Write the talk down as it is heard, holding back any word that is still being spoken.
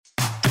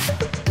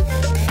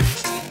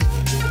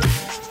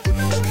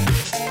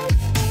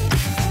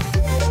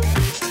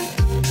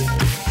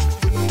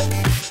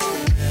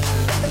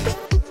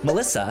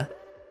Melissa,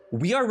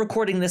 we are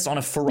recording this on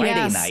a Friday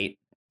Yes. night,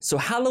 so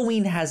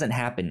Halloween hasn't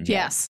happened yet.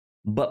 Yes.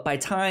 But by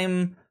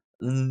time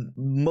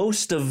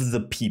most of the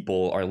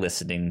people are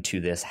listening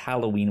to this,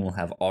 Halloween will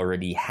have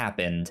already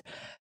happened.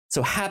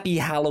 So happy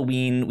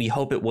Halloween. We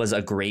hope it was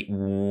a great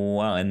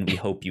one. We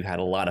hope you had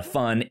a lot of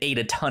fun, ate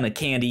a ton of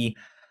candy,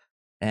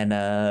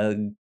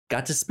 and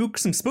got to spook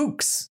some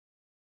spooks.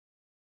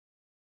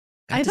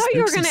 I thought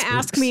you were going to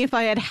ask me if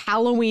I had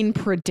Halloween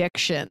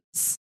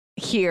predictions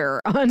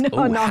here on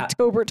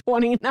October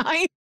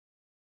 29th.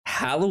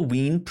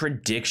 Halloween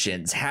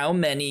predictions. How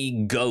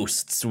many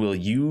ghosts will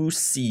you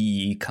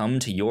see come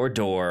to your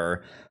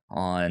door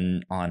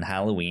on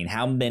Halloween?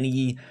 How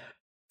many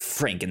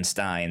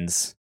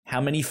Frankensteins? How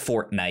many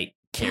Fortnite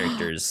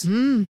characters?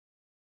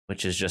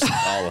 Which is just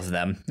all of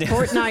them.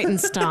 Fortnite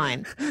and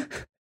Stein.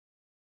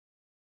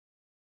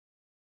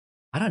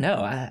 I don't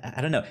know. I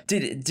don't know. Do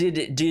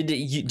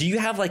you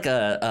have like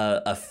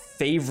a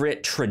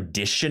favorite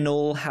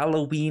traditional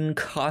Halloween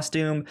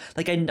costume?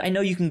 Like I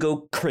know you can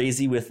go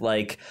crazy with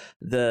like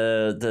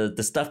the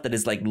stuff that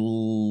is like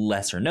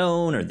lesser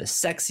known or the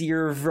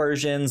sexier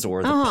versions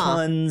or the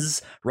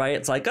puns, right?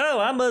 It's like, oh,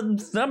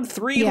 I'm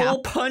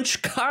three-hole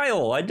punch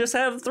Kyle. I just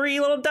have 3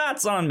 little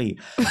dots on me.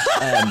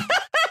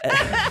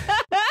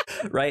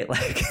 Right?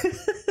 Like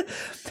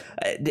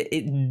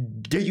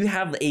do you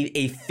have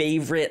a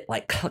favorite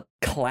like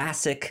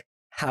classic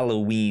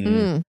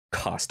Halloween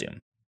costume?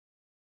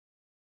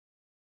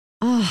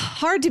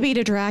 Hard to beat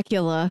a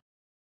Dracula.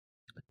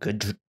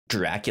 Good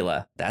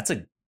Dracula. That's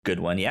a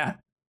good one. Yeah.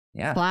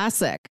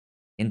 Classic.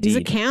 Indeed. He's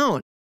a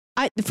count.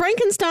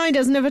 Frankenstein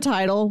doesn't have a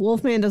title.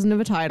 Wolfman doesn't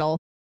have a title.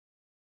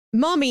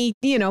 Mummy,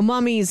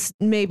 Mummy's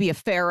maybe a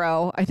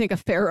pharaoh. I think a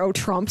pharaoh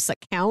trumps a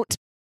count.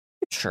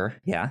 Sure.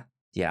 Yeah.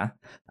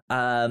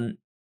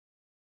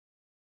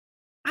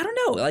 I don't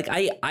know. Like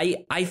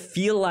I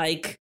feel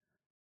like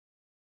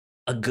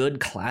a good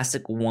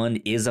classic one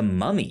is a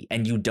mummy,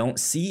 and you don't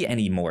see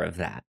any more of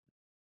that.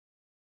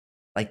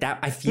 Like that,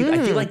 I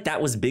feel like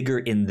that was bigger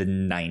in the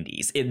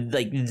 90s.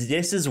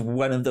 This is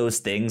one of those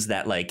things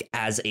that, like,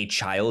 as a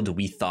child,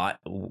 we thought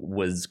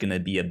was gonna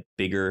be a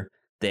bigger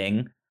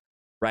thing,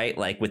 right?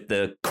 Like with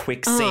the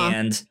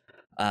quicksand,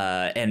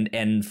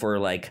 and for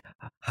like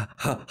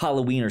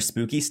Halloween or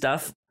spooky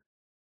stuff,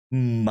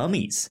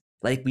 mummies.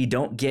 Like we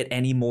don't get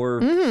any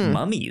more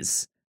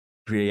mummies.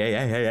 Really,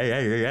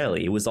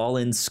 it was all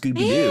in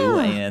Scooby-Doo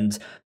and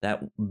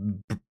that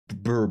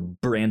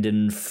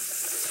Brandon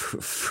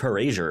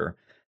Fraser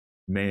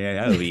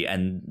movie,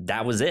 and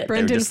that was it.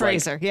 Brendan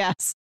Fraser, like,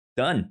 yes,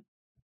 done.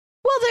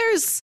 Well,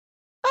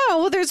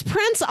 there's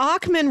Prince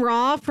Achman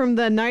Ra from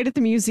the Night at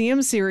the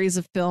Museum series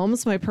of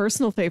films. My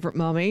personal favorite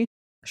mummy.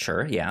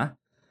 Sure, yeah.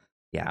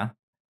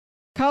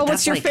 Kyle,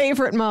 what's your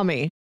favorite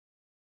mummy?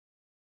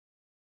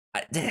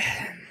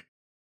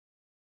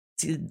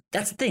 See,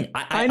 that's the thing.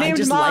 I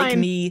just like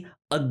me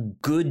a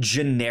good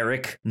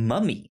generic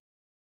mummy.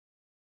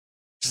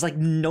 Just like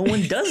no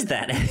one does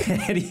that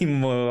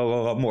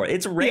anymore.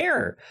 It's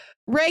rare.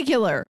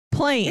 Regular,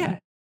 plain.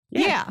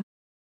 Yeah.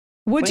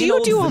 Would plain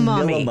you do a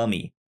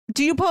mummy?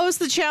 Do you pose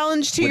the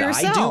challenge to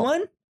yourself? Would I do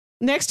one?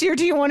 Next year,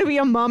 do you want to be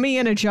a mummy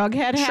in a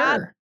Jughead hat?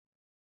 Sure.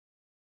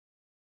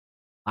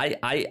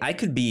 I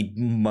could be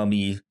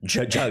mummy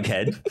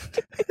Jughead.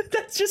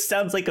 That just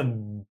sounds like a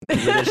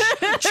British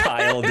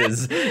child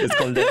is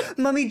called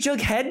mummy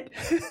Jughead.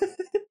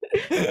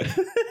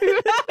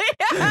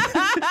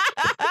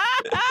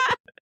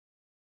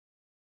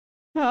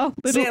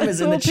 Sam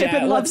is in the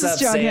chat. What's up,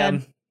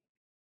 Sam?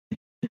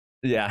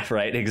 Yeah,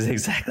 right.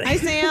 Exactly. Hi,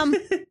 Sam.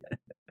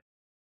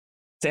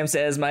 Sam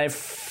says, my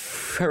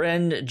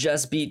friend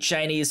just beat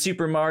Chinese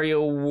Super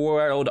Mario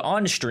World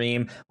on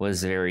stream.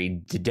 Was very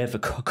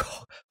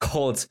difficult.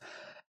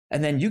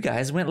 And then you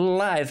guys went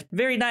live.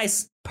 Very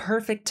nice.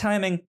 Perfect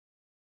timing.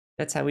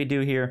 That's how we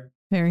do here.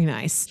 Very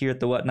nice. Here at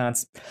the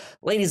Whatnots.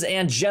 Ladies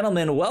and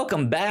gentlemen,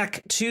 welcome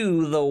back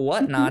to the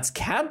Whatnots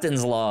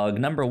Captain's Log,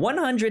 number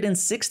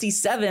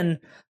 167.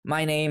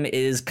 My name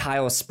is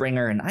Kyle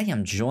Springer, and I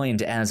am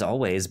joined, as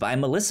always, by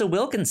Melissa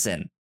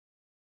Wilkinson.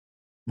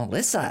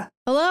 Melissa.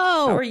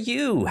 Hello. How are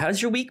you?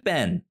 How's your week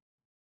been?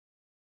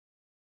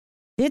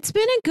 It's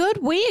been a good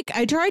week.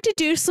 I tried to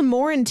do some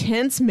more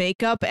intense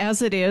makeup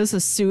as it is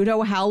a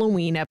pseudo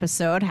Halloween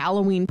episode,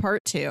 Halloween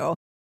Part 2.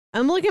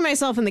 I'm looking at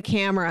myself in the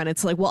camera and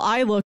it's like, well,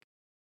 I look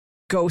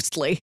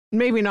ghostly.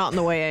 Maybe not in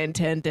the way I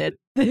intended.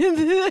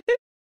 I'll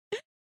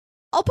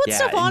put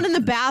stuff on in the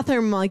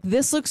bathroom. I'm like,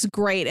 this looks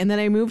great. And then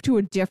I move to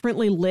a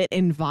differently lit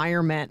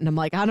environment and I'm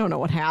like, I don't know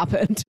what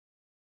happened.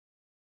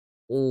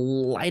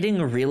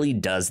 Lighting really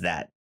does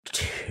that.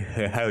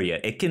 Oh yeah,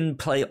 it can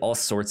play all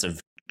sorts of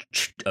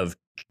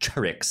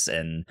tricks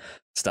and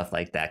stuff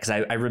like that.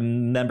 Because I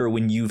remember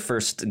when you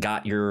first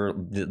got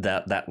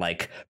that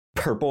like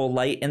purple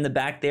light in the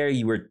back there,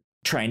 you were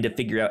trying to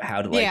figure out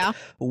how to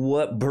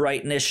what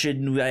brightness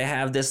should I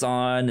have this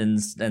on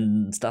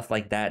and stuff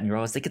like that. And you're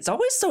always like, it's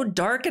always so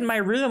dark in my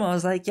room. I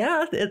was like,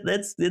 yeah,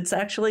 it's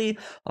actually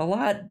a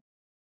lot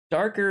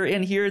darker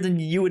in here than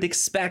you would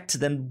expect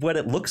than what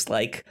it looks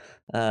like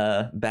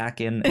back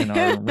in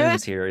our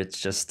rooms here.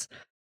 It's just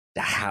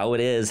how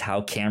it is,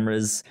 how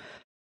cameras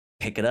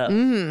pick it up,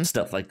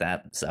 stuff like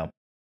that. So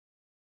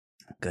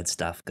good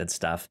stuff.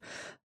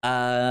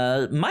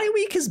 My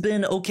week has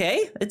been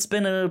okay. It's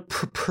been a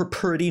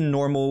pretty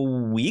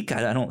normal week.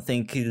 I don't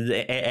think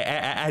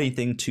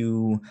anything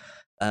too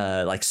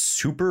like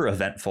super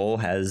eventful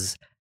has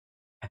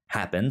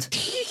happened.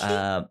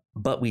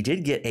 But we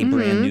did get a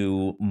brand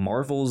new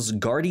Marvel's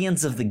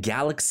Guardians of the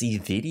Galaxy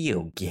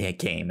video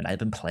game, and I've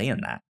been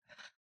playing that.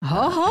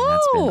 And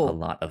that's been a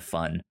lot of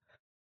fun.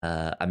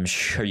 I'm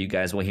sure you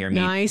guys will hear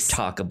me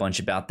talk a bunch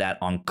about that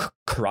on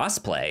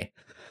crossplay.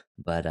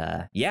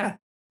 But yeah,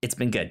 it's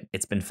been good.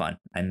 It's been fun.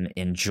 I'm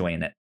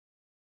enjoying it.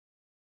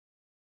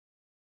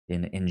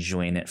 Been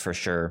enjoying it for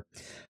sure.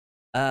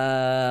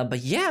 But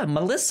yeah,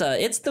 Melissa,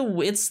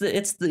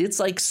 it's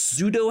like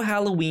pseudo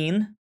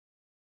Halloween.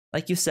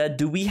 Like you said,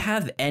 do we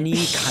have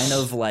any kind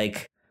of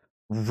like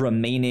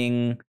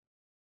remaining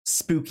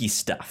spooky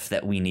stuff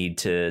that we need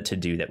to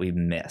do that we've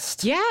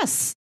missed?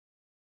 Yes.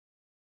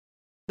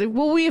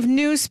 Well, we have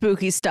new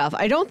spooky stuff.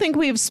 I don't think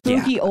we have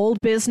spooky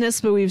old business,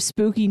 but we have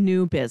spooky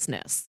new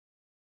business.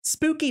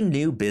 Spooky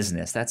new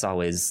business. That's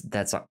always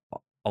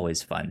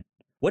fun.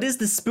 What is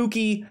the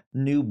spooky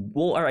new?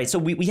 Well, all right. So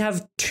we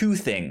have two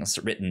things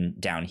written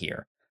down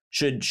here.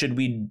 Should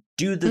we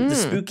do the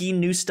spooky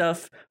new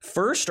stuff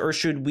first, or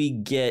should we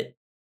get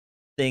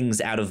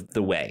things out of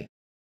the way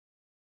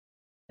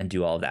and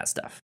do all of that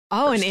stuff?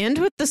 Oh, first? And end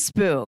with the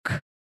spook.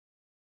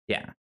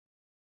 Yeah.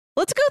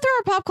 Let's go through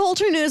our pop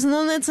culture news and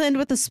then let's end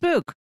with the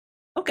spook.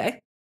 Okay.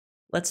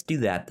 Let's do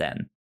that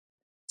then.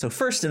 So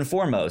first and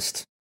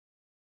foremost,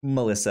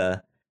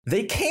 Melissa,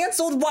 they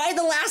canceled Y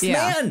the Last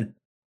Man.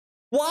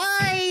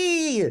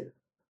 Why?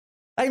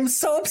 I'm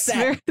so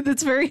upset.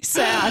 That's very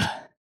sad.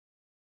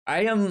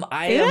 It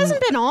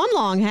hasn't been on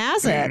long,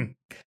 has it?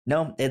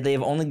 No,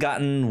 they've only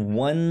gotten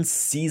one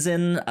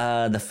season.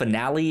 The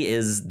finale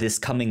is this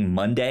coming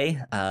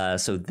Monday.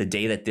 So the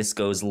day that this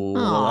goes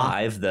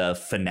live, the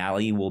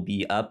finale will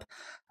be up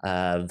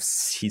of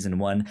season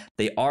 1.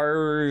 They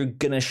are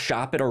going to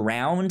shop it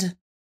around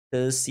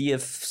to see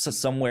if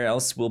somewhere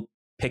else will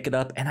pick it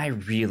up. And I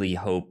really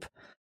hope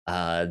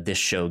this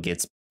show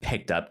gets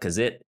picked up because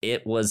it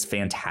was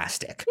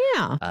fantastic.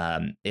 Yeah.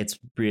 It's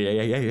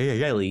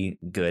really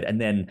good. And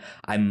then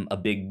I'm a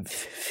big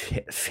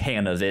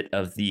fan of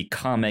the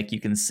comic. You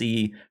can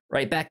see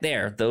right back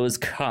there, those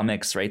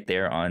comics right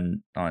there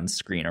on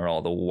screen are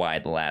all the Y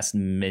the Last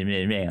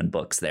Man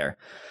books there.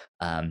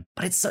 But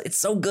it's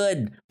so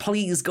good.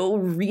 Please go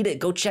read it,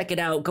 go check it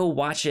out, go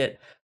watch it.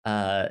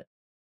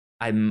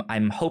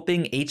 I'm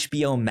hoping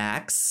HBO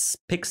Max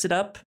picks it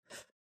up.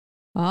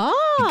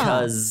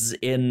 Because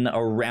in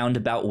a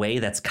roundabout way,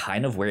 that's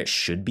kind of where it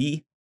should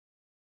be.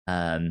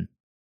 The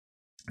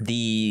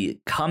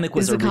comic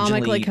was originally... Is the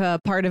comic like a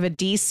part of a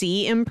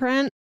DC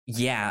imprint?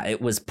 Yeah, it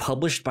was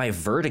published by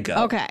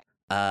Vertigo. Okay.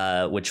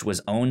 Which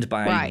was owned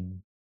by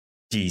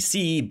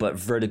DC, but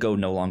Vertigo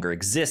no longer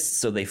exists,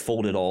 so they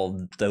folded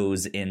all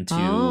those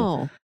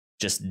into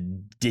just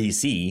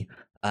DC.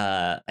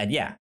 And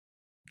yeah,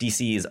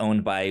 DC is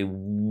owned by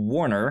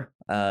Warner,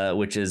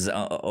 which is,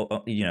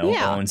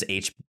 owns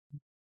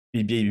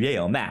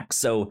HBO Max.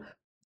 So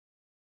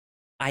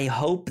I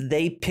hope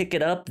they pick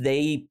it up.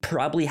 They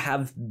probably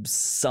have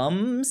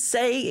some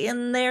say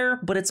in there,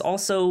 but it's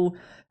also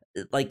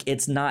like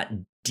it's not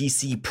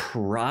DC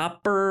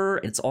proper.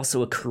 It's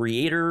also a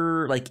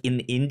creator, like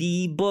an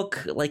indie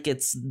book. Like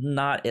it's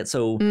not it.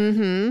 So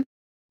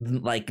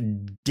like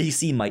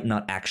DC might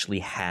not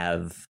actually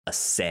have a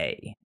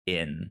say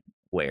in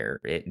where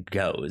it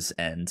goes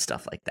and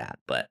stuff like that.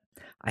 But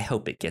I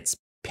hope it gets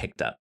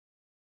picked up.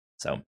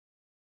 So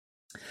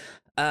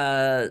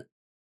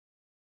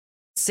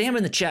Sam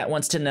in the chat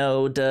wants to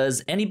know,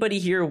 does anybody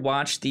here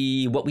watch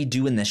the What We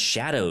Do in the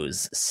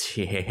Shadows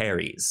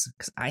series?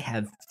 Because I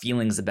have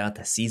feelings about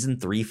the season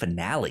 3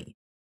 finale.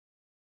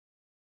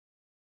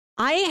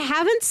 I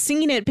haven't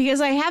seen it because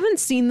I haven't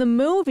seen the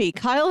movie.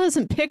 Kyle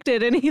hasn't picked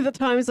it any of the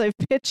times I've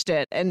pitched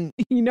it. And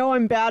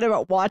I'm bad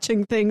about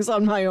watching things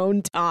on my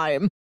own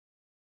time.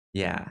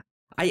 Yeah.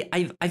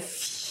 I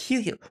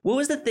feel... What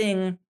was the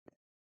thing...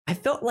 I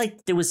felt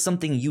like there was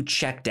something you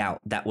checked out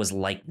that was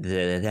like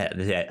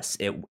this.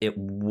 It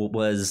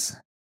was,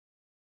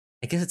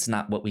 I guess it's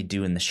not What We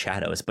Do in the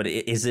Shadows, but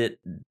is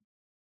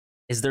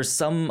there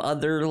some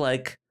other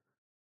like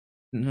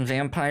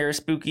vampire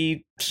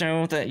spooky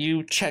show that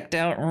you checked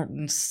out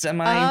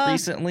semi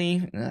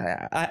recently?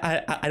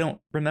 I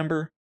don't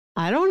remember.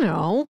 I don't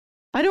know.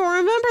 I don't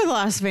remember the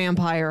last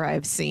vampire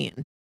I've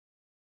seen.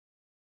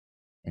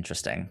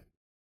 Interesting.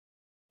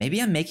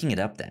 Maybe I'm making it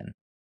up then.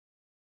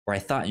 Or I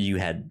thought you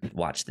had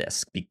watched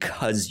this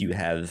because you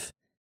have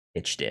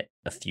pitched it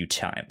a few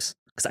times.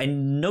 Because I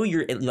know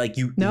you're like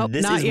you. Nope,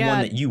 this is yet. one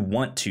that you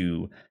want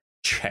to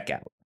check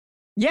out.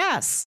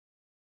 Yes.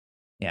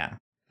 Yeah.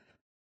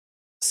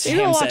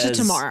 Maybe I'll watch it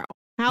tomorrow.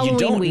 Halloween you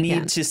don't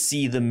weekend. need to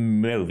see the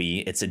movie.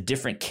 It's a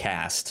different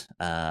cast.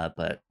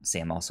 But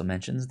Sam also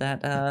mentions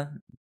that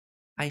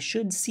I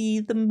should see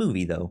the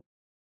movie, though.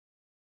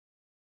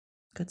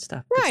 Good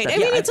stuff. Good Right. stuff. I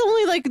mean, it's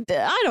only like,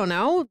 I don't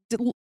know,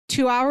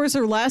 2 hours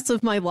or less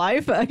of my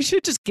life. I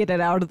should just get it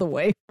out of the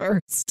way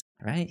first.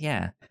 Right?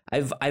 Yeah.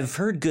 I've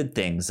heard good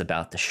things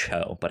about the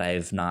show, but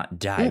I've not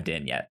dived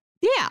in yet.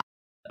 Yeah.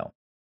 So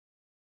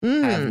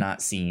I have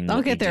not seen. I'll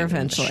what get they there do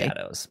in the eventually.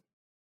 shadows.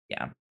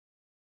 Yeah.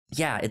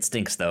 Yeah, it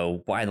stinks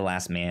though. Why the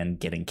Last Man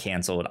getting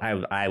canceled?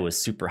 I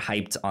was super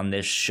hyped on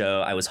this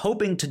show. I was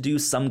hoping to do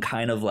some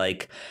kind of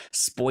like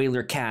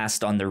spoiler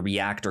cast on the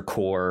Reactor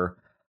Core,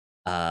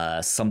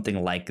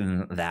 something like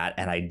that,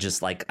 and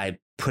I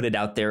put it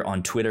out there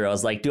on Twitter. I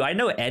was like, do I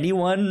know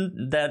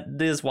anyone that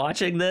is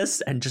watching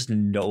this? And just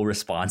no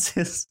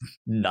responses.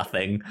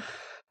 Nothing.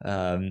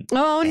 Oh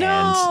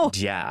no. And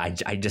yeah, I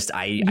You're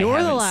the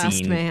haven't last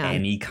seen man.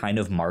 any kind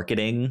of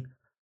marketing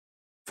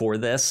for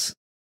this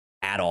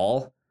at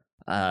all.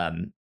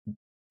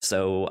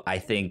 So I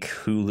think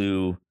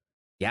Hulu,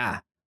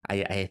 yeah,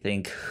 I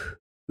think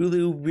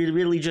Hulu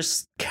really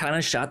just kind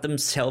of shot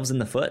themselves in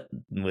the foot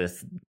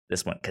with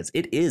this one, because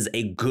it is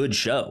a good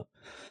show.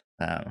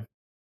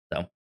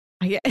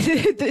 Yeah,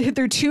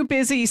 they're too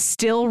busy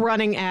still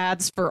running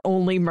ads for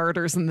Only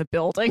Murders in the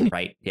Building.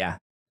 Right. Yeah.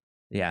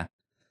 There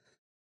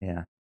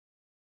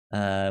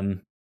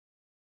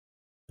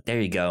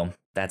you go.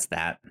 That's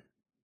that.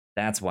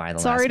 That's why the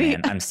Last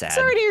Man. I'm sad.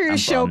 Sorry to hear your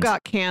show bummed.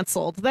 got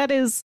canceled. That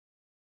is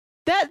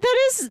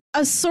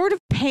a sort of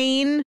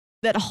pain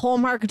that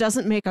Hallmark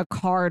doesn't make a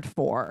card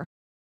for.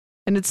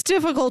 And it's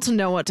difficult to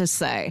know what to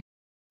say.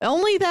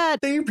 Only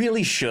that They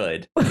really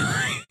should.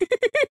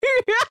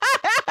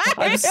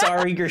 I'm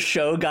sorry your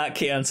show got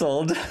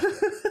canceled.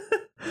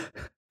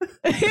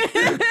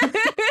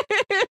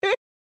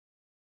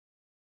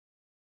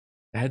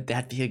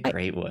 That'd be a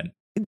great one.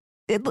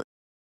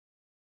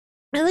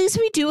 At least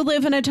we do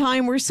live in a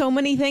time where so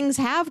many things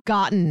have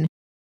gotten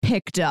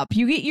picked up.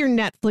 You get your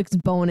Netflix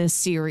bonus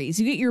series,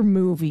 you get your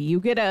movie, you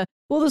get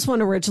this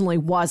one originally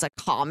was a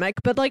comic,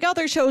 but like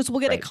other shows will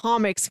get a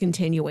comics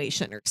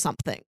continuation or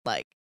something.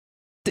 Like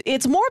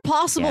it's more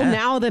possible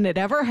now than it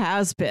ever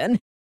has been.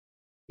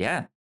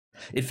 Yeah.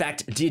 In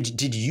fact,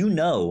 did you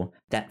know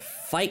that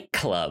Fight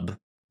Club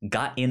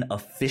got an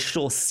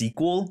official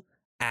sequel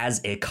as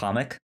a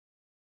comic?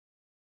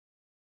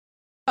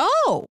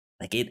 Oh.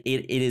 Like it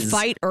is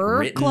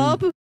Fighter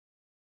Club?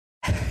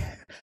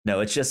 No,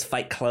 it's just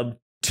Fight Club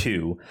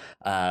 2.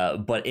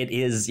 But it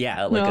is,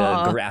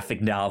 a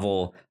graphic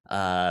novel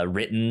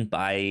written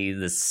by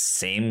the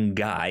same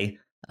guy.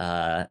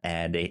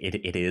 And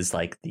it is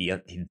like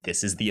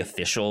this is the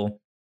official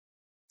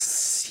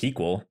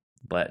sequel.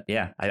 But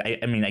yeah,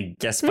 I mean, I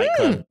guess Fight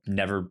Club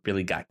never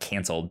really got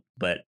canceled,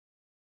 but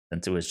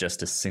since it was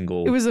just a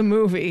single, it was a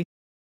movie.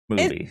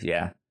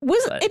 Yeah. It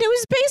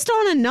was based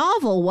on a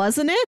novel,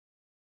 wasn't it?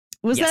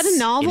 Was that a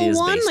novel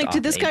one? Like,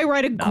 did this guy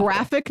write a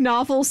graphic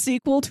novel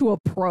sequel to a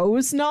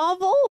prose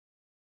novel?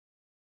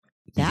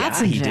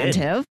 That's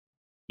inventive.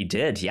 He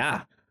did,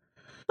 yeah.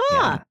 Huh.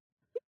 Yeah.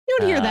 You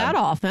don't hear that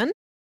often.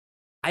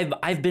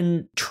 I've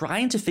been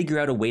trying to figure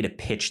out a way to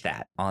pitch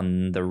that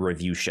on the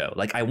review show.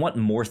 Like, I want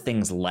more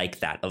things like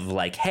that of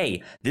like,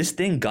 hey, this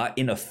thing got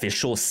an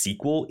official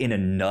sequel in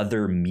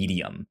another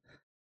medium.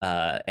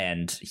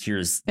 And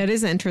here's that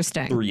is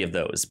interesting. 3 of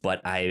those.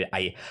 But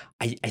I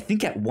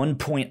think at one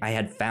point I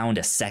had found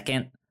a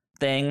second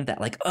thing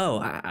that like, oh,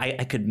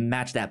 I could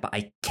match that, but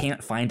I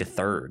can't find a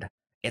third.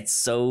 It's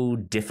so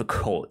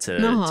difficult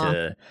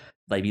to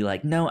like be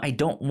like, no, I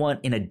don't want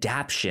an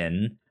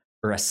adaptation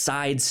or a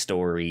side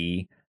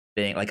story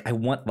thing. Like I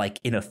want like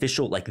an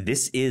official, like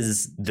this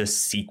is the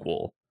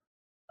sequel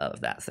of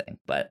that thing.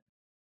 But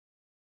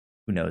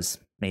who knows?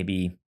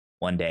 Maybe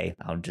one day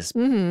I'll just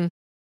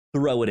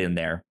throw it in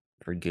there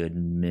for good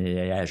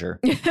measure.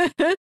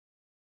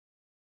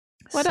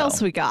 What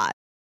else we got?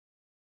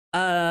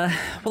 Well,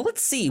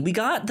 let's see. We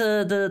got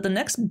the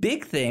next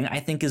big thing, I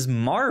think, is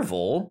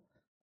Marvel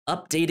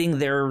updating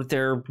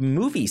their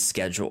movie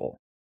schedule.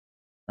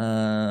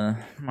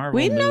 Marvel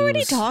we didn't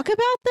already talk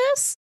about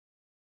this?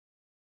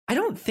 I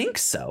don't think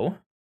so.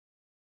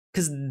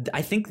 Because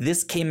I think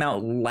this came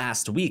out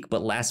last week,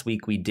 but last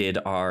week we did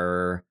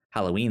our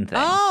Halloween thing.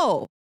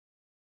 Oh,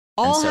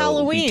 all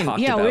Halloween.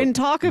 We didn't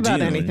talk about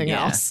Dune, anything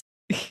else.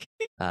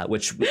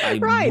 Which I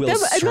will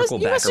circle back around to.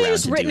 You must have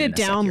just written it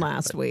down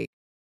last week.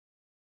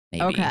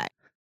 Maybe. Okay.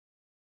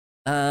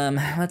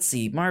 Let's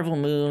see. Marvel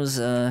moves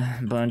a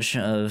bunch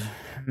of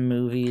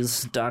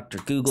movies. Dr.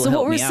 Google. So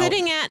help what we're me out.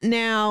 sitting at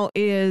now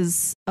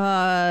is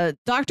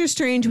Doctor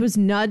Strange was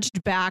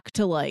nudged back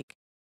to like,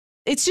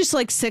 it's just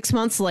like 6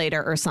 months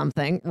later or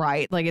something,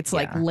 right? Like it's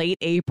like late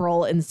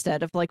April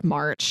instead of like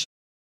March.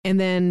 And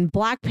then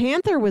Black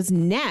Panther was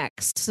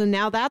next. So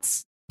now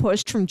that's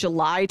pushed from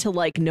July to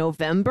like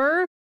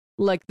November,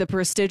 like the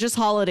prestigious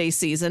holiday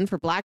season for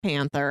Black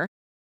Panther.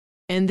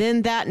 And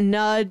then that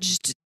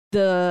nudged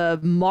the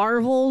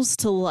Marvels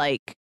to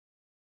like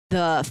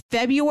the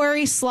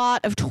February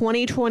slot of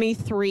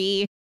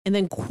 2023 and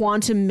then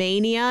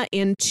Quantumania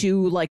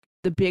into like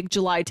the big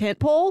July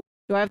tentpole.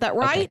 Do I have that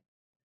right?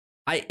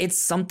 Okay. It's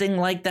something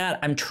like that.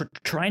 I'm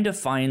trying to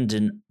find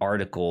an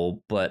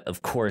article, but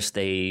of course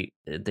they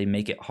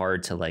make it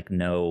hard to like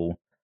know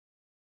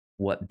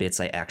what bits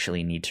I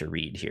actually need to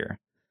read here.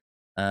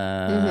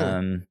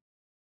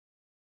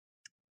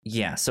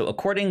 Yeah, so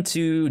according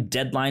to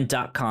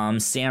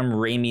Deadline.com, Sam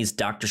Raimi's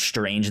Doctor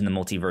Strange in the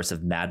Multiverse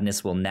of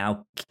Madness will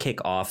now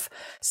kick off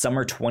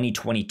summer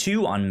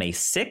 2022 on May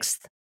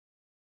 6th.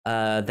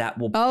 That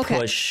will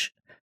push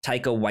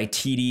Taika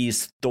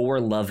Waititi's Thor: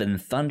 Love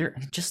and Thunder.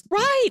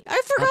 I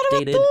forgot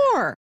about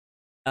Thor.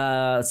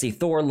 Let's see,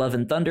 Thor: Love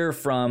and Thunder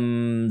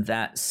from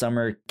that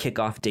summer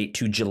kickoff date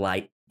to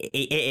July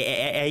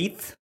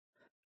 8th,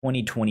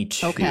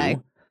 2022. Okay.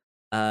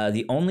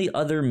 The only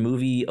other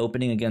movie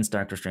opening against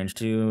Doctor Strange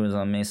 2 is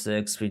on May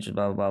 6th, features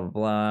blah, blah, blah,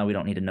 blah. We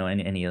don't need to know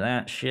any of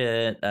that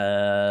shit.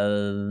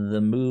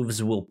 The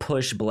moves will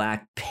push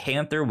Black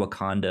Panther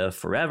Wakanda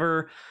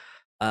Forever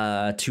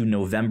to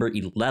November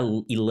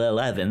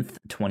 11th,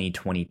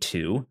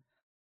 2022.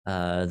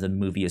 The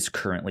movie is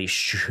currently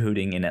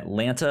shooting in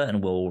Atlanta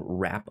and will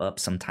wrap up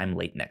sometime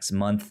late next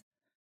month.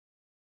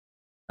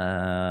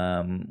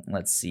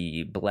 Let's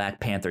see. Black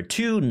Panther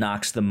 2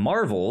 knocks the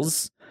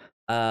Marvels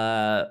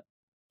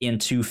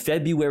into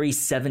February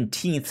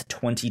 17th,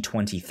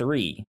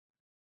 2023.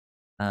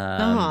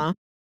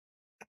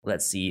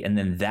 Let's see. And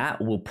then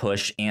that will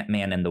push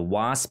Ant-Man and the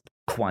Wasp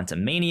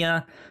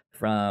Quantumania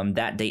from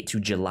that date to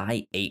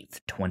July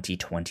 8th,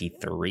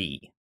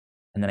 2023.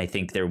 And then I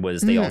think they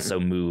also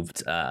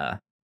moved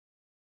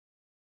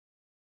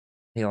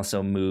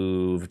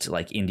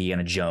like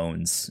Indiana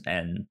Jones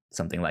and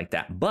something like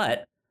that.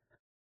 But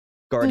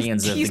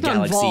Guardians of the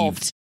Galaxy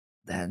involved.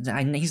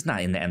 He's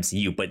not in the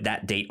MCU, but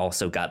that date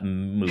also got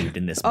moved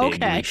in this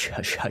big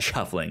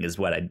shuffling is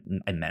what I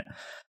meant.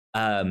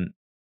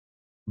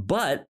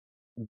 But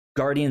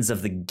Guardians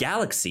of the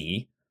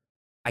Galaxy,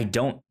 I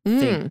don't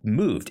think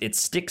moved. It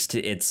sticks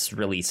to its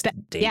release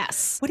date.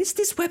 Yes. What is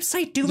this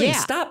website doing? Yeah.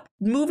 Stop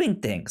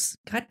moving things.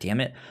 God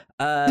damn it.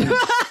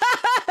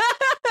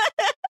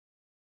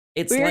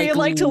 It's you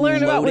like to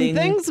learn about when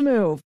things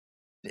move.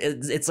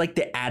 It's like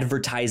the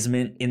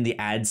advertisement in the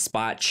ad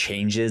spot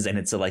changes and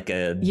it's like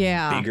a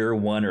bigger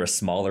one or a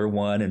smaller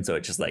one. And so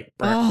it just like,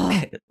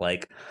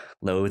 like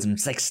loads and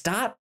it's like,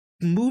 stop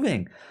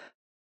moving.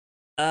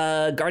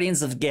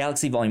 Guardians of the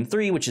Galaxy Volume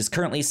 3, which is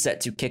currently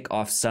set to kick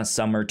off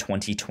summer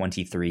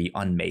 2023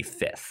 on May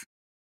 5th.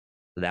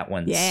 So that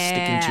one's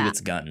sticking to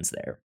its guns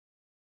there.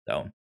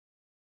 So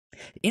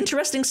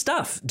interesting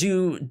stuff.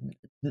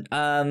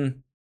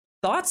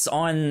 Thoughts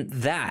on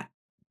that?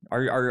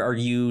 Are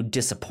you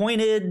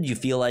disappointed? You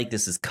feel like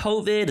this is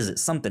COVID? Is it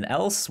something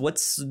else?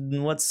 What's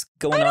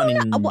going on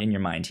in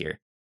your mind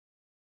here?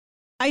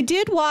 I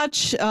did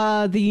watch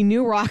the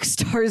new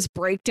Rockstars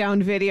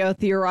breakdown video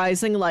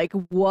theorizing like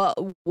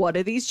what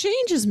do these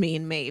changes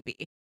mean maybe?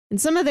 And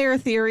some of their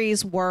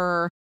theories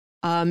were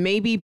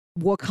maybe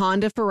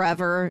Wakanda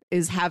Forever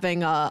is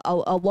having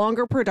a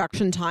longer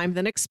production time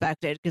than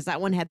expected because that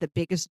one had the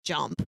biggest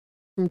jump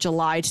from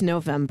July to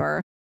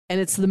November. And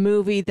it's the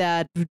movie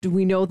that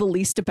we know the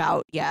least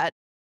about yet.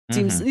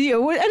 Seems, and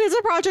it's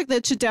a project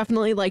that should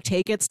definitely like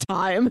take its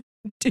time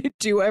to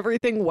do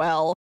everything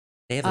well.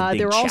 There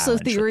are also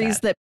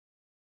theories that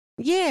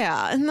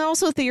and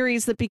also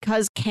theories that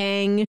because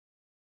Kang,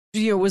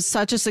 was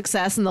such a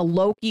success in the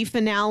Loki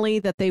finale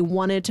that they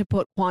wanted to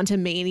put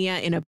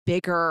Quantumania in a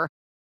bigger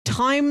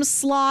time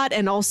slot.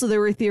 And also there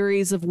were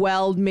theories of,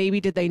 well, maybe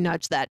did they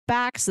nudge that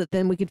back so that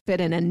then we could fit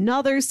in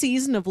another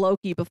season of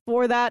Loki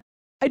before that?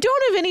 I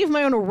don't have any of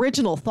my own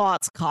original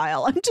thoughts,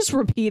 Kyle. I'm just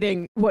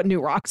repeating what New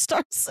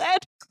Rockstar said.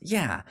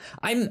 Yeah,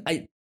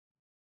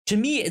 to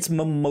me, it's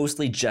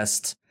mostly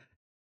just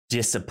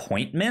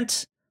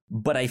disappointment.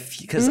 But I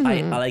feel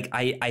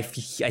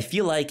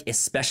like,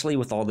 especially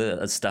with all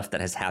the stuff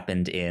that has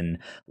happened in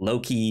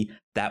Loki,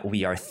 that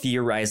we are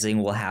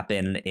theorizing will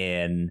happen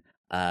in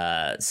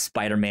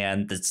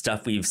Spider-Man, the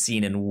stuff we've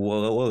seen in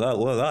what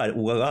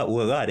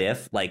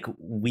if,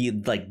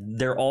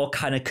 they're all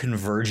kind of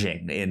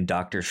converging in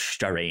Doctor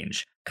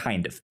Strange,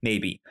 kind of,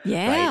 maybe.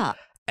 Yeah. Right?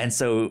 And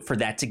so for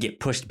that to get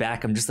pushed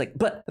back, I'm just like,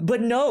 but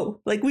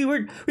no, like we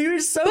were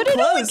so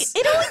close.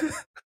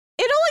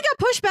 It only got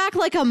pushed back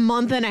like a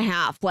month and a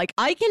half. Like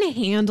I can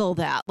handle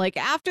that. Like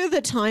after the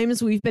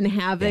times we've been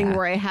having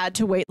where I had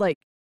to wait like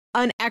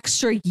an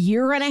extra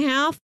year and a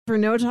half for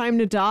No Time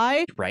to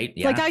Die. Right.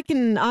 Yeah. Like I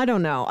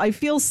don't know. I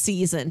feel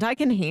seasoned. I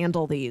can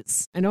handle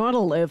these. I know how to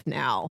live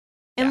now.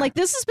 And like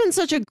this has been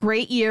such a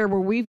great year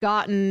where we've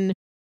gotten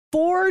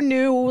 4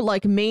 new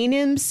like main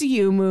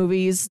MCU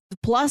movies,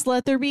 plus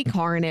Let There Be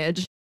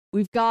Carnage.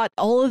 We've got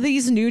all of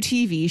these new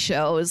TV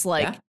shows.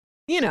 Like,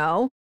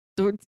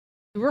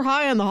 we're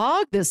high on the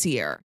hog this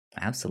year.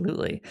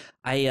 Absolutely.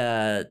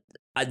 My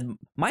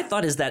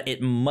thought is that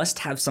it must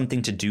have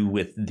something to do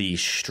with the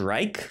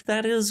strike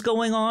that is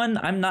going on.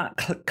 I'm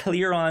not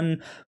clear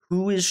on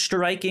who is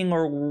striking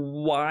or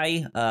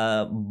why,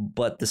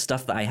 but the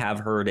stuff that I have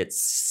heard, it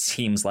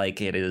seems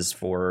like it is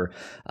for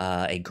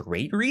a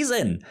great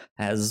reason,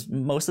 as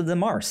most of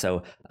them are.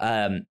 So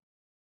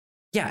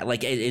yeah,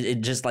 like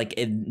it just like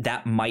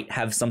that might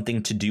have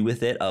something to do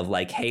with it, of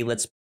like, hey,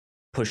 let's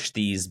push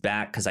these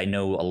back, because I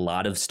know a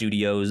lot of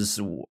studios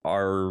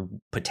are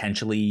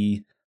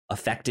potentially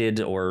affected,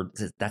 or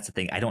that's the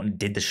thing.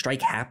 Did the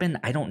strike happen?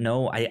 I don't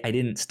know. I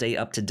didn't stay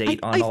up to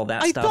date on all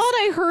that stuff. I thought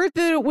I heard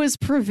that it was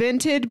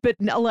prevented, but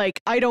like,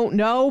 I don't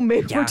know.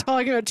 Maybe we're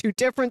talking about two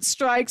different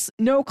strikes.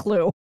 No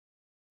clue.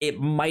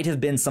 It might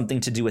have been something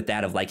to do with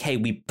that, of like, hey,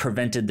 we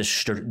prevented the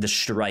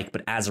strike,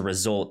 but as a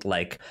result,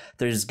 like,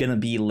 there's going to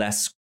be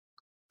less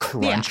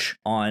crunch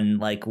on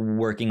like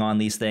working on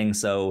these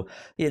things. So,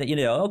 you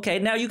know, okay,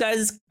 now you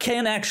guys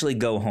can actually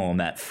go home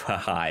at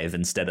 5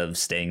 instead of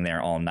staying there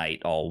all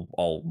night,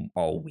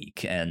 all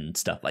week and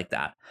stuff like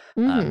that.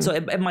 So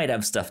it might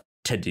have stuff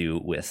to do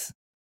with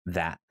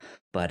that.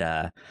 But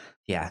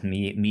yeah,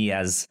 me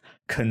as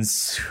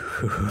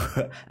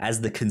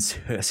as the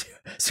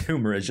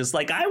consumer is just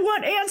like, I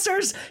want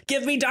answers.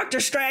 Give me Doctor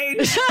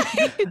Strange.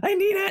 I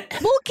need it.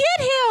 We'll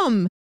get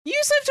him. You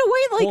just have to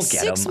wait like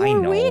 6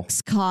 more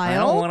weeks, Kyle. I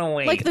don't want to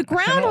wait. Like the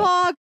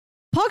groundhog,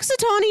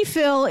 Puxatawny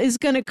Phil is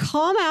going to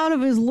come out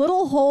of his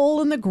little hole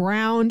in the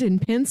ground in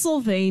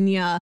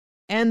Pennsylvania,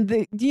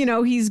 and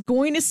he's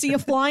going to see a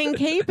flying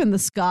cape in the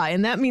sky,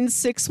 and that means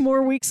 6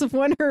 more weeks of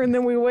winter, and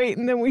then we wait,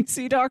 and then we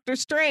see Doctor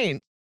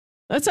Strange.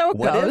 That's how it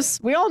goes.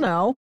 We all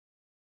know.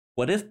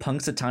 What if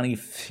Punxsutawney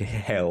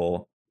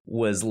Phil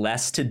was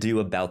less to do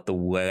about the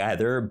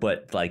weather,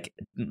 but like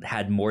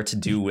had more to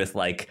do with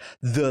like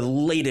the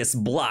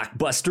latest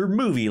blockbuster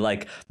movie?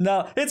 Like,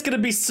 no, it's gonna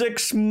be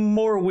 6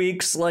 more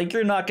weeks. Like,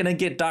 you're not gonna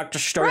get Doctor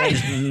Strange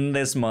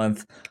this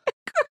month.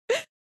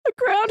 A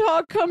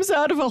groundhog comes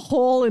out of a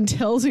hole and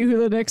tells you who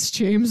the next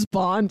James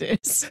Bond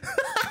is.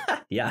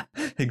 Yeah,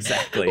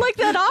 exactly. Like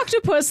that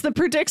octopus that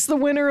predicts the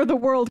winner of the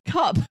World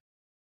Cup.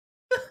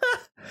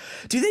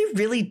 Do they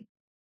really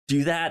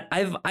do that?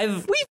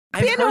 We've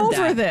been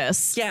over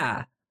this.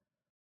 Yeah.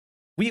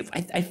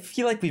 I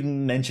feel like we've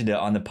mentioned it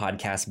on the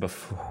podcast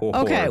before.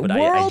 Okay, but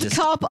World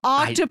Cup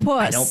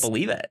octopus. I don't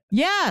believe it.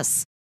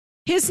 Yes.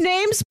 His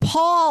name's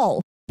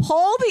Paul.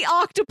 Paul the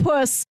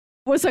octopus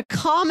was a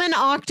common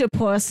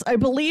octopus. I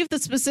believe the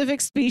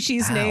specific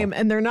species name,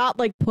 and they're not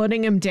like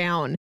putting him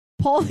down.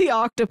 Paul the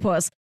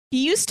octopus.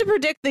 He used to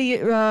predict the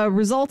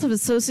result of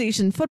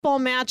association football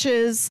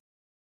matches.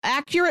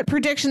 Accurate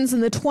predictions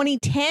in the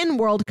 2010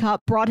 World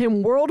Cup brought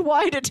him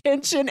worldwide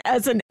attention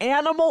as an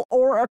animal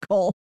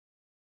oracle.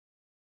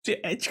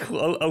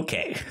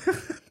 Okay.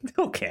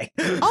 Okay.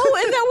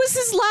 Oh, and that was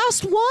his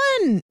last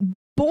one.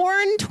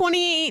 Born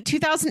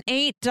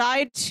 2008,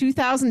 died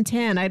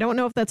 2010. I don't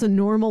know if that's a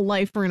normal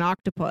life for an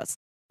octopus.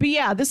 But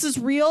yeah, this is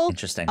real.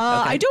 Interesting. Okay.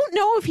 I don't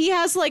know if he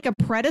has like a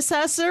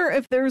predecessor,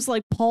 if there's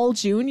like Paul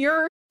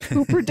Jr.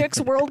 who predicts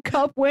World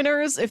Cup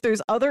winners, if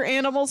there's other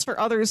animals for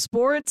other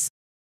sports.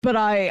 But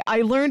I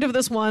learned of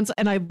this once,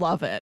 and I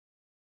love it.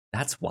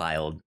 That's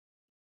wild.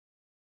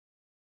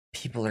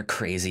 People are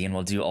crazy and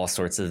will do all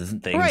sorts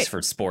of things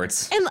for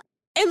sports.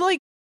 And like,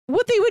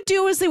 what they would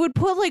do is they would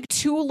put like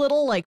 2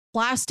 little like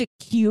plastic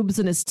cubes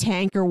in his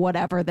tank or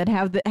whatever that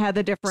had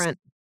the different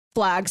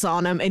flags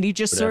on them, and he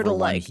just Whatever sort of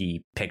like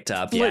he picked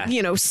up,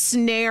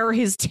 snare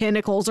his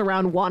tentacles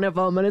around one of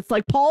them, and it's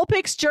like, Paul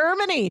picks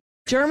Germany.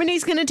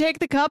 Germany's going to take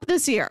the cup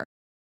this year.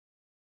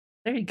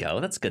 There you go.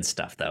 That's good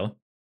stuff, though.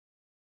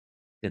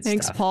 Good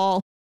Thanks, stuff.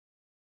 Paul.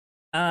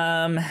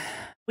 Well,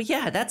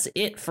 yeah, that's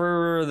it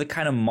for the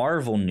kind of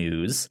Marvel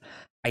news.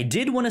 I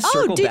did want to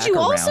circle back around. Oh, did you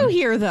also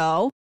hear,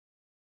 though?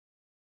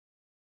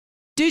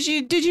 Did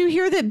you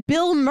hear that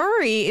Bill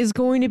Murray is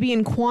going to be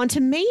in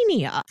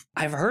Quantumania?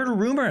 I've heard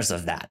rumors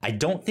of that. I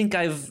don't think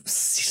I've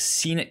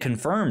seen it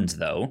confirmed,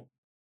 though.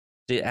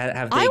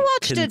 Have they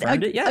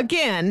confirmed it yet?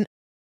 Again,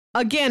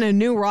 a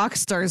new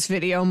Rockstars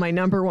video, my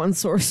 #1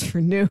 source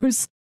for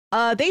news.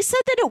 They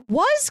said that it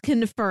was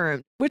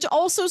confirmed, which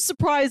also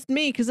surprised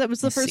me because that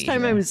was the first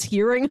time I was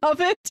hearing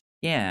of it.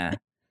 Yeah.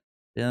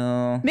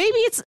 Maybe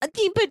it's,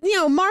 but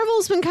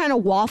Marvel's been kind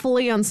of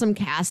waffly on some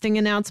casting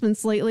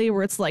announcements lately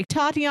where it's like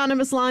Tatiana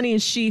Maslany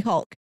is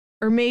She-Hulk,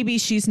 or maybe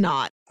she's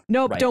not.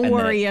 Nope, don't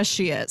worry. Yes,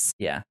 she is.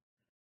 Yeah.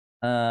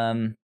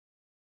 So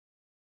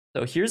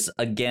here's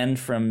again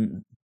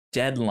from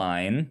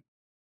Deadline.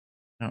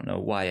 I don't know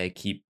why I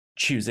keep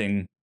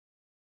choosing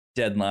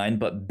Deadline,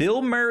 but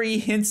Bill Murray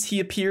hints he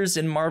appears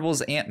in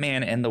Marvel's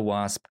Ant-Man and the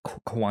Wasp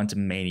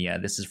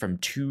Quantumania. This is from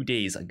 2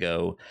 days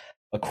ago.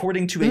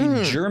 According to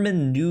a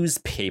German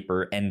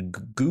newspaper and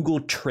Google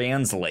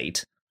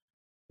Translate,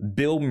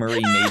 Bill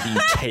Murray may be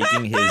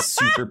taking his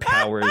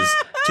superpowers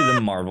to the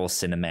Marvel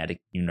Cinematic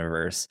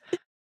Universe.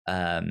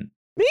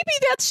 Maybe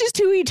that's just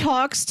who he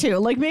talks to.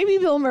 Like, maybe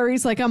Bill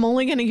Murray's like, I'm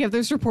only going to give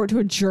this report to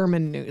a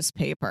German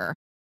newspaper.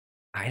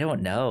 I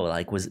don't know.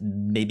 Like,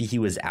 maybe he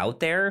was out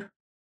there?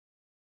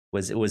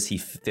 Was he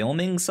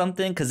filming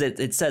something? Because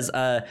it says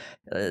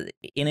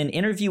in an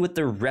interview with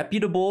the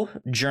reputable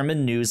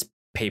German news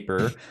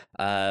paper,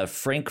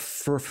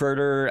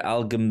 Frankfurter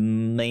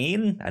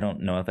Allgemein, I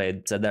don't know if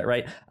I said that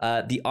right,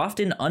 the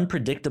often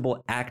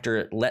unpredictable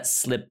actor lets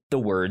slip the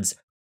words,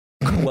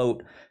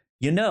 quote,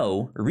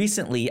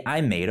 recently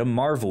I made a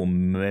Marvel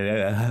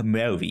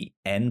movie,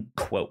 end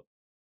quote.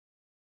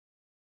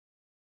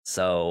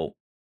 So,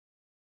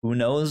 who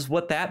knows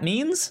what that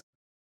means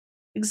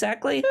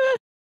exactly?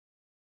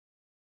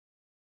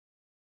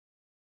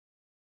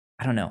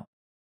 I don't know.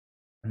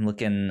 I'm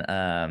looking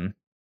for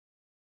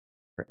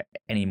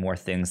any more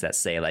things that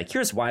say, like,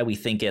 here's why we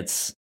think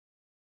it's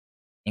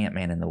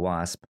Ant-Man and the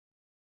Wasp.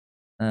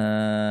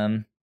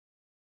 Oh,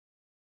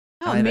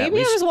 maybe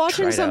I was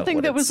watching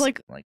something that was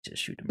like to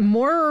shoot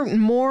more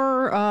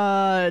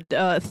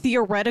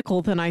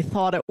theoretical than I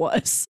thought it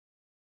was.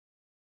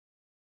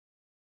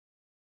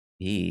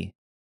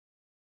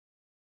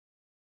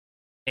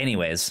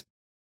 Anyways,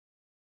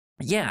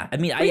 yeah, I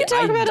mean, we can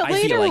talk about it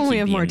later when we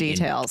have more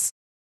details.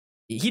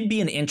 He'd be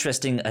an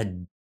interesting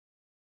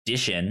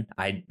addition.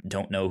 I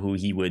don't know who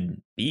he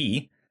would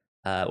be,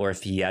 or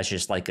if he has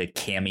just like a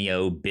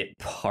cameo bit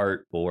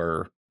part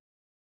or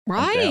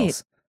right.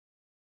 Else.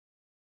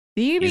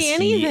 He could be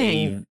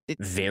anything. He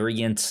a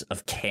variant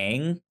of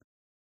Kang,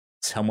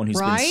 someone who's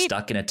been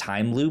stuck in a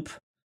time loop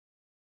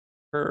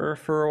for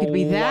a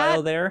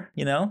while there.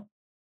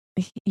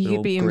 He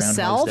could be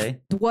himself.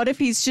 What if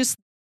he's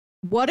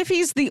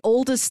the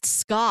oldest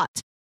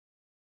Scott?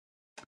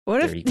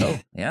 There you go.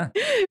 Yeah.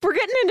 We're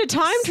getting into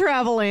time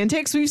travel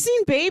antics. We've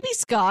seen baby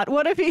Scott.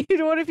 What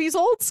if he's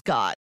old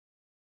Scott?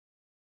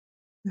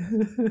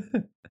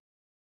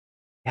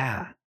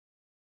 Yeah.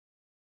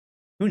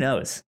 Who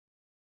knows?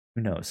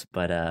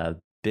 But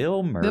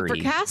Bill Murray. For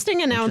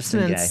casting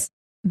announcements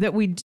that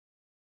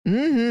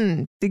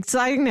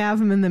exciting to have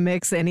him in the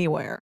mix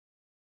anywhere.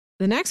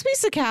 The next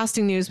piece of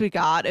casting news we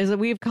got is that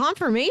we have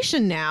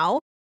confirmation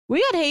now.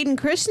 We got Hayden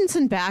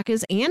Christensen back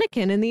as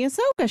Anakin in the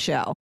Ahsoka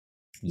show.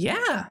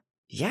 Yeah,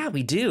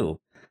 we do.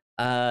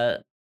 I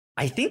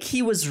think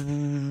he was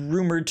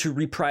rumored to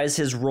reprise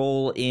his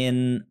role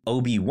in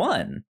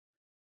Obi-Wan.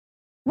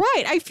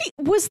 Right.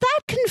 Was that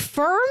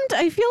confirmed?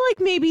 I feel like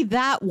maybe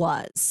that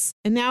was.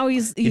 And now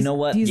he's in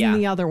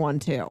the other one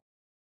too.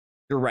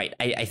 You're right.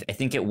 I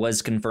think it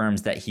was confirmed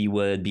that he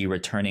would be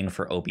returning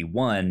for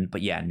Obi-Wan,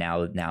 but yeah,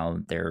 now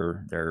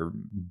they're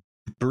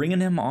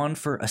bringing him on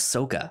for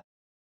Ahsoka.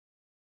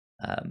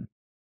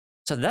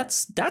 So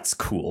that's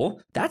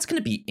cool. That's going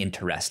to be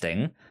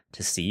interesting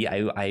to see.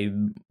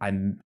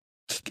 I'm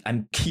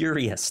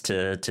curious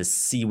to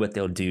see what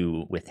they'll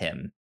do with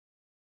him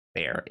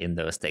there in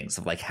those things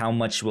of like, how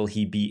much will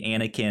he be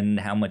Anakin?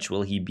 How much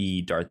will he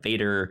be Darth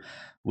Vader?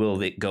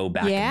 Will it go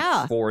back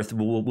and forth?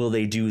 Will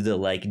they do the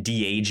like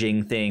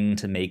de-aging thing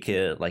to make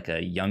it like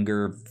a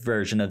younger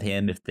version of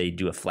him if they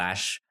do a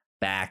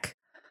flashback?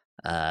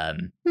 I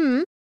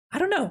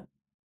don't know.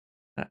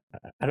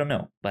 I don't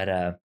know,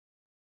 but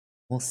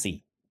we'll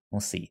see.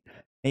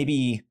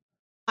 Maybe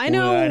I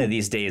know one of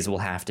these days we'll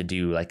have to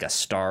do like a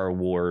Star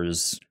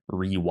Wars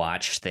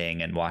rewatch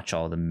thing and watch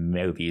all the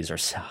movies or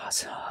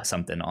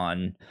something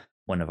on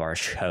one of our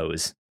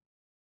shows.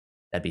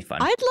 That'd be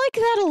fun. I'd like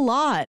that a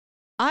lot.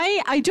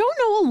 I don't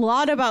know a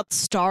lot about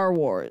Star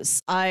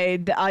Wars. I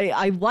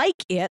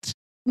like it.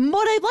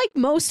 What I like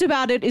most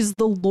about it is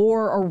the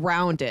lore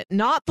around it,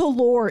 not the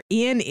lore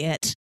in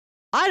it.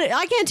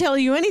 I can't tell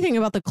you anything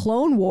about the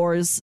Clone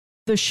Wars,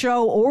 the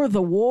show, or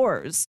the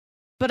wars,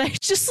 but I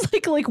just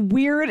like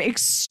weird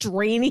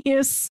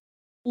extraneous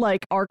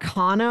like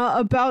arcana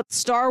about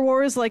Star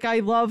Wars. Like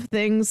I love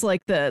things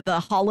like the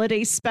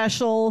holiday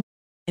special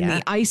and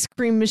the ice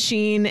cream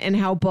machine and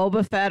how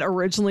Boba Fett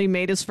originally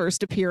made his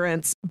first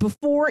appearance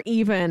before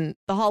even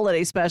the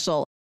holiday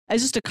special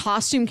as just a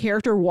costume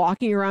character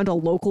walking around a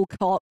local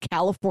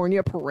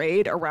California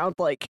parade around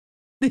like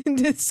the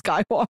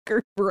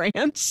Skywalker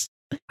Ranch.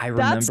 I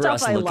remember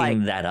us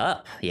looking that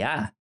up.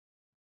 Yeah.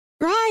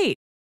 Right.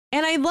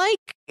 And I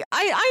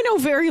know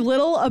very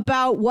little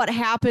about what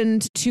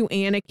happened to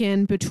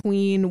Anakin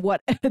between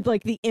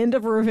like the end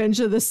of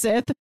Revenge of the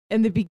Sith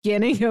and the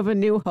beginning of A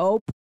New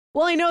Hope.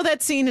 Well, I know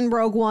that scene in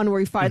Rogue One where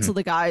he fights all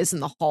the guys in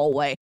the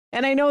hallway.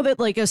 And I know that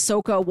like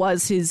Ahsoka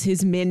was his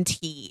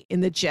mentee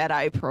in the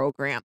Jedi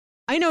program.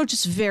 I know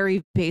just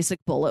very basic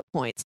bullet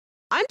points.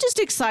 I'm just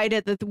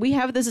excited that we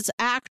have this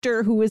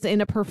actor who is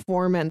in a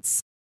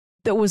performance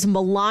that was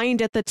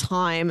maligned at the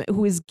time,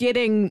 who is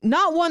getting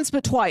not once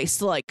but twice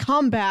to like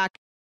come back,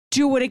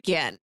 do it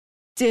again,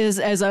 as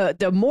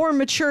the more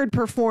matured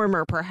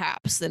performer,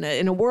 perhaps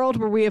in a world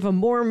where we have a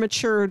more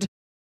matured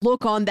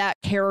look on that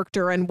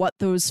character and what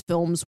those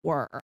films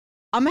were.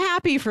 I'm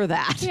happy for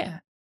that.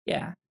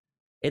 Yeah.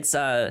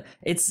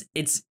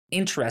 It's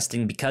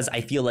interesting because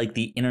I feel like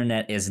the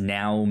internet is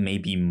now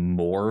maybe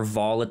more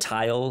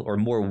volatile or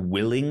more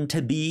willing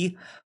to be,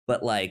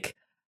 but like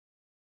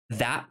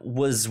that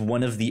was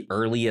one of the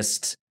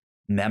earliest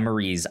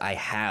memories I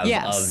have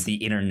of the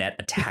internet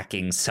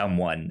attacking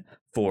someone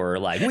for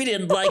like, we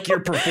didn't like your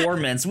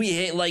performance. We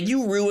hate, like,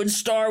 you ruined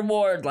Star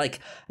Wars. Like,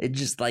 it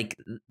just like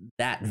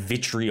that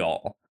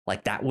vitriol.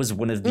 Like that was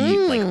one of the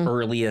like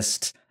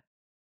earliest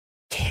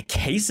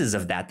cases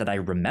of that I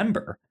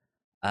remember.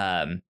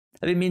 I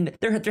mean,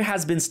 there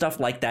has been stuff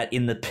like that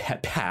in the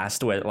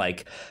past where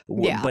like,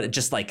 but it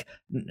just like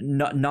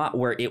not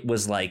where it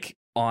was like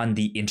on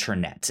the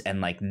internet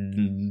and like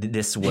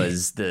this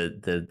was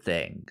the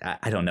thing.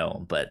 I don't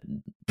know, but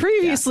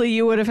previously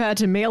you would have had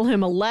to mail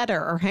him a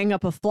letter or hang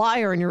up a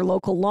flyer in your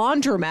local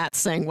laundromat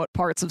saying what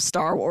parts of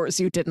Star Wars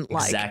you didn't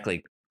like.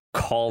 Exactly.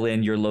 Call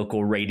in your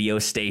local radio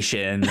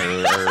station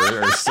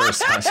or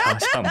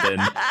something,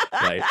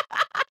 right?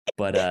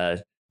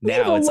 But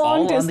now it's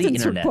all on the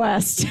internet.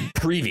 Request.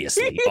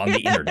 Previously on the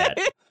internet.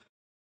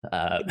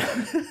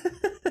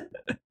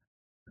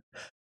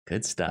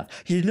 Good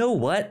stuff. You know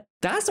what?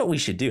 That's what we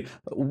should do.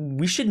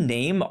 We should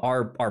name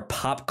our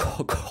pop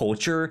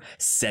culture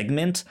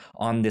segment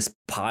on this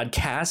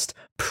podcast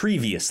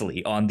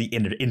Previously on the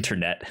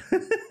Internet.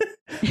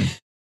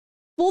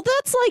 Well,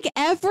 that's like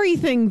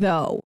everything,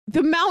 though.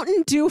 The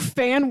Mountain Dew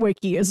fan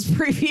wiki is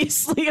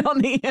previously on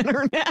the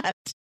internet.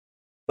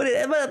 But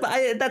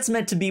that's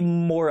meant to be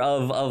more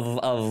of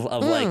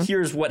like,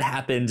 here's what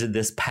happened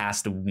this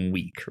past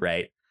week,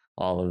 right?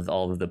 All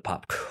of the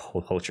pop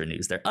culture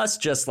news there. Us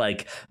just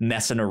like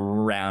messing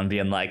around,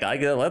 being like,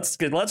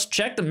 let's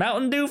check the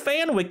Mountain Dew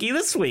fan wiki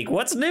this week.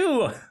 What's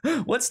new?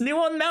 What's new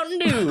on Mountain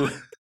Dew?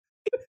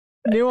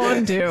 New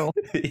on Dew.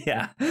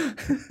 Yeah.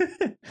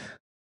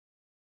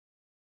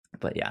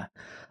 But yeah.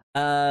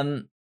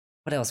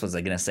 What else was I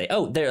gonna say?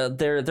 Oh,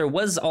 there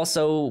was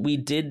also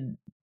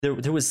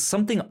there was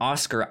something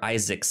Oscar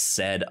Isaac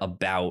said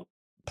about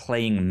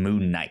playing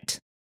Moon Knight.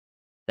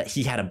 That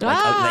he had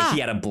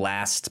a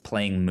blast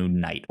playing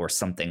Moon Knight or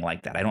something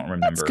like that. I don't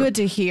remember. That's good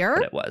to hear.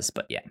 What it was,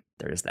 but yeah,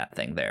 there is that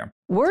thing there.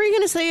 What are you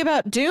going to say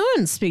about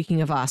Dune?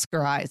 Speaking of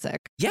Oscar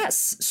Isaac,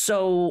 yes.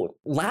 So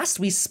last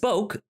we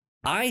spoke,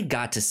 I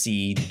got to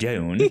see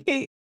Dune.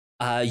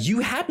 You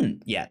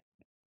hadn't yet.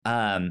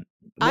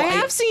 I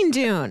have seen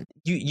Dune.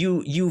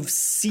 You've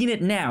seen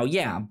it now,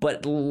 yeah.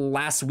 But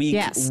last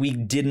week we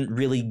didn't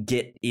really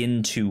get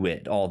into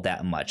it all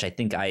that much. I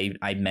think I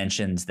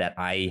mentioned that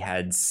I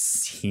had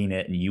seen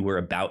it and you were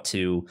about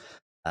to.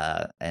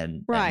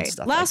 And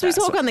stuff last like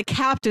we spoke on the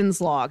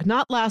captain's log,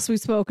 not last we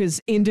spoke as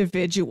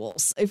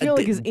individuals. I feel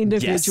like as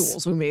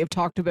individuals we may have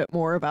talked a bit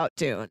more about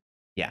Dune.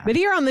 Yeah, but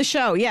here on the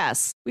show,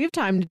 yes, we have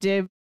time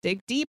to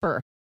dig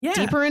deeper,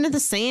 deeper into the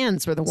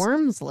sands where the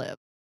worms live.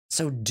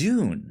 So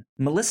Dune,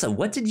 Melissa,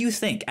 what did you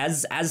think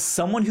as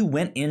someone who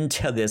went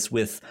into this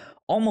with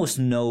almost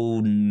no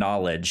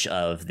knowledge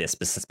of this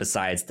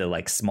besides the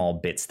like small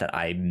bits that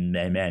I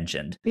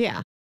mentioned?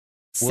 Yeah.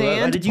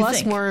 Sand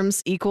plus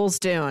worms equals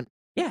Dune.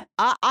 Yeah.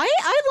 I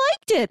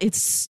liked it.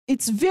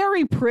 It's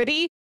very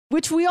pretty,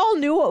 which we all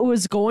knew it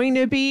was going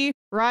to be,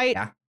 right?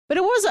 Yeah. But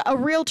it was a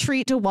real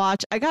treat to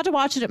watch. I got to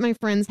watch it at my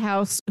friend's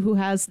house who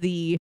has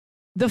the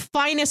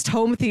finest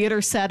home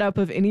theater setup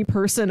of any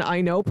person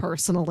I know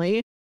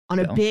personally. On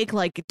a big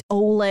like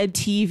OLED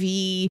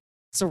TV,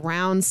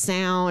 surround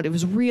sound. It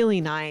was really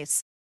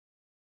nice.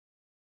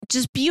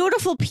 Just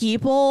beautiful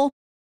people.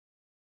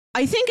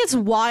 I think it's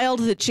wild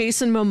that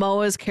Jason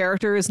Momoa's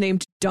character is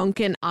named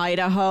Duncan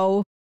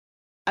Idaho,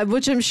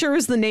 which I'm sure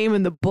is the name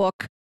in the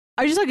book.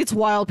 I just think it's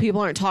wild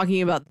people aren't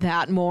talking about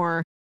that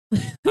more.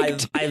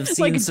 I've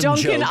seen like some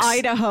Duncan jokes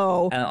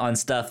Idaho on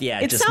stuff. Yeah,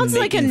 it just sounds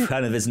making like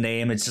fun of his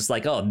name. It's just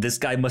like, oh, this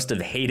guy must have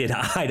hated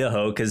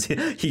Idaho because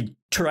he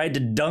tried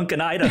to dunk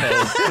in Idaho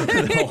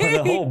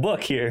the whole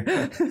book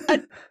here.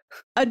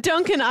 A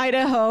Dunkin'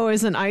 Idaho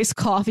is an iced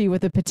coffee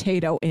with a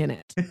potato in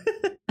it.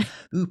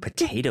 Ooh,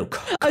 potato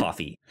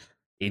coffee.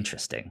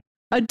 Interesting.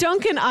 A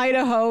Dunkin'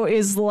 Idaho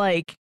is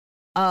like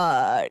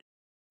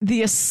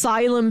the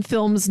Asylum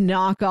film's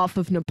knockoff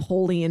of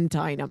Napoleon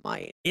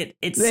Dynamite. It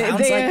sounds like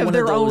they have one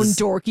their of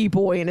those own dorky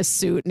boy in a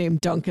suit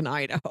named Duncan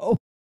Idaho.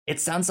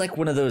 It sounds like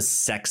one of those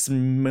sex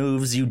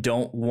moves you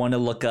don't want to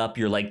look up.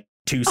 You're like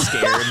too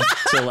scared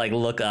to like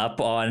look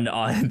up on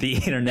the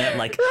internet.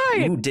 Like,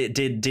 right. Ooh,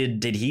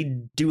 did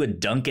he do a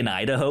Duncan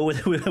Idaho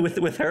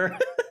with her?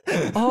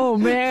 Oh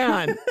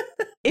man.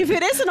 If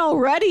it isn't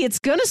already, it's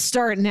gonna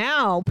start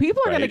now.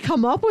 People are gonna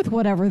come up with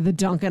whatever the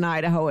Duncan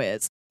Idaho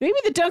is. Maybe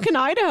the Duncan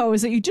Idaho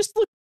is that you just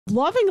look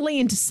lovingly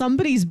into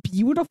somebody's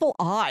beautiful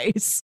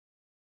eyes.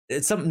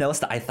 It's something else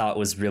that I thought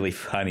was really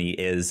funny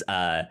is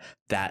that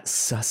I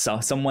saw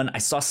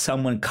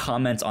someone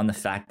comment on the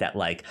fact that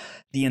like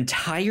the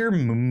entire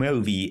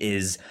movie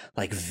is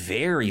like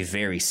very,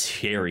 very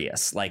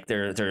serious. Like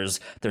there's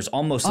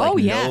almost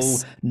like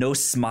no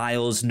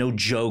smiles, no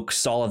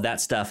jokes, all of that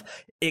stuff,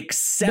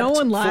 except no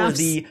one for laughs.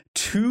 the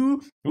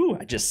two. Ooh,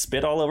 I just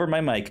spit all over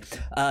my mic.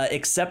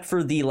 Except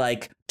for the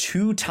like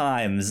 2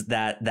 times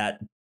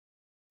that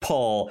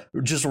Paul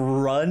just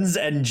runs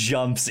and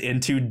jumps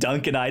into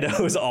Duncan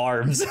Idaho's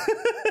arms.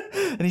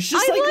 And he's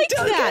just like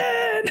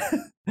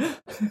Duncan!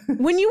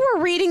 When you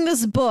were reading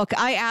this book,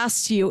 I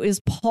asked you,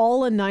 is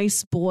Paul a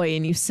nice boy?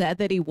 And you said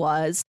that he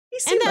was.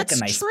 And that's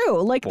like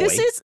true. Like boy.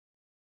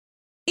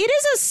 It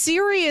is a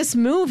serious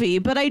movie,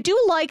 but I do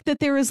like that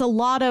there is a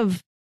lot of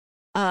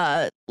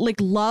like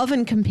love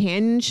and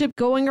companionship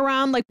going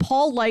around. Like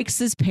Paul likes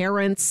his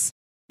parents.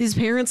 His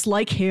parents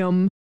like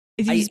him.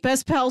 He's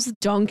best pals with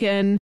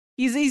Duncan.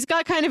 He's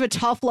got kind of a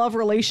tough love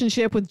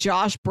relationship with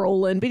Josh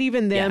Brolin, but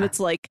even then, it's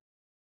like,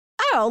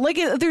 I don't know,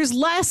 like there's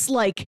less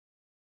like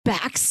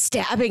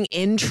backstabbing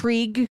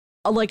intrigue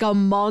like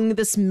among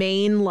this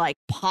main like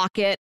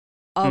pocket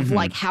of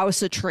like House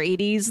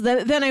Atreides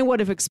than I would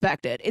have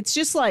expected. It's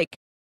just like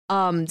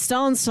Stellan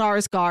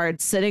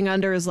Skarsgård sitting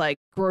under his like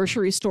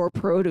grocery store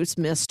produce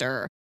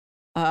mister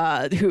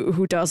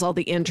who does all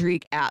the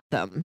intrigue at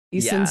them. He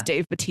sends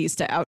Dave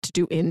Bautista out to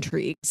do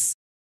intrigues.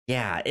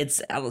 Yeah,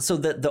 it's so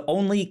the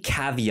only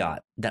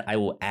caveat that I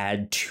will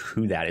add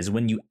to that is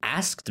when you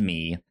asked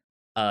me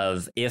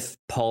of if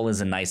Paul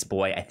is a nice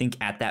boy, I think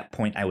at that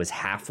point I was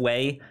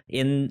halfway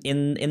in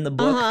the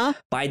book.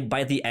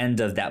 By the end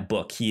of that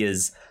book, he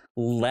is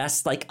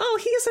less like, oh,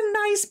 he's a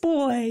nice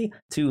boy,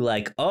 to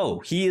like, oh,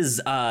 he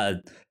is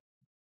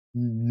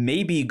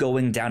maybe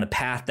going down a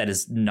path that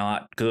is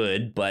not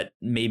good, but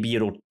maybe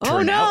it'll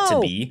turn out to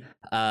be.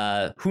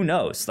 Who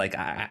knows? Like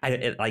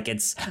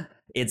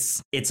it's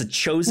a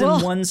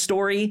chosen one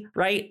story,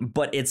 right?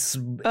 But it's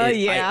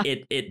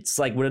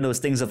like one of those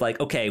things of like,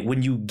 okay,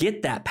 when you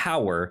get that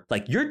power,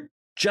 like you're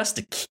just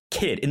a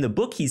kid. In the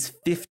book, he's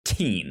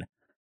 15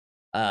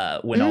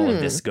 when all of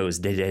this goes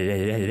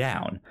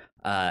down.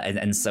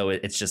 And so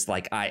it's just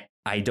like,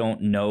 I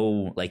don't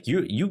know, like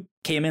you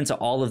came into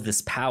all of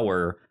this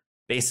power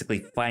basically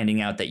finding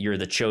out that you're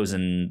the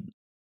chosen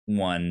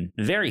one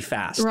very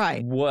fast.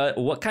 Right.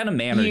 What kind of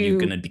man are you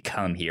going to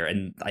become here?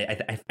 And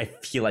I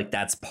feel like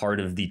that's part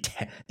of the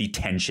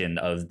tension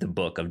of the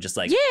book of just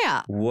like,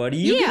 what are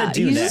you going to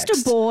do he's next?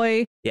 Just a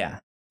boy. Yeah.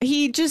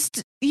 He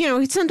just,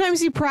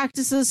 sometimes he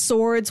practices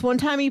swords. One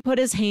time he put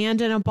his hand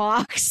in a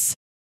box.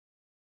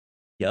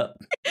 Yep.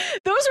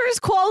 Those are his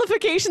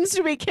qualifications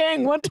to be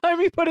king. One time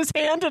he put his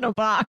hand in a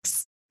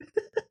box.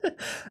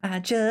 I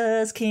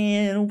just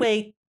can't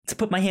wait to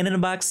put my hand in a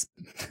box.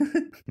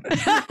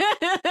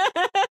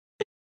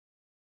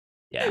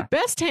 Yeah.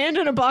 Best hand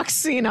in a box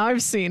scene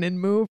I've seen in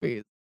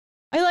movies.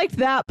 I liked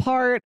that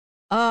part.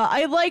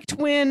 I liked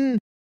when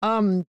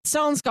Stellan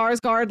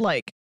Skarsgård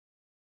like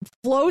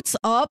floats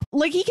up.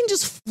 Like he can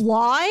just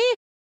fly,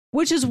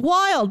 which is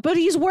wild, but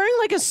he's wearing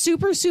like a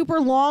super, super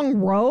long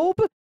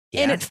robe.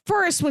 Yeah. And at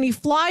first, when he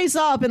flies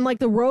up and like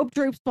the robe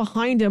drapes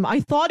behind him,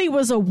 I thought he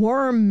was a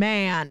worm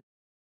man.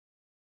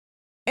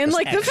 And just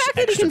like the fact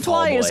that he can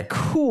fly is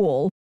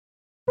cool.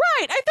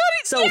 Right. I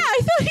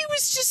thought he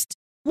was just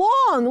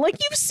long. Like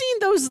you've seen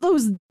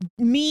those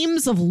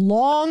memes of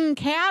long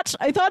cat.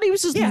 I thought he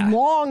was just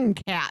long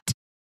cat.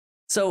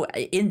 So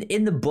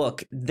in the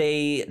book,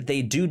 they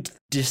do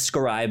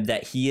describe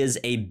that he is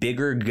a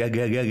bigger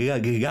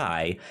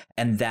guy,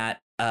 and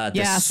that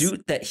the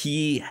suit that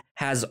he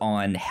has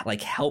on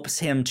like helps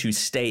him to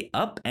stay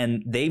up,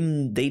 and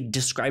they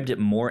described it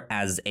more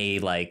as a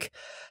like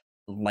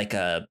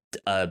a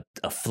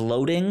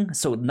floating,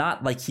 so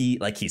not like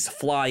he's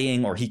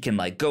flying or he can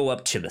like go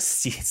up to the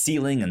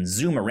ceiling and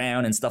zoom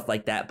around and stuff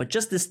like that, but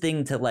just this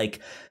thing to like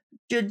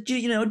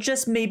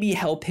just maybe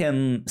help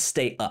him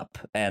stay up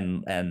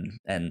and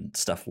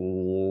stuff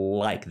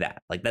like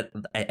that. Like that,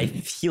 I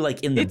feel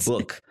like in the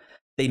book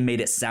they made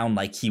it sound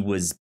like he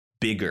was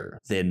bigger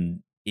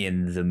than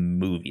in the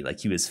movie, like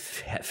he was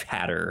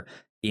fatter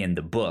in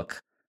the book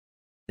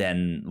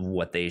than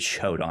what they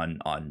showed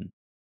on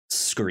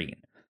screen.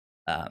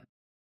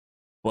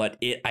 But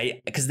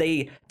because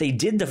they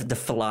did the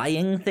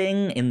flying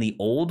thing in the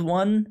old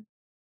one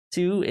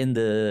too, in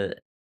the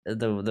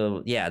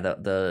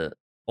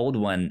old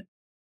one,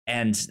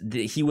 and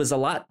he was a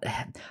lot.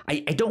 I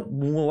don't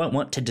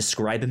want to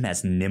describe him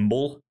as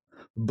nimble,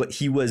 but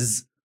he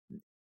was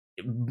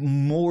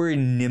more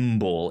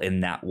nimble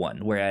in that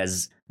one,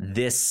 whereas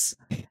this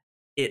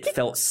it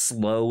felt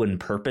slow and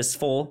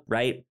purposeful,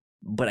 right?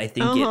 But I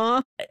think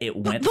it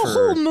went the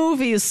whole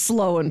movie is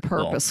slow and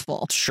purposeful.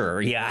 Well,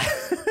 sure, yeah.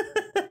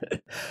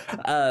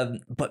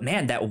 But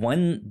man, that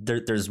one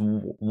there's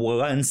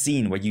one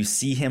scene where you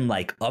see him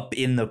like up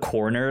in the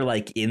corner,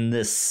 like in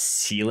the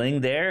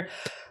ceiling there.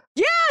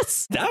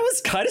 Yes, that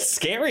was kind of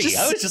scary.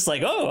 I was just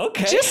like, oh,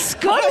 okay, just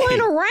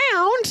scuttling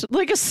around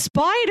like a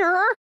spider.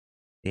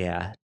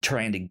 Yeah,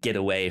 trying to get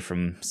away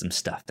from some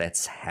stuff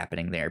that's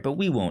happening there, but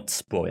we won't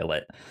spoil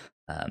it.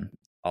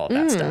 All of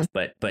that stuff,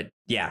 but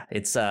yeah,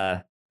 it's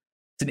an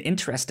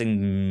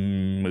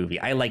interesting movie.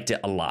 I liked it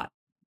a lot.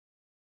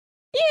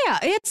 Yeah,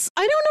 I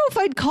don't know if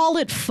I'd call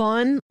it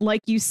fun,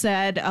 like you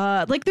said.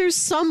 Like there's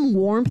some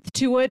warmth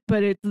to it,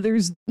 but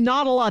there's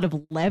not a lot of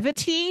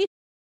levity,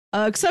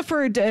 except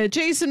for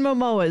Jason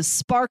Momoa's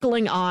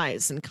sparkling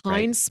eyes and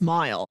kind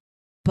smile.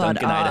 But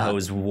Duncan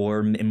Idaho's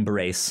warm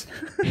embrace.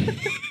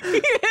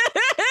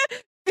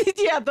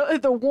 Yeah,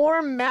 the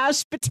warm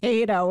mashed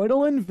potato.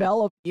 It'll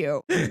envelop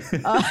you.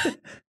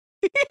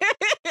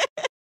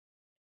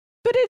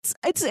 But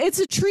it's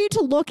a treat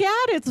to look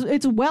at.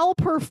 It's well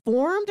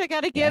performed. I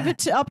got to give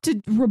it up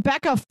to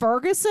Rebecca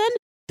Ferguson.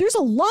 There's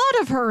a lot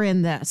of her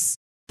in this.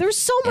 There's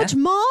so much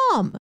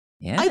mom.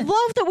 Yeah. I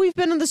love that we've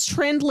been on this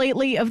trend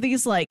lately of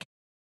these like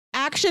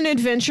action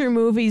adventure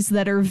movies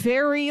that are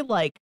very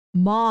like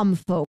mom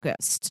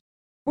focused.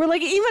 where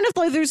like even if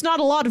like there's not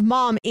a lot of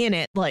mom in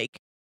it, like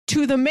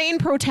to the main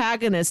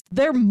protagonist,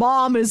 their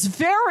mom is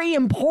very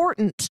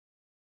important.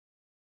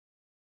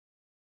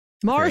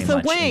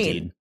 Martha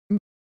Wayne,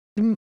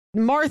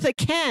 Martha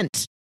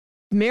Kent,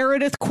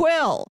 Meredith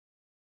Quill,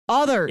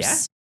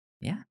 others.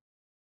 Yeah.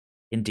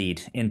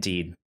 Indeed.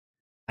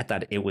 I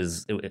thought it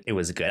was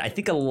good. I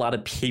think a lot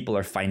of people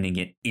are finding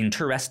it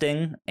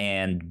interesting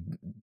and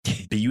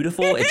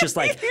beautiful. It's just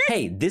like,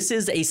 hey, this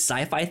is a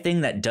sci-fi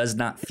thing that does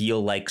not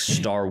feel like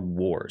Star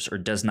Wars or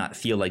does not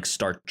feel like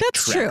Star Trek.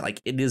 True.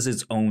 Like it is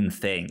its own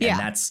thing,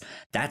 and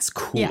that's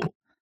cool. Yeah.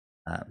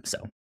 So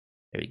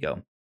there you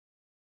go.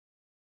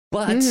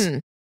 But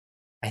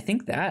I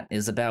think that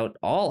is about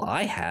all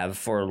I have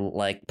for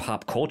like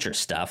pop culture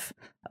stuff.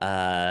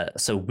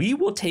 So we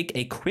will take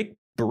a quick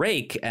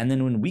break, and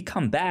then when we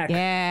come back,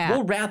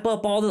 we'll wrap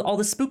up all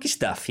the spooky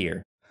stuff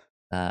here.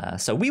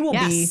 So we will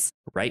be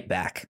right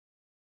back.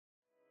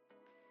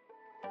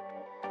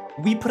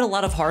 We put a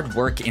lot of hard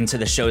work into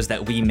the shows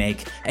that we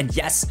make, and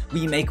yes,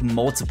 we make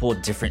multiple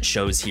different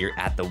shows here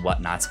at The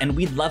Whatnots, and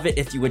we'd love it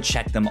if you would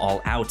check them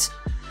all out.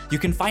 You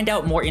can find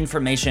out more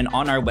information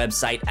on our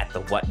website at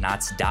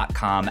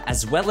thewhatnots.com,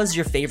 as well as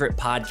your favorite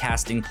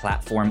podcasting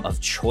platform of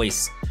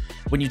choice.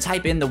 When you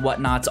type in The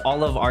Whatnots,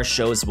 all of our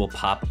shows will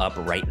pop up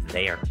right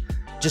there.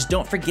 Just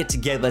don't forget to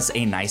give us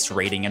a nice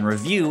rating and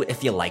review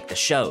if you like the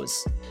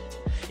shows.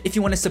 If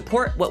you want to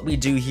support what we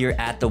do here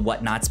at The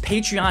Whatnots,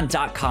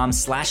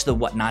 patreon.com/The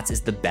Whatnots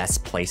is the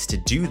best place to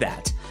do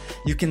that.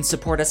 You can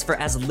support us for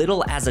as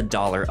little as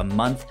 $1 a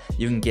month.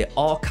 You can get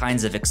all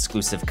kinds of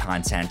exclusive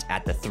content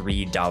at the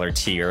 $3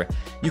 tier.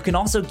 You can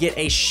also get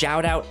a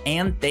shout out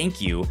and thank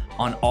you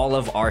on all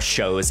of our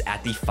shows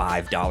at the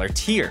 $5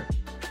 tier.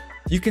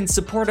 You can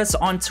support us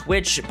on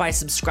Twitch by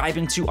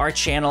subscribing to our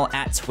channel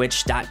at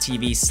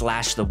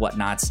twitch.tv/The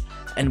Whatnots,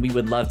 and we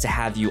would love to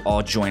have you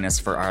all join us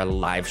for our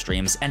live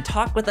streams and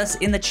talk with us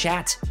in the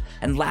chat.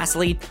 And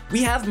lastly,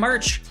 we have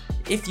merch.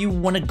 If you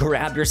want to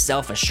grab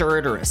yourself a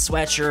shirt or a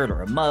sweatshirt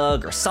or a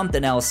mug or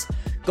something else,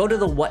 go to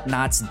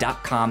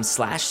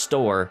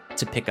thewhatnots.com/store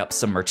to pick up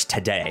some merch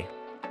today.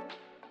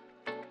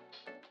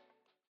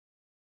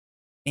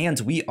 And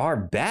we are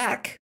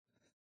back.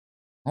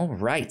 All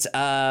right,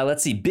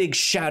 let's see. Big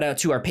shout out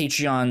to our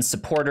Patreon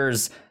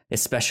supporters,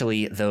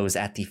 especially those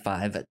at the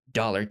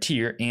 $5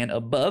 tier and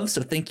above.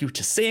 So thank you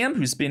to Sam,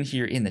 who's been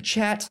here in the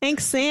chat.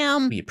 Thanks,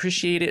 Sam. We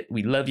appreciate it.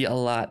 We love you a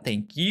lot.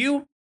 Thank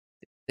you.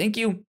 Thank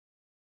you.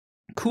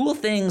 Cool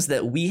things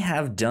that we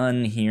have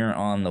done here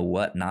on the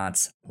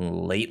Whatnots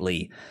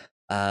lately.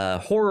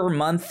 Horror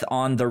month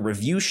on the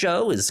review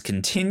show is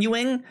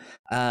continuing.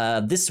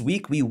 This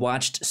week we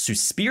watched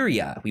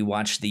Suspiria. We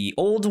watched the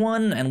old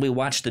one and we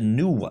watched the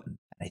new one.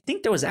 I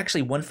think there was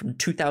actually one from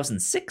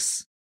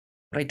 2006,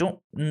 but I don't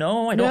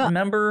know. I don't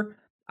remember.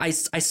 I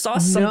saw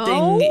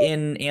something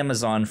in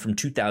Amazon from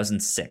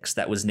 2006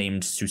 that was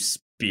named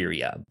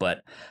Suspiria,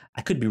 but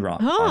I could be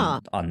wrong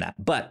on that.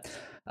 But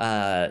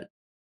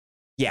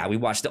yeah, we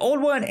watched the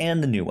old one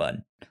and the new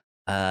one.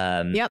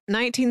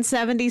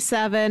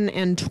 1977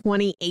 and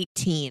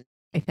 2018,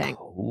 I think.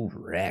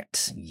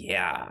 Correct.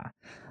 Yeah.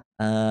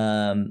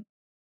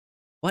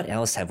 What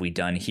else have we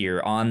done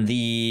here on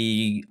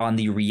the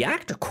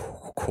Reactor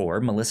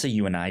Core? Melissa,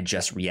 you and I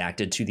just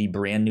reacted to the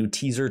brand new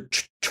teaser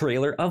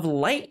trailer of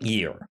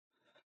Lightyear,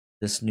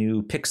 this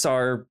new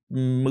Pixar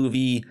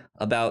movie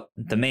about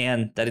the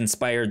man that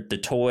inspired the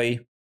toy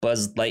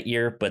Buzz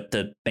Lightyear, but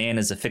the man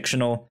is a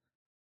fictional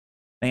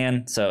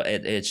man, so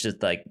it's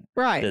just like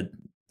the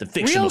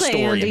fictional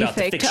story about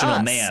the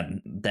fictional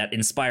man that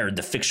inspired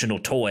the fictional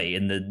toy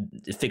in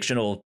the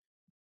fictional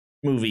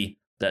movie.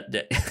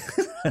 That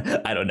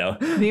I don't know.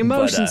 The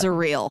emotions are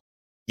real.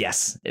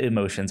 Yes,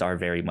 emotions are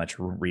very much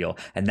real.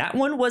 And that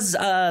one was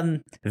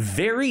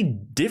very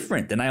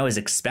different than I was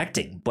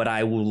expecting, but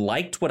I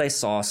liked what I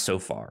saw so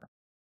far.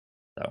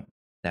 So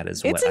that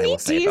is what I will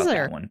say about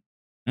that one.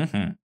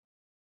 Mm-hmm.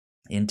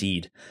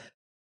 Indeed.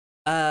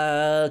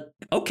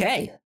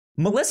 Okay.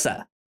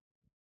 Melissa,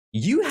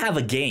 you have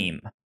a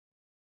game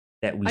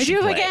that we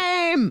should play. I do have a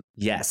game!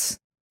 Yes.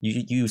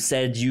 You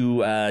said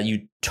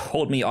you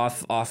told me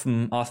off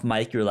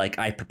mic, you're like,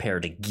 I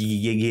prepared a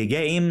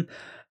game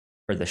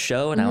for the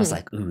show, and I was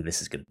like, ooh, this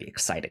is going to be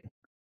exciting.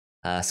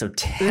 So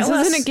tell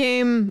us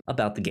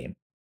about the game.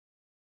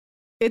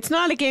 It's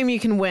not a game you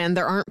can win.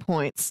 There aren't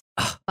points.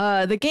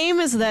 The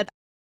game is that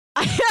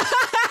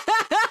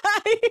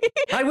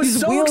I was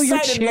so wheel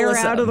excited, your chair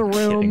Melissa. out of the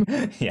room,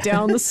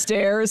 down the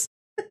stairs.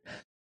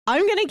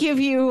 I'm going to give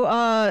you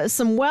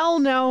some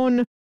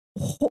well-known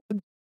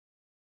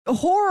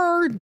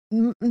horror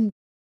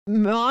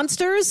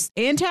monsters,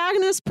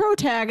 antagonists,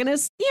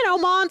 protagonists,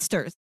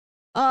 monsters.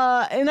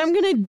 And I'm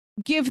going to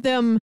give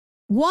them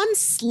one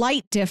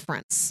slight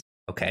difference.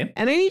 Okay.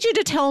 And I need you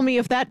to tell me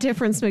if that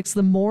difference makes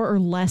them more or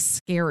less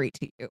scary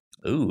to you.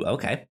 Ooh,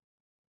 okay.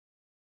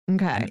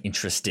 Okay. I'm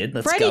interested.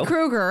 Let's Freddy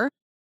go.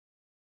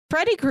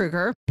 Freddy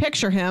Krueger,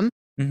 picture him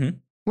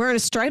wearing a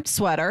striped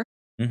sweater.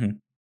 Mm-hmm.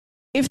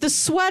 If the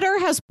sweater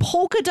has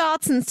polka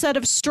dots instead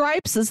of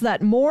stripes, is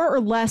that more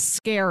or less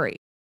scary?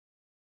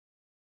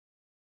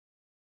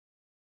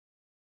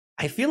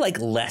 I feel like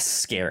less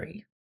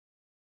scary.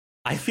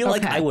 I feel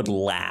like I would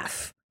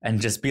laugh and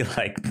just be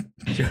like,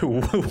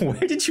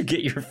 where did you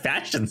get your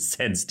fashion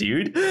sense,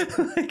 dude?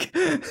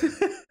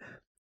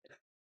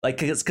 like,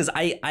 because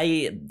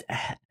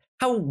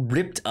how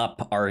ripped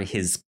up are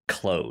his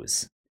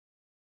clothes?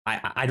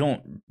 I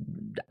don't,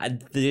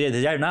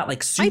 they're not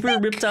like super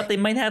ripped up. They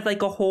might have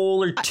like a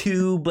hole or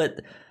two, but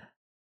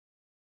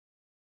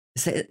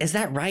is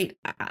that right?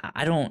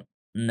 I don't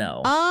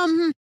know.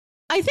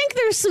 I think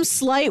there's some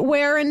slight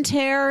wear and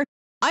tear.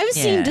 I've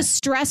seen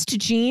distressed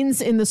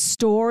jeans in the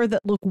store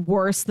that look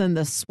worse than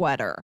the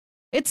sweater.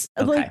 It's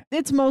like,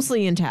 it's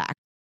mostly intact.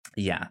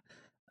 Yeah.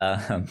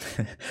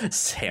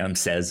 Sam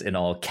says in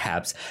all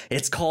caps,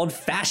 "It's called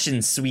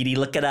fashion, sweetie.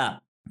 Look it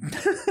up."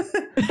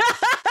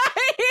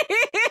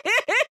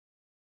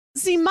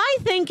 See, my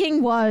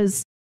thinking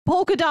was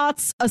polka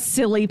dots a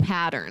silly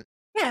pattern.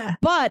 Yeah.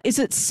 But is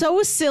it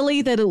so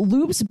silly that it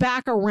loops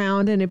back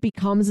around and it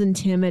becomes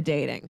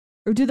intimidating?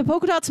 Or do the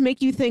polka dots make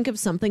you think of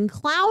something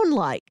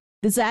clown-like?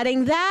 Does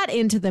adding that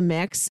into the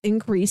mix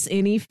increase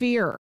any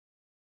fear?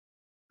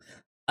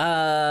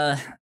 Sam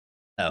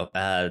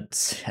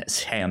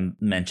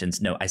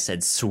mentions, no, I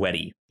said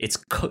sweaty. It's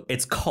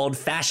called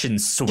fashion,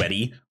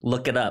 sweaty.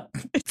 Look it up.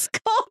 It's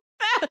called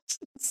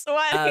fashion,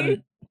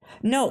 sweaty.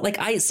 No, like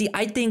I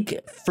think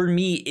for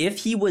me, if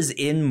he was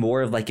in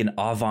more of like an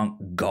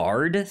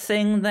avant-garde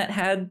thing that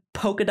had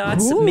polka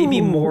dots,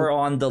 maybe more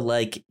on the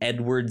like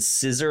Edward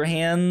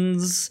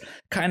Scissorhands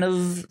kind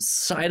of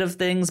side of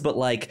things, but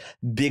like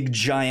big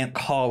giant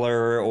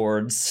collar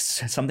or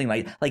something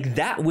like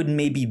that would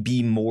maybe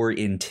be more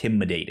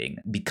intimidating,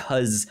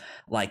 because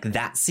like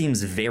that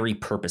seems very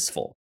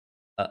purposeful.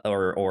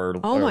 Or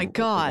oh my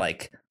god,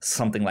 like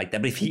something like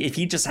that. But if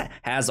he just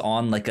has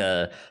on like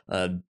a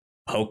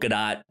polka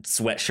dot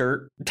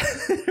sweatshirt,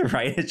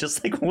 right? It's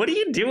just like, what are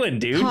you doing,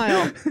 dude?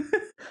 Kyle,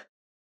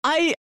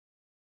 I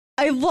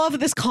love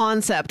this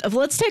concept of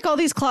let's take all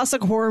these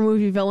classic horror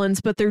movie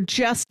villains, but they're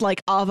just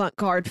like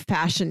avant-garde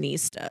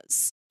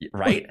fashionistas.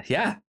 Right?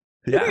 Yeah.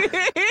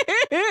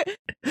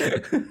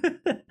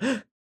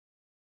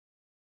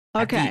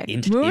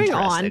 Okay, moving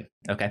on.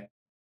 Okay.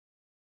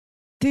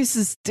 This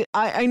is,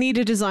 I need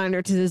a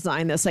designer to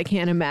design this. I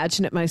can't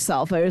imagine it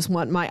myself. I just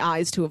want my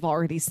eyes to have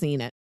already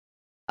seen it.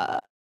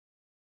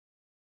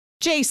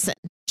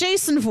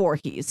 Jason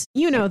Voorhees,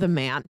 you know the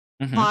man.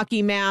 Mm-hmm.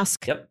 Hockey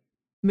mask. Yep.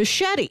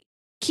 Machete.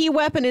 Key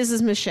weapon is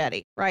his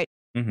machete, right?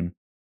 Mm-hmm.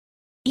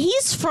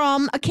 He's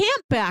from a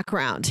camp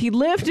background. He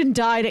lived and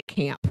died at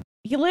camp.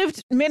 He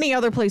lived many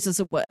other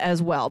places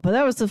as well, but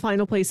that was the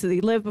final place that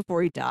he lived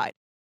before he died.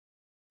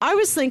 I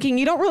was thinking,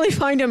 you don't really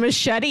find a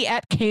machete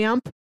at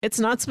camp. It's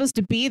not supposed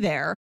to be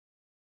there.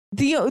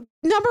 The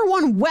number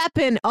one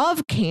weapon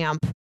of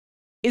camp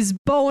is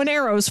bow and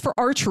arrows for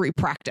archery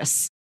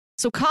practice.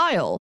 So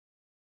Kyle,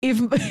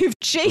 if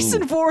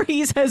Jason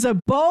Voorhees has a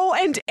bow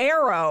and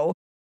arrow,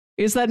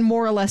 is that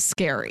more or less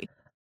scary?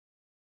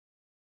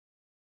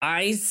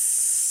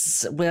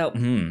 That's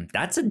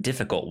a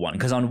difficult one,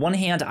 because on one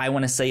hand, I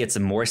want to say it's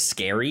more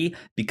scary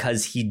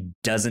because he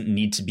doesn't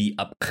need to be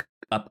up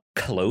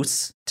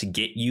close to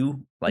get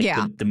you. Like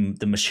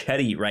the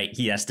machete, right?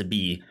 He has to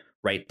be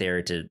right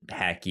there to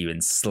hack you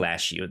and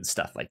slash you and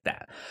stuff like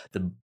that.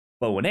 The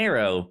bow and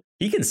arrow,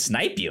 he can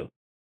snipe you.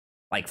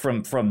 Like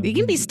from he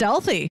can be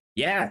stealthy.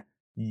 Yeah.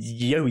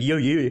 You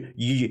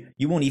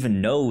won't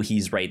even know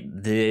he's right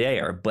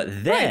there.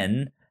 But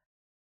then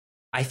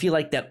I feel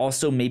like that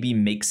also maybe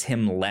makes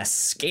him less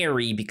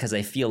scary, because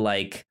I feel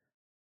like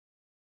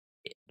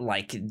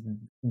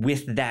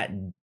with that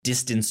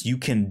distance you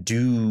can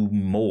do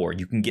more.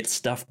 You can get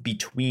stuff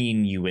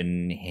between you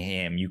and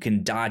him. You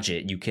can dodge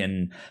it. You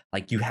can,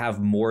 like, you have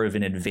more of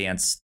an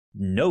advanced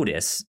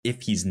notice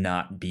if he's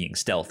not being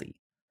stealthy.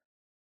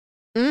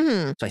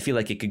 Mm-hmm. So I feel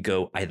like it could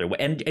go either way,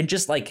 and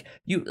just like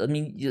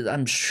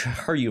I'm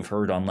sure you've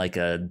heard on like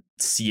a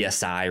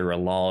CSI or a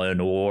Law and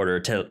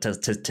Order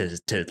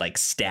to like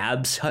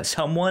stab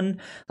someone,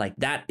 like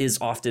that is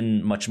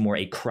often much more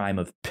a crime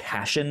of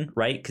passion,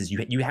 right? Because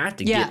you have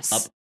to get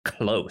up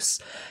close,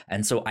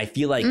 and so I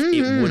feel like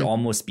it would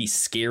almost be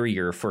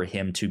scarier for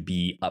him to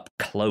be up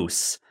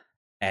close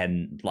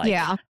and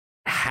like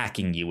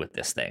hacking you with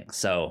this thing.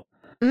 So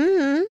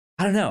I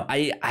don't know.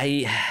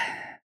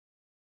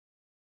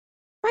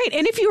 Right,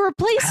 and if you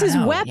replace his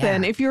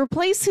weapon, if you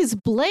replace his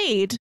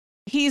blade,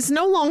 he's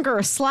no longer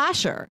a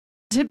slasher.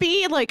 To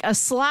be like a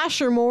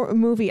slasher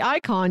movie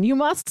icon, you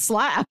must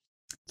slash.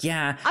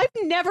 Yeah. I've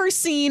never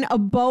seen a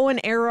bow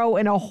and arrow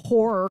in a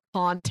horror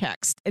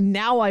context, and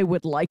now I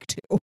would like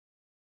to.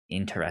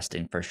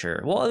 Interesting, for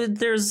sure. Well,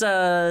 there's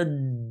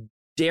Daryl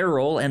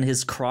and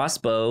his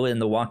crossbow in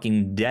The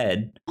Walking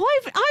Dead.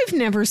 Oh, I've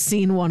never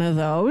seen one of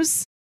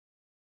those.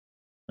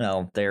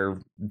 Well, they're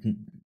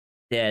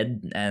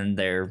dead and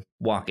they're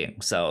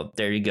walking, so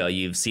there you go,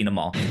 you've seen them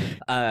all.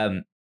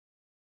 I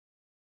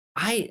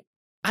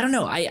don't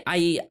know,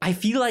 I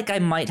feel like I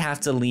might have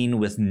to lean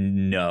with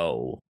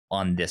no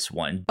on this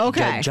one.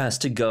 Okay,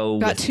 just to go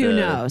got with two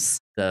no's.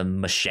 The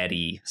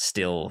machete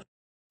still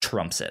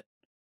trumps it.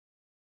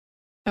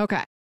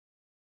 Okay,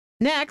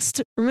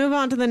 Next, we move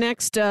on to the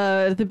next,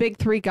 the big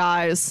three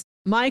guys,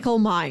 Michael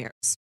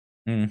Myers.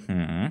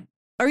 Mm-hmm.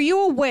 Are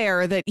you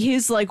aware that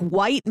his like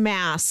white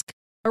mask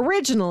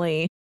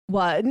originally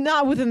was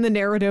not within the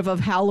narrative of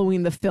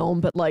Halloween the film,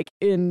 but like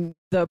in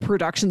the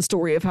production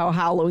story of how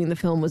Halloween the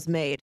film was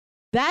made?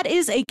 That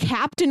is a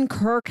Captain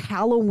Kirk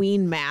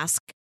Halloween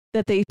mask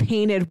that they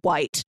painted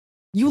white.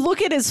 You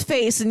look at his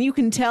face and you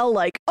can tell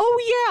like,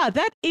 oh yeah,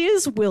 that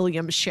is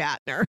William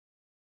Shatner.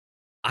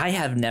 I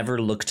have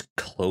never looked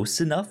close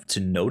enough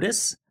to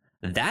notice.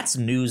 That's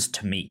news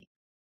to me.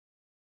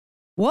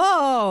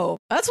 Whoa,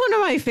 that's one of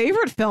my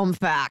favorite film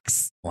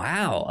facts.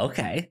 Wow,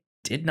 okay.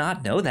 Did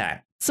not know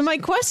that. So my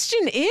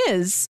question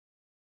is,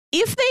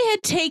 if they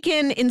had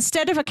taken,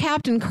 instead of a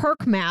Captain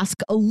Kirk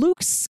mask, a Luke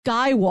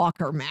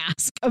Skywalker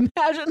mask,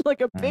 imagine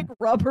like a big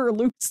rubber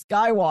Luke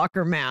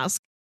Skywalker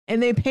mask,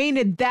 and they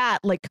painted that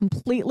like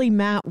completely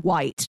matte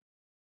white,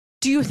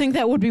 do you think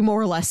that would be more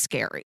or less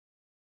scary?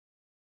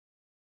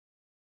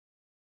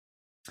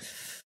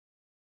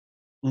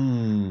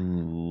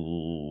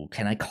 Ooh,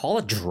 can I call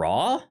a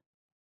draw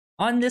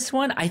on this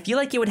one? I feel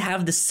like it would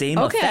have the same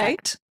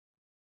effect.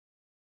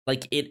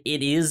 Like it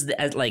is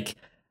as like,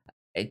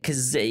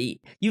 because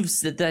you've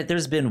said that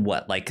there's been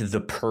what, like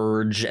The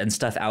Purge and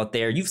stuff out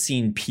there. You've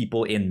seen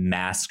people in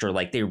masks, or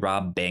like they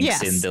rob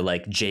banks in the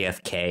like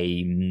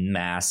JFK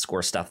mask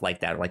or stuff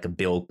like that, or like a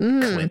Bill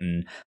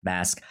Clinton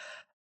mask.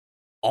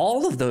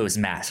 All of those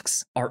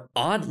masks are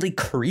oddly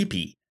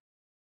creepy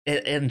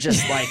and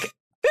just like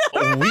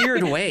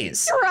weird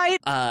ways. Right.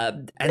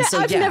 And so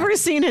I've never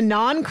seen a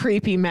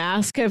non-creepy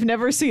mask. I've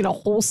never seen a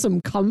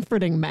wholesome,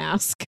 comforting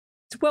mask.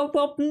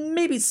 Well,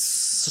 maybe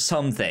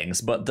some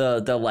things, but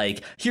the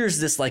like, here's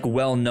this like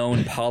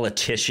well-known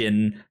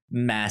politician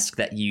mask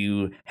that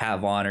you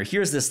have on, or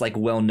here's this like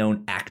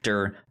well-known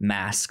actor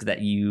mask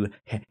that you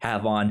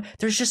have on.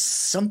 There's just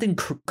something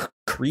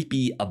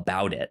creepy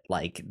about it.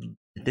 Like,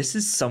 this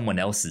is someone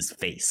else's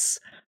face.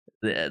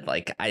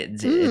 Like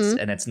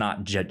it's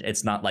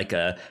not like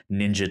a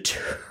Ninja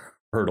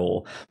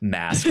Turtle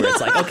mask where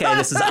it's like, okay,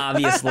 this is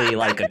obviously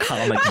like a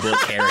comic book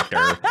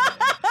character,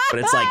 but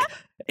it's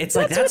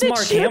like that's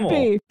Mark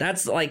Hamill.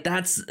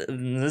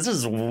 This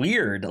is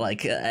weird.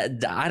 Like I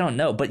don't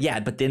know, but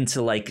then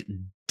to like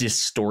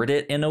distort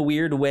it in a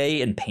weird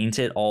way and paint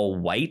it all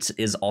white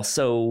is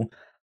also,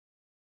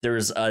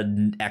 there's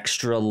an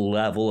extra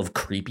level of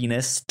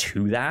creepiness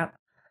to that.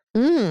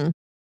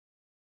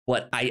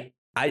 But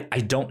I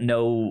don't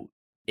know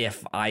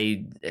if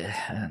I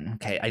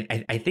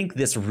think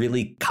this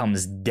really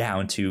comes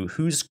down to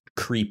who's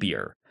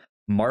creepier,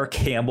 Mark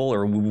Hamill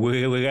or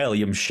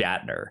William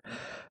Shatner.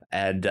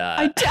 And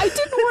I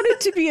didn't want it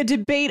to be a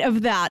debate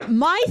of that.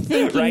 My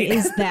thinking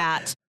is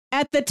that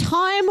at the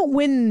time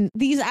when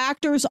these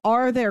actors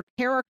are their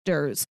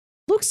characters,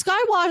 Luke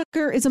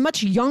Skywalker is a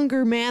much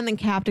younger man than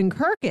Captain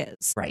Kirk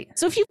is. Right.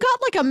 So if you've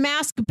got like a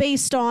mask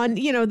based on,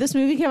 this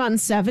movie came out in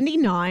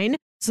 1979,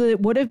 so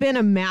it would have been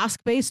a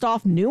mask based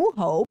off New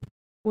Hope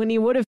when he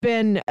would have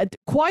been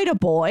quite a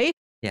boy.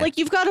 Yeah. Like,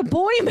 you've got a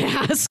boy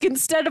mask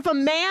instead of a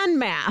man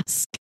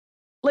mask.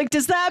 Like,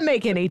 does that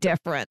make any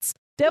difference?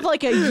 To have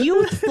like a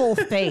youthful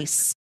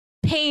face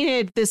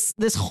painted this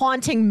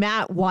haunting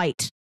matte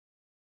white.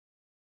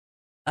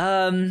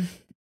 I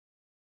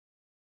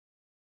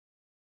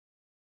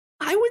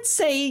would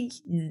say,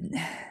 in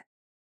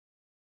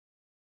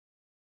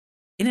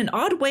an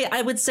odd way,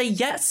 I would say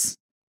yes.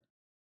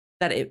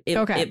 That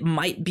it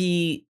might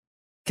be,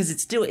 because it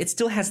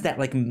still has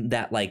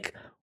that like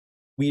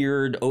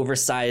weird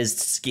oversized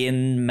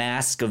skin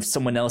mask of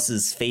someone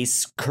else's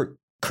face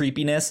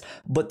creepiness,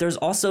 but there's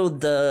also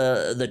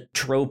the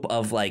trope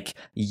of like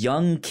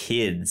young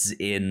kids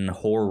in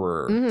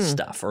horror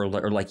stuff, or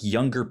like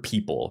younger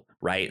people,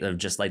 right? Of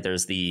just like,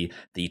 there's the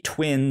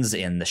twins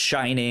in The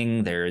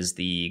Shining, there's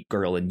the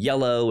girl in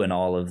yellow, and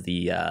all of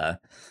the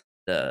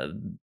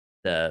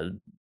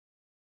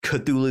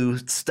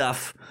Cthulhu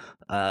stuff.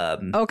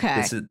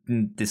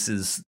 This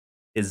is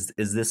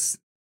this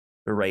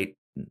the right?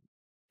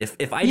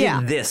 If I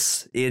did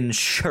this in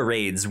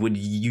charades, would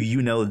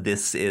you know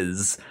this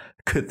is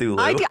Cthulhu?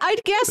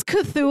 I'd guess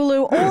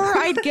Cthulhu, or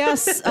I'd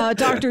guess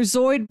Dr.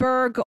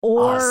 Zoidberg,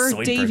 or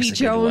Davy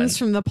Jones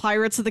from the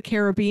Pirates of the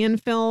Caribbean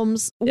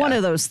films. Yeah. One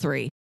of those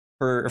three.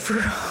 For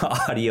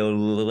audio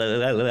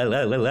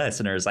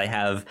listeners, I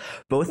have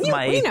both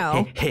my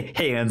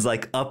hands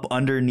like up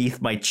underneath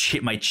my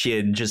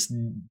chin, just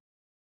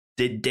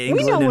dangling.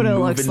 We know what it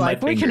looks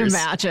like. We can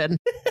imagine.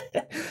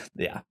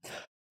 Yeah.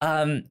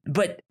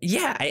 But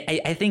yeah,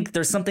 I think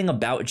there's something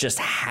about just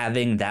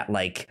having that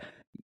like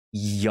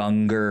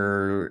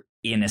younger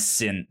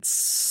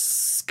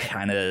innocence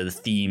kind of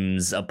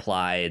themes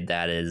applied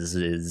that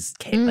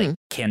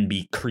can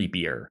be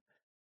creepier.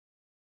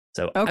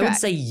 So I would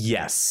say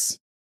yes.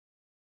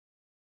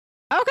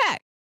 Okay.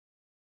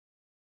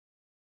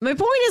 My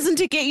point isn't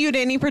to get you to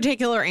any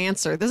particular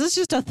answer. This is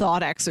just a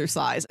thought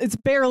exercise. It's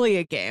barely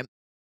a game.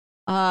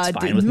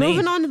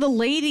 Moving on to the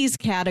ladies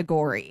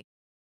category.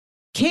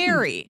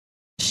 Carrie,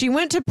 she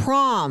went to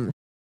prom,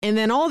 and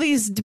then all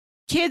these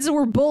kids who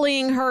were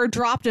bullying her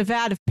dropped a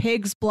vat of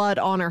pig's blood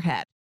on her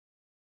head.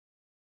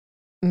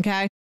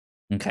 Okay?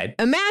 Okay.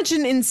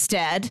 Imagine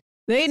instead,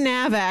 they didn't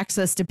have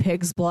access to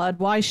pig's blood.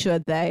 Why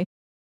should they?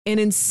 And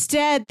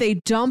instead, they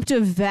dumped a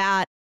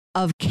vat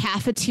of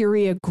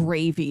cafeteria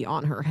gravy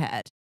on her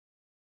head.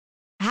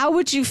 How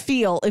would you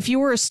feel if you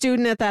were a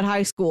student at that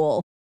high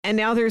school and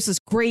now there's this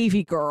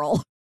gravy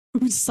girl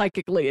who's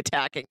psychically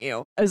attacking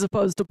you as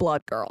opposed to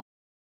blood girl?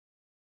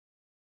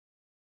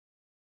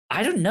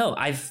 I don't know.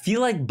 I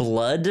feel like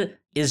blood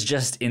is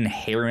just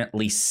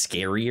inherently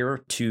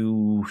scarier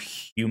to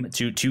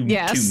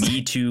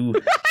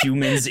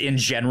humans in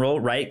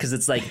general, right? Because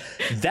it's like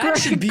that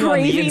should be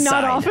on the inside.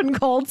 Not often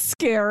called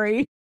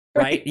scary.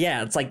 Right?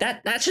 Yeah, it's like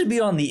that should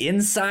be on the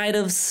inside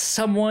of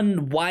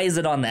someone. Why is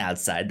it on the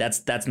outside?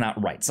 That's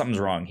not right. Something's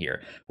wrong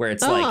here. Where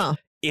it's like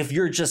if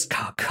you're just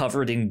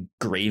covered in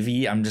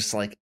gravy, I'm just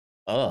like,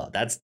 oh,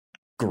 that's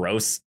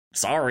gross.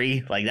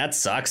 Sorry, like that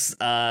sucks.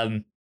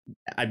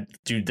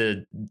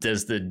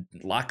 Does the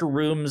locker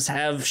rooms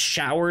have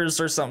showers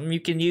or something you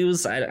can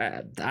use?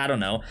 I don't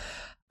know.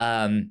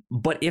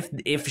 But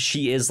if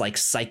she is like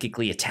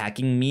psychically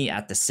attacking me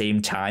at the same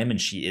time,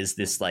 and she is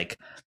this like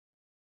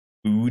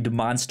food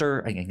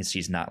monster, I guess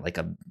she's not like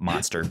a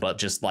monster, but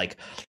just like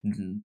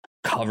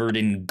covered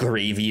in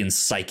gravy and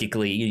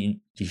psychically,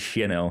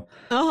 you know,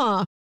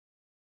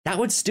 that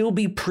would still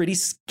be pretty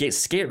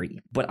scary.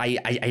 But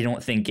I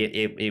don't think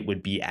it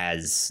would be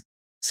as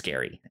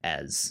scary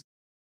as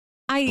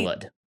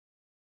blood.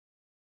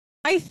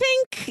 I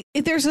think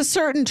there's a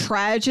certain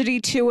tragedy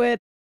to it.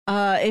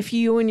 If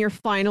you in your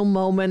final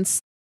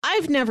moments,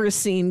 I've never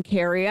seen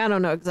Carrie. I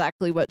don't know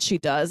exactly what she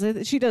does.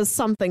 She does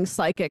something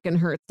psychic and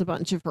hurts a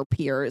bunch of her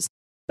peers.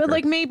 But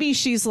like maybe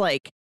she's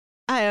like,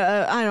 I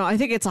don't know. I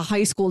think it's a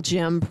high school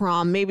gym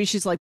prom. Maybe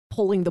she's like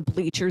pulling the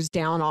bleachers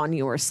down on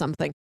you or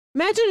something.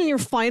 Imagine in your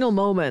final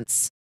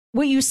moments,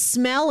 what you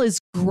smell is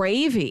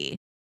gravy.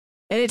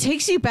 And it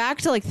takes you back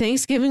to like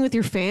Thanksgiving with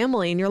your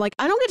family. And you're like,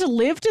 I don't get to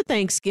live to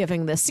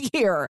Thanksgiving this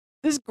year.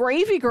 This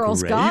gravy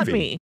girl's got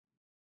me.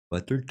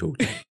 Butter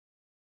toast.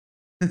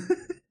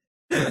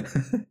 So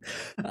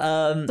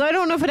I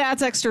don't know if it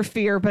adds extra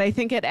fear, but I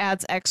think it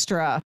adds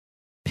extra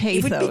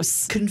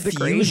pathos.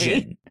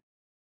 Confusion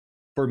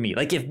for me.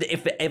 Like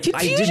if I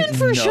didn't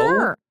for know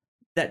sure.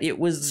 that it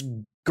was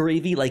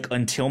gravy like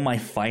until my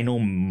final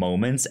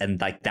moments, and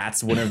like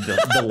that's one of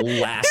the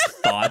last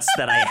thoughts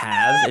that I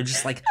have. It's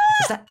just like,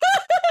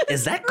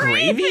 is that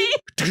gravy?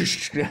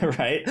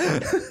 Right?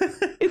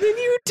 And then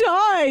you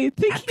die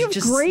thinking of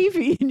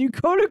gravy and you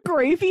go to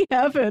gravy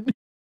heaven.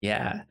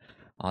 Yeah,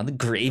 on the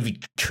gravy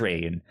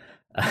train.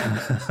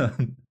 I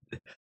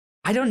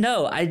don't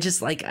know. I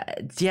just like,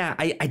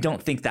 I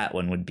don't think that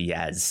one would be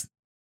as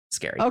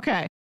scary.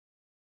 Okay.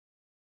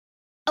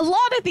 A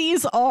lot of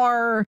these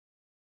are,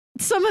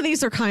 some of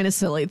these are kind of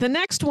silly. The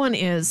next one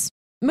is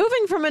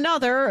moving from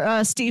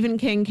another Stephen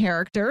King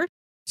character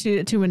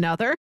to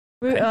another.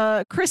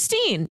 Okay.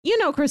 Christine. You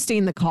know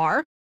Christine the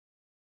car.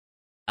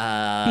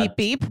 Beep,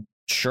 beep.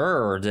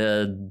 Sure.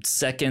 The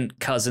second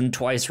cousin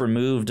twice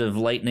removed of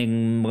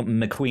Lightning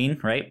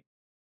McQueen, right?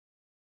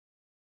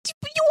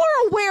 You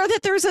are aware that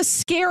there's a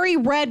scary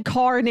red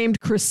car named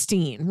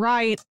Christine,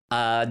 right?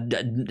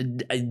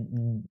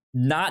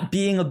 Not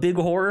being a big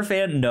horror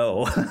fan,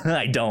 no,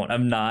 I don't.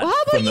 I'm not. Well,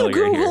 how about you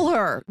Google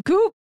her?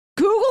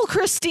 Google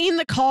Christine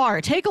the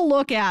car. Take a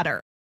look at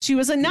her. She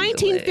was a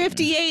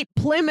 1958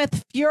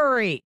 Plymouth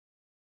Fury.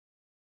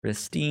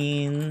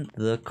 Christine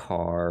the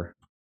car.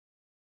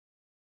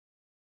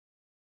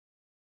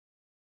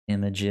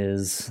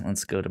 Images.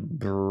 Let's go to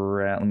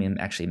let me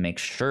actually make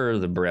sure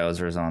the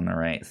browser's on the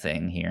right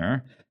thing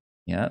here.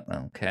 Yep.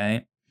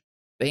 Okay.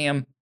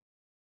 Bam.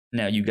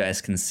 Now you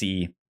guys can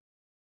see.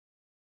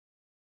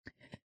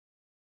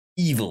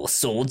 Evil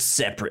sold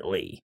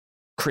separately.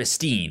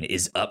 Christine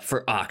is up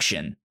for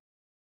auction.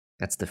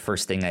 That's the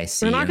first thing I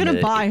see. We're not going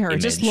to buy her.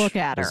 Just look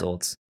at her.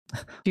 Results.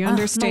 Do you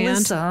understand?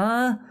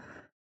 Melissa.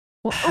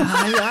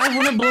 I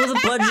want to blow the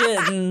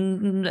budget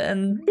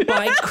and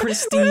buy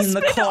Christine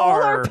the car.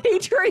 All our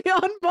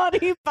Patreon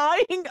money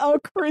buying a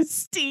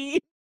Christine.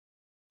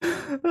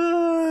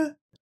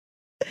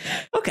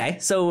 Okay,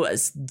 so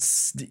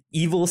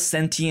evil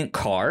sentient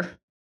car.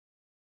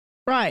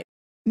 Right.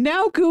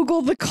 Now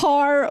Google the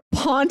car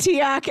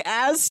Pontiac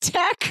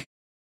Aztec.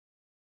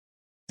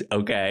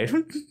 Okay.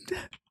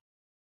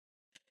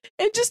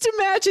 And just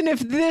imagine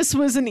if this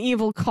was an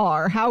evil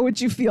car. How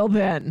would you feel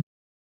then?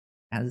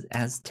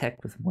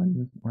 Aztec with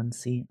one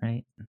C,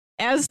 right?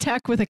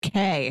 Aztec with a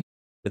K.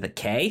 With a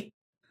K?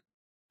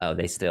 Oh,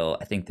 I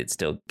think it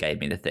still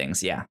guide me to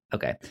things. Yeah.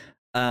 Okay.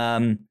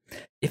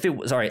 If it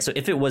was all right, so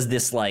if it was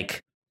this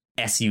like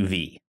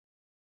SUV,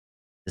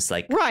 this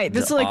like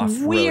this like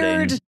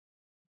weird,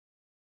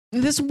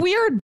 this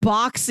weird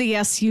boxy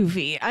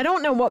SUV. I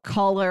don't know what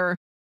color.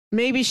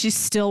 Maybe she's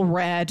still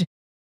red.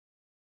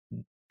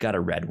 Got a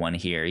red one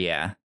here.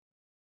 Yeah.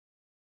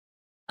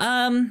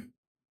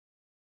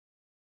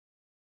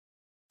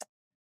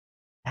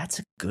 That's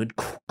a good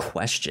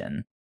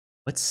question.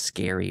 What's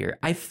scarier?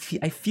 I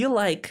feel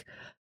like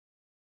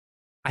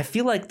I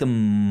feel like the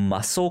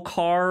muscle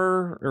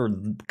car or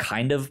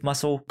kind of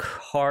muscle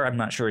car, I'm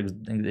not sure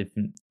if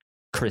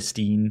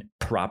Christine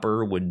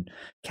proper would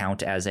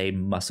count as a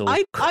muscle car.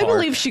 I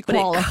believe she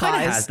qualifies. But it kind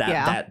of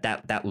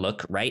has that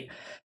look, right?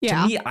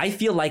 Yeah. To me, I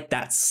feel like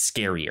that's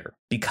scarier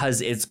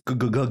because it's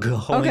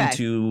going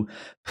to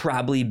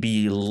probably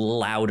be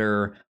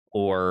louder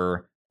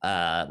or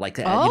have that's like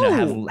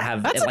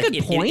a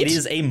good point. It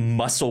is a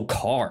muscle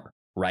car.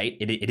 Right,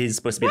 it is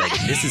supposed to be like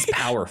this is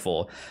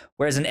powerful,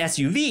 whereas an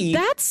SUV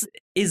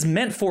is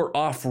meant for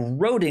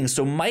off-roading,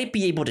 so might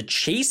be able to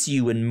chase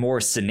you in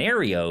more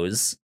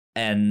scenarios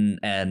and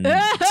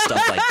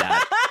stuff like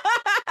that.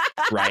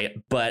 Right,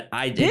 but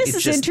this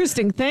is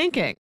interesting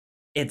thinking.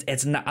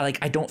 It's not like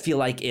I don't feel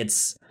like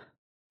it's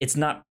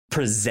not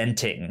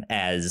presenting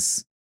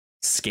as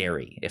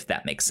scary, if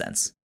that makes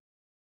sense.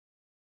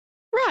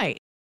 Right.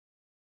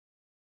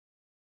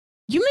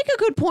 You make a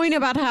good point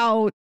about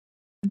how,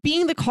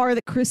 being the car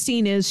that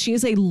Christine is, she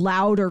is a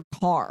louder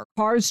car.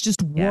 Cars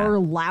just were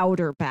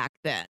louder back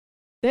then.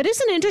 That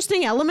is an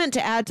interesting element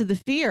to add to the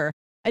fear.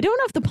 I don't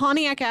know if the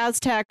Pontiac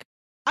Aztec,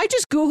 I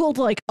just Googled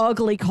like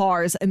ugly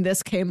cars and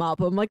this came up.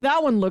 I'm like,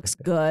 that one looks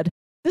good.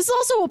 This is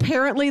also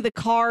apparently the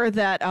car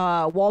that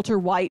Walter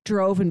White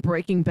drove in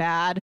Breaking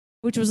Bad,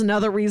 which was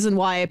another reason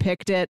why I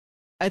picked it.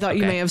 I thought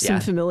you may have some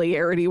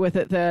familiarity with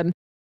it then.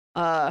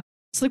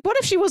 It's like, what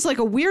if she was like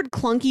a weird,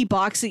 clunky,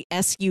 boxy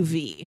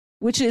SUV?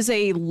 Which is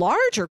a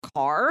larger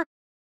car.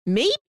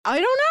 Maybe, I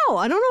don't know.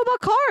 I don't know about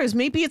cars.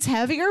 Maybe it's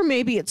heavier.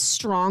 Maybe it's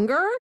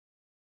stronger.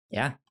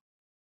 Yeah.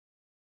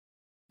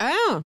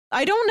 I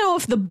don't know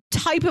if the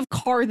type of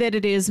car that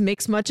it is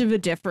makes much of a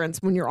difference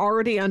when you're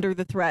already under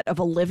the threat of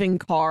a living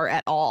car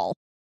at all.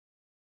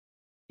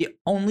 The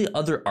only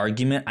other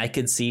argument I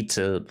could see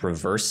to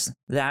reverse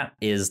that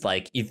is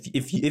like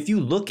if you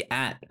look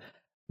at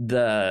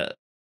the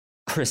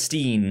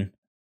Christine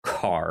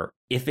car,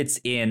 if it's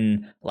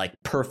in like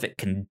perfect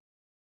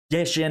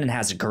condition and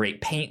has a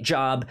great paint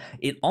job,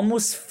 it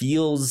almost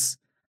feels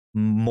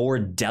more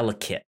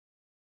delicate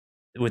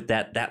with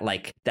that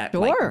like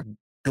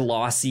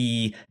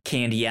glossy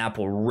candy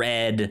apple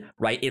red,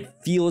 right? It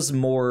feels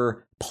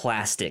more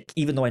plastic,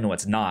 even though I know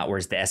it's not,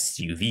 whereas the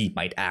SUV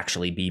might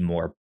actually be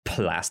more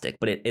plastic,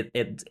 but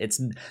it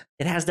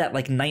has that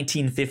like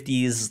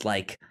 1950s,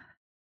 like,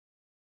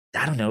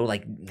 I don't know,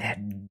 like,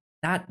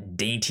 not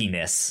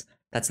daintiness,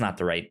 that's not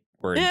the right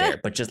word there,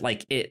 but just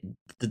like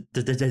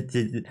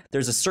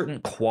there's a certain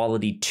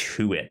quality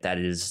to it that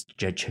is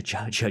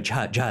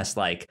just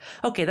like,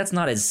 okay, that's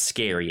not as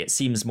scary. It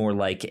seems more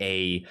like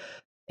a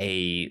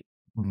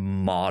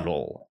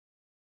model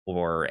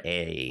or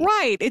a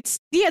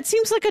it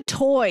seems like a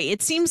toy.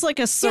 It seems like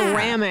a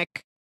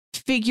ceramic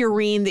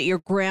figurine that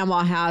your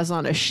grandma has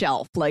on a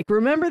shelf. Like,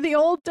 remember the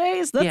old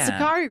days? That's the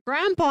car your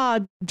grandpa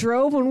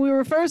drove when we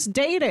were first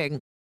dating.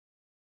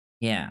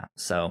 Yeah,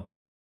 so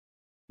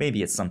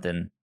maybe it's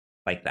something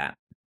like that.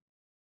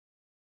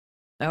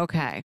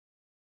 Okay.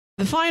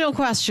 The final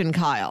question,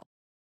 Kyle.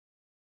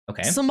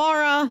 Okay.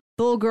 Samara,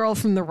 the little girl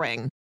from The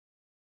Ring.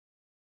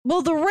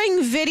 Well, The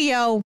Ring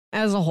video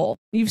as a whole.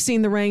 You've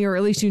seen The Ring, or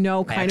at least you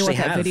know kind of what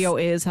that video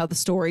is, how the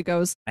story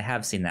goes. I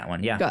have seen that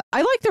one, yeah. Good.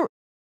 I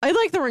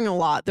like The Ring a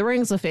lot. The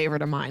Ring's a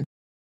favorite of mine.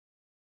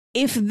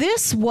 If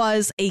this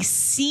was a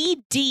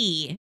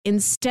CD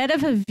instead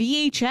of a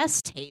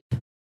VHS tape,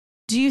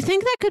 do you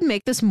think that could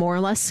make this more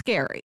or less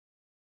scary?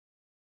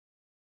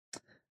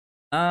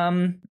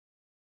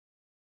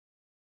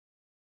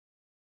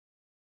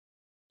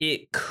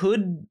 It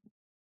could.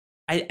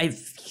 I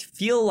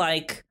feel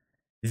like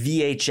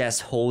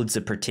VHS holds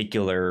a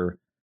particular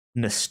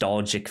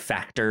nostalgic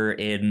factor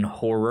in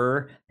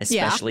horror,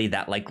 especially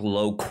that like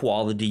low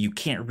quality. You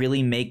can't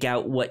really make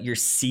out what you're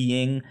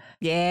seeing.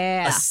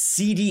 Yeah. A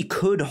CD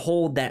could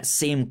hold that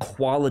same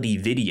quality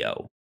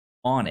video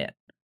on it,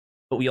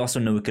 but we also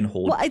know it can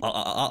hold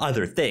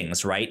other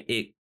things, right?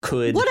 It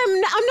could. What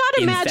I'm not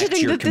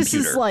imagining that this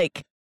computer. Is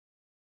like.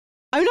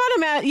 I'm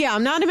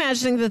not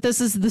imagining that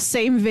this is the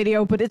same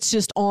video, but it's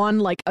just on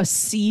like a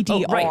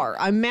CDR. Oh, right.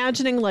 I'm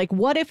imagining like,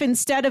 what if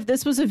instead of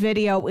this was a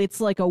video,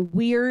 it's like a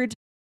weird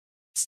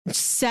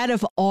set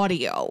of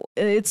audio.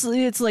 It's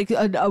like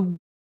a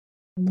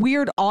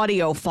weird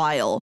audio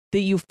file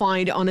that you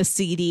find on a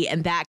CD,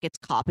 and that gets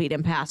copied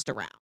and passed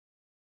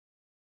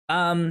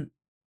around.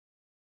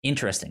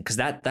 Interesting, because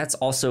that's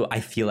also, I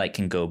feel like,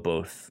 can go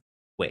both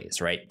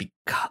ways, right?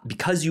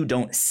 Because you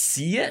don't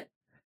see it,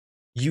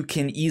 you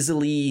can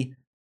easily,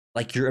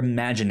 like, your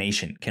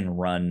imagination can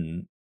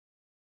run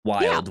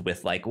wild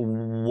with like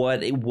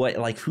what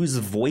like whose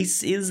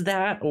voice is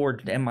that, or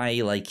am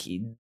I like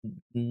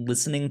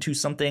listening to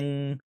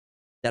something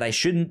that I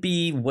shouldn't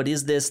be? What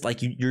is this? Like,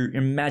 your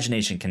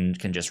imagination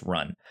can just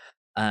run.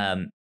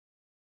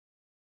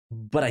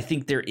 But I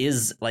think there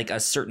is like a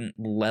certain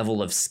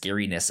level of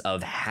scariness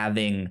of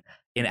having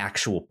an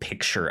actual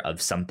picture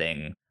of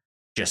something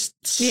just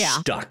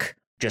stuck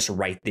just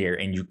right there,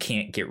 and you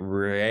can't get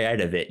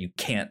rid of it. You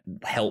can't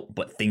help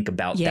but think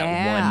about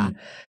that one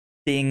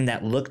thing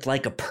that looked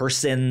like a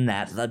person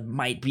that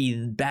might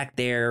be back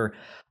there.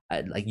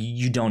 Like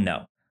you don't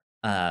know.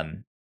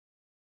 I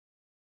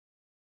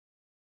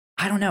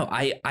don't know.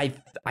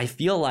 I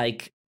feel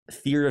like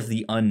fear of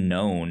the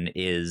unknown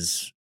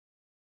is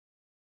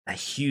a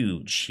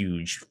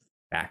huge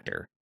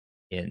factor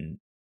in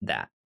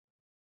that.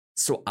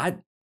 So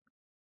I'm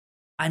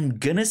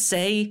gonna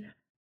say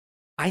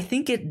I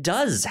think it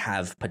does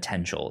have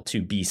potential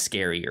to be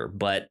scarier,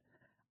 but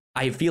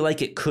I feel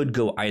like it could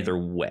go either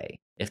way,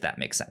 if that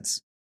makes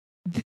sense.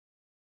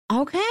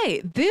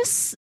 Okay,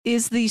 this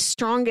is the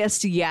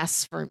strongest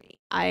yes for me.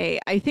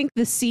 I think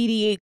the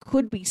CD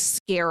could be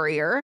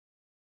scarier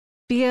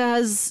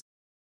because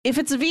if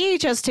it's a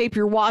VHS tape,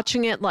 you're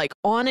watching it like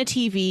on a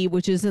TV,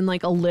 which is in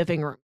like a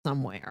living room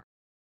somewhere.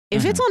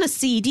 If it's on a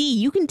CD,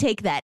 you can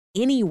take that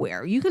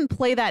anywhere. You can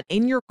play that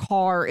in your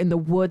car in the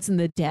woods in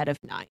the dead of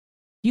night.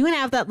 You can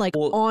have that like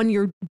on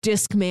your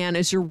Discman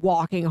as you're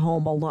walking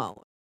home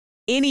alone.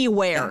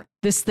 Anywhere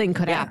this thing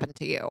could happen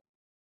to you.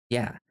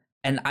 Yeah.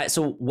 And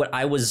so what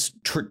I was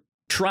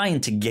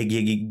trying to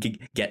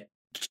get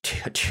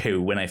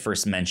to when I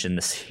first mentioned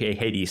this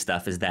Hades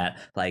stuff is that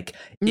like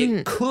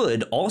it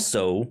could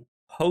also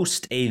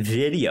host a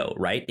video,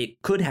 right?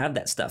 It could have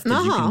that stuff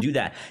because you can do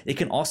that. It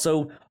can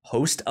also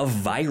host a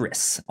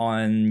virus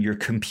on your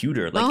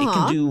computer. Like it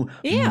can do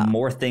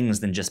more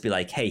things than just be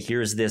like, hey,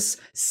 here's this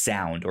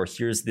sound or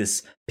here's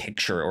this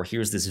picture or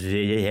here's this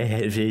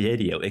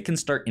video. It can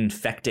start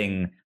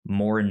infecting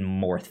more and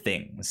more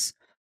things.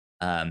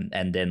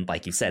 And then,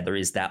 like you said, there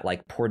is that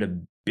like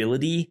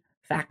portability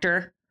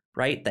factor,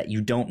 right? That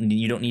you don't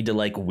need to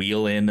like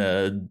wheel in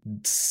a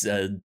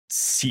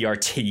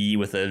CRT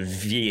with a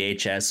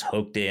VHS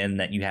hooked in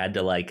that you had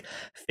to like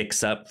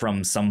fix up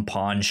from some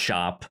pawn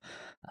shop,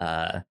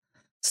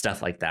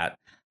 stuff like that.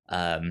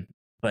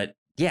 But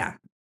yeah,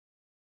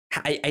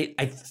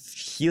 I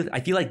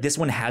feel like this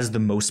one has the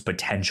most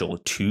potential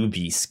to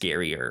be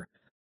scarier,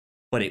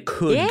 but it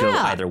could go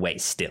either way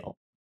still.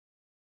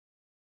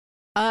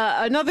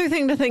 Another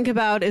thing to think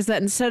about is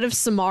that instead of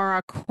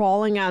Samara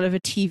crawling out of a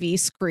TV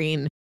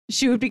screen,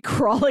 she would be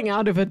crawling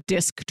out of a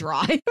disk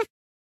drive.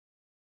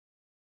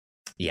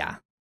 Yeah.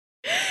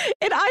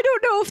 And I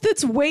don't know if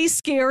that's way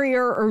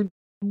scarier or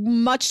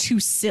much too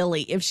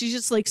silly. If she's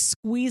just like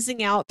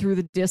squeezing out through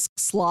the disk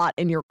slot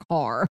in your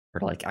car. Or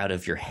like out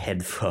of your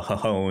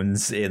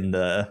headphones in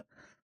the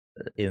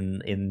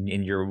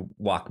in your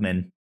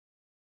Walkman.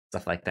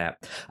 Stuff like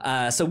that.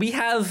 So we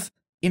have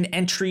an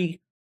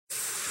entry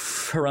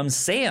from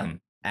Sam,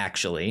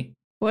 actually.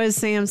 What does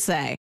Sam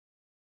say?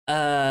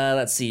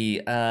 Let's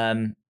see.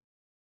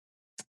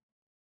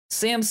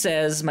 Sam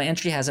says, my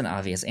entry has an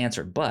obvious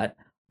answer, but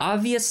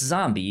obvious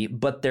zombie,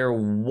 but they're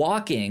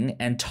walking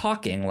and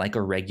talking like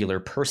a regular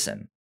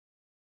person.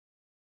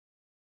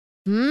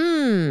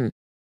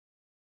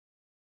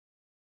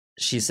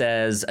 She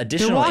says,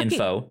 additional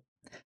info.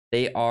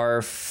 They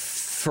are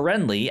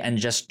friendly and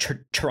just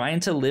trying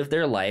to live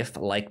their life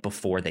like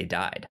before they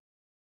died.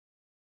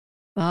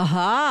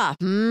 Yeah,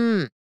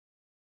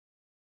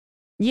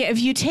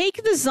 if you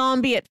take the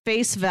zombie at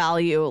face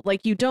value,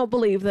 like you don't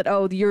believe that,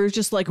 oh, you're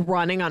just like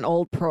running on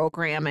old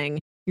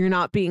programming, you're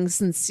not being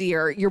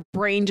sincere, your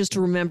brain just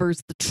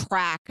remembers the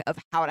track of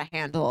how to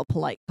handle a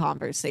polite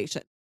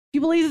conversation. If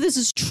you believe that this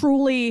is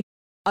truly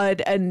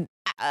a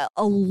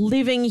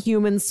living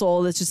human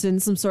soul that's just in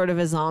some sort of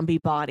a zombie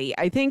body,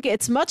 I think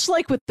it's much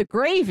like with the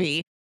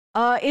gravy.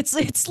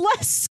 It's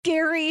less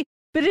scary,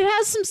 but it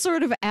has some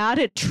sort of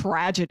added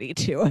tragedy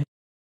to it.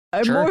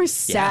 I'm more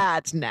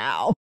sad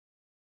now.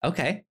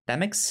 Okay, that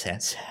makes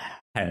sense.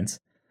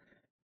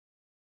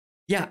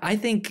 Yeah, I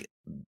think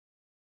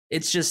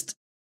it's just,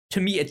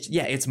 to me,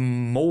 it's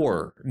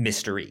more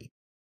mystery,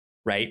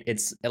 right?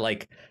 It's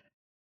like,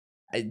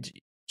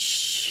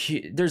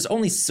 there's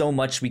only so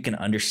much we can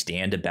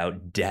understand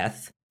about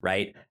death,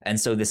 right? And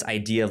so this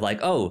idea of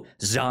like, oh,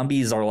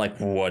 zombies are like,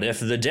 what if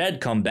the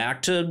dead come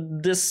back to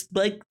this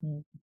like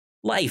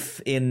life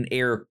in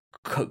air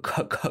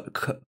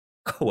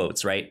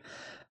quotes, right?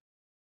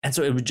 And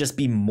so it would just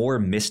be more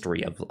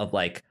mystery of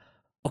like,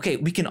 okay,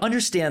 we can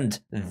understand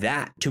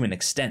that to an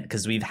extent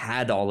because we've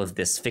had all of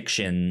this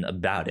fiction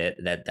about it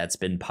that's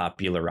been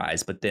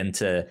popularized, but then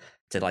to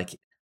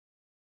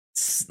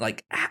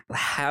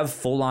have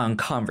full on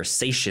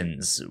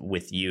conversations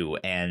with you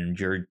and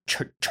you're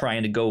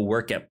trying to go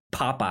work at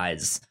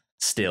Popeyes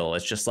still.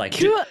 It's just like,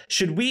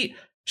 should we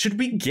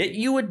get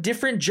you a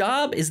different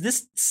job? Is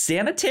this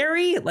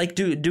sanitary? Like,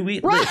 do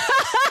we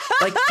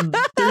like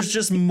there's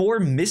just more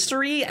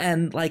mystery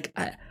and like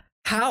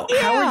how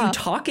are you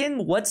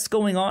talking? What's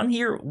going on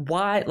here?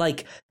 Why?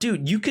 Like,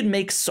 dude, you could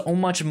make so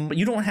much.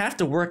 You don't have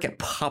to work at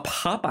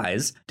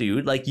Popeyes,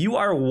 dude. Like, you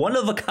are one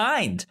of a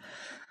kind.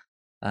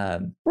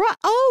 Right.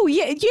 Oh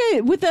yeah.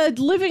 With a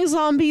living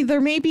zombie,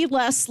 there may be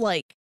less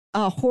like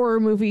a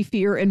horror movie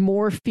fear and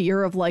more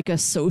fear of like a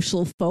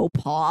social faux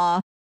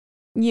pas.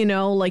 You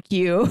know, like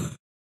you.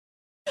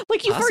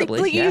 Like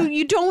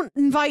you don't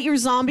invite your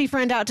zombie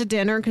friend out to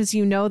dinner because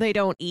you know they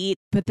don't eat,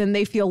 but then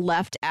they feel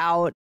left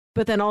out.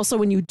 But then also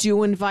when you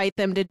do invite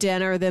them to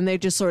dinner, then they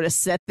just sort of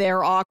sit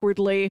there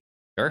awkwardly.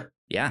 Sure.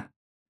 Yeah.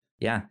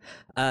 Yeah.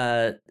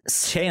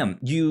 Sam,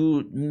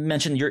 you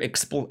mentioned you're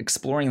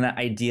exploring that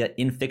idea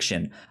in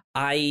fiction.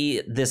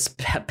 This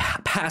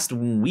past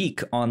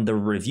week on the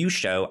review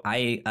show,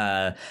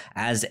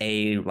 as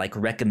a like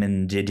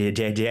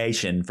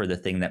recommendation for the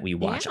thing that we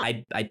watch,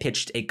 Yeah. I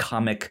pitched a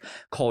comic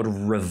called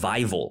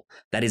Revival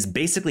that is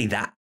basically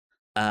that.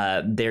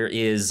 There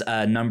is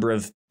a number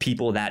of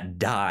people that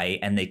die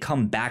and they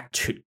come back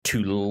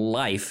to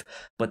life,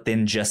 but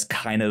then just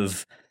kind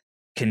of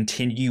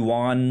continue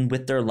on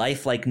with their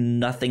life like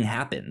nothing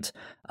happened.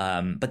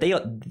 But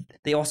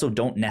they also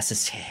don't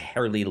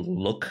necessarily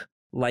look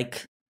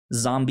like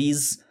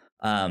zombies.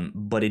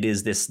 But it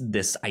is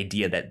this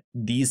idea that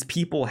these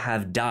people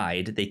have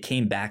died, they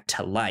came back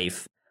to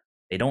life,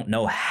 they don't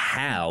know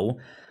how,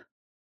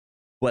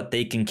 but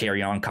they can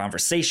carry on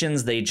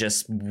conversations. They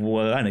just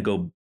want to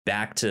go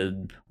back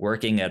to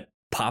working at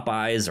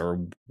Popeyes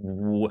or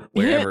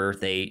wherever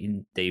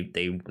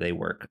they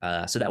work.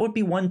 So that would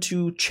be one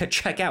to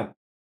check out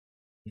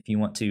if you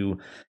want to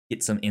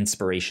get some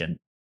inspiration,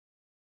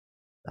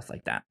 stuff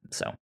like that.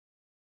 So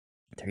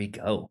there you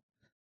go.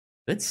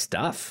 Good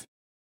stuff.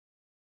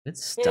 Good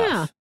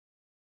stuff.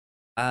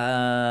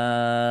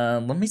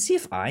 Yeah. Let me see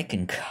if I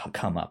can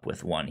come up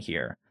with one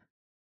here.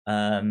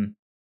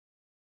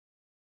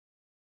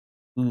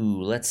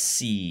 Let's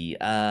see.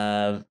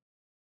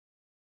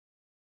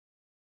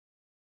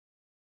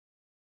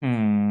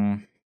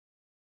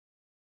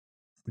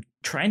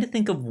 Trying to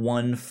think of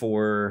one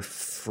for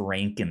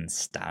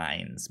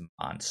Frankenstein's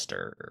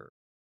monster.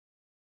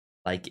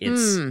 Like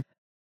it's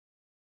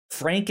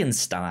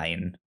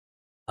Frankenstein.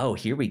 Oh,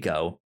 here we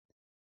go.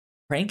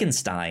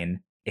 Frankenstein,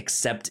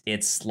 except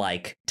it's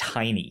like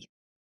tiny.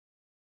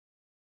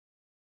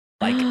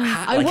 Like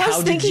I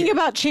was thinking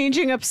about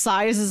changing up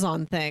sizes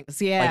on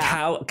things. Yeah. Like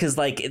how, because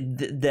like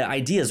the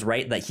idea is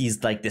right that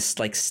he's like this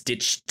like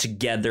stitched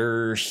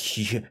together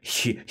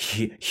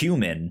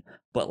human,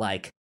 but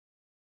like,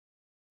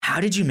 how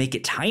did you make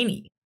it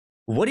tiny?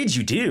 What did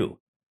you do?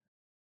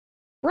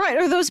 Right.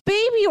 Are those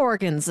baby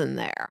organs in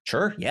there?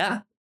 Sure.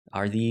 Yeah.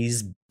 Are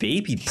these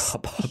baby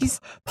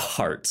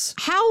parts?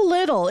 How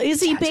little?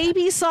 Is he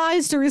baby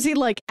sized or is he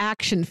like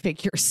action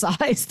figure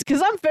sized?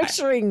 Because I'm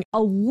picturing a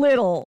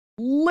little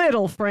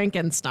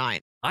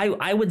Frankenstein.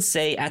 I would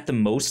say at the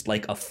most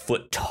like a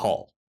foot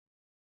tall.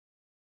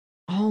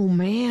 Oh,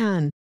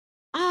 man.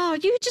 Oh,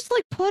 you just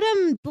like put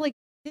him like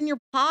in your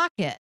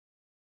pocket.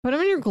 Put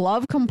him in your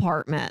glove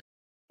compartment.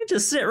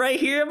 Just sit right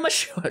here on my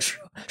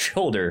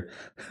shoulder.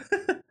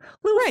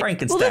 Little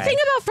Frankenstein. Well, the thing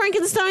about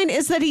Frankenstein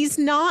is that he's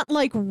not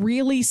like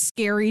really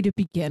scary to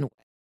begin with.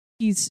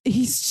 He's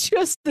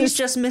just this, he's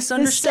just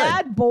misunderstood. This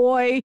sad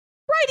boy.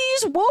 Right, he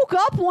just woke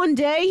up one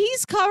day.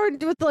 He's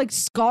covered with like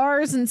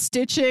scars and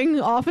stitching.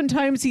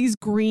 Oftentimes he's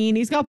green.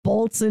 He's got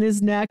bolts in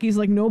his neck. He's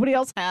like, nobody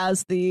else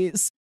has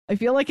these. I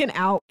feel like an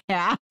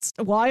outcast.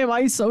 Why am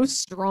I so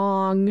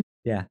strong?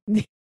 Yeah.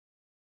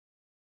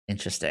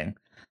 Interesting.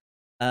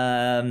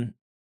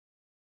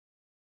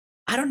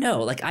 I don't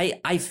know. Like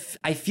I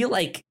feel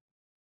like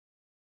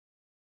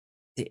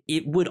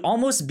it would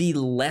almost be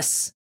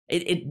less.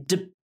 It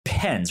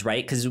depends,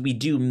 right? Because we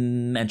do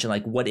mention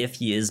like, what if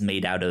he is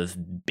made out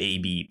of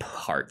baby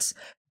parts?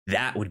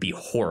 That would be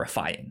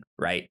horrifying,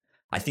 right?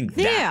 I think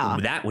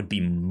that would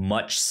be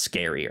much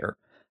scarier.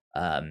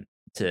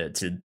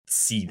 To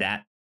see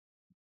that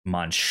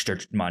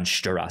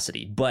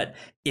monstrosity. But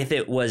if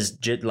it was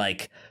just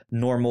like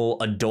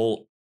normal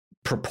adult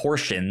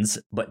proportions,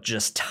 but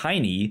just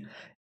tiny,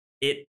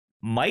 it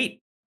might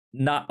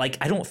not, like,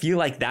 I don't feel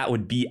like that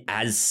would be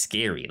as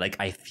scary. Like,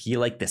 I feel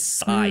like the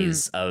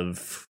size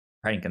of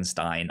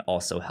Frankenstein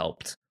also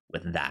helped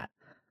with that.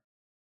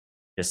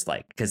 Just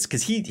like,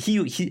 because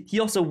he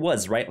also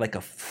was, right, like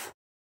a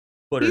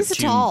foot or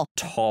two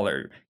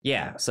taller.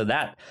 Yeah, so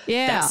that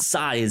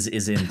size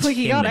is intimidating. Like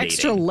he got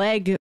extra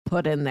leg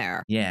put in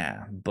there.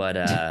 Yeah,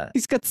 but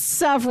he's got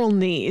several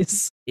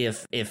knees.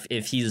 If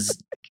he's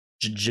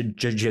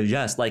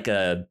just like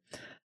a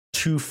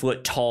 2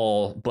 foot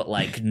tall, but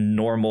like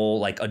normal,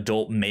 like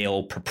adult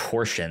male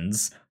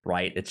proportions,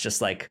 right? It's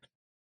just like,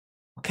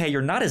 okay,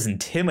 you're not as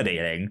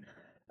intimidating.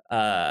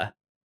 But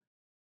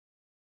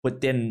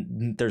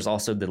then there's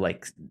also the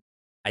like,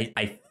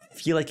 I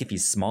feel like if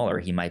he's smaller,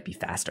 he might be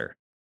faster.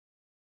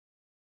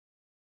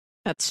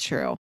 That's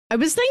true. I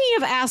was thinking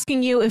of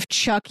asking you if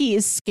Chucky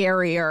is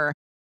scarier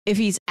if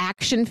he's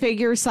action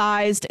figure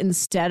sized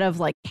instead of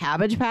like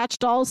Cabbage Patch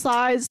doll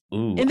sized.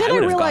 Ooh, and then I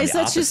realized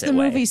that's just the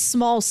movie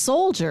Small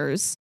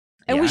Soldiers.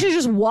 And we should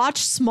just watch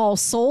Small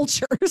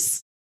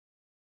Soldiers.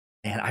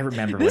 Man, I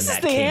remember when that came out. This is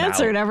the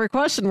answer to every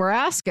question we're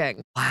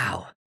asking.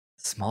 Wow.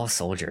 Small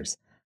Soldiers.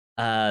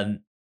 I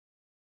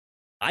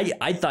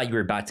thought you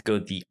were about to go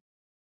the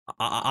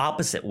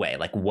opposite way.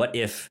 Like, what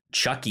if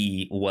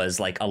Chucky was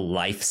like a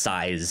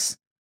life-size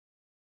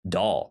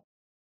doll?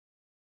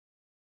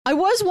 I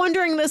was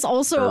wondering this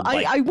also.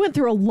 Like I went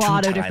through a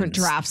lot of different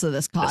drafts of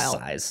this, Kyle.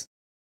 Size.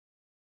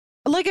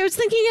 Like, I was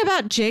thinking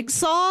about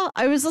Jigsaw.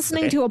 I was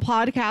listening to a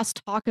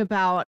podcast talk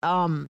about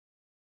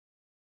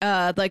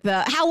like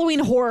the Halloween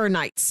Horror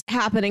Nights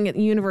happening at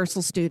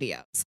Universal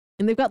Studios.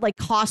 And they've got like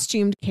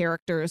costumed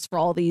characters for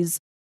all these,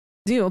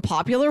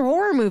 popular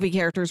horror movie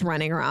characters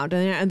running around.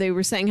 And they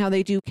were saying how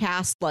they do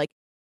cast like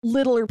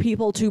littler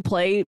people to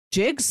play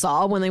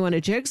Jigsaw when they want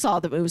a Jigsaw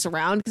that moves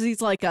around because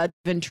he's like a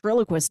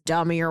ventriloquist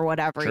dummy or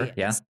whatever he is.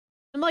 Yeah.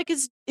 I'm like,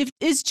 is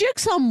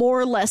Jigsaw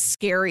more or less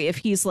scary if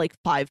he's like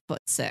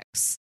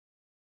 5'6"?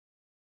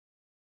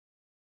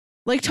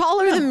 Like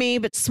taller than me,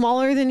 but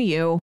smaller than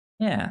you.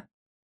 Yeah.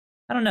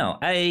 I don't know.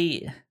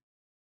 I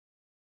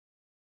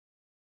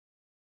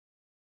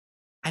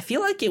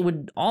feel like it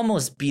would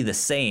almost be the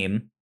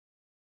same.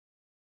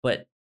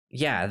 But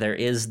yeah, there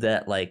is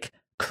that like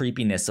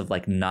creepiness of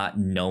like not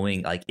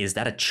knowing, like, is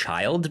that a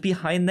child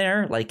behind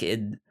there? Like I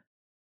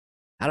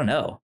don't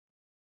know.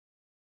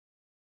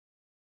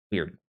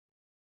 Weird.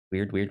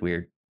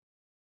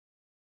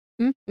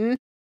 Mm-hmm.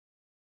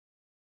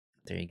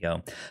 There you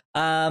go.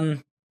 Well,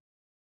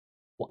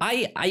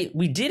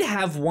 we did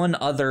have one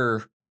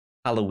other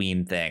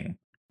Halloween thing.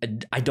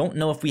 I don't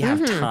know if we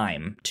have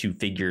time to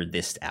figure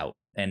this out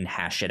and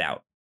hash it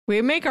out.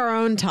 We make our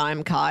own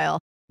time,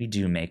 Kyle. We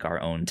do make our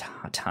own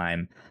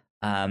time.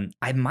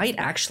 I might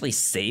actually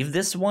save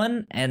this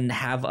one and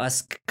have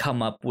us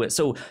come up with.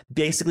 So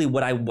basically,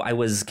 what I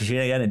was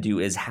gonna do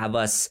is have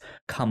us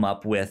come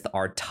up with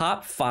our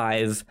top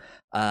 5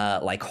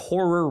 like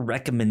horror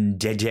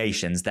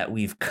recommendations that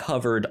we've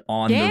covered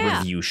on the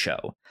review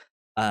show.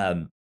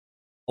 A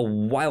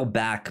while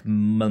back,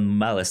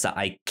 Melissa,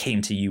 I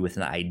came to you with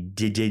an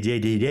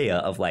idea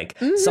of like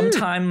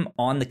sometime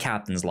on the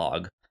captain's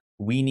log,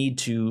 we need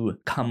to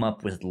come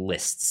up with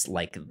lists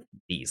like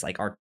these, like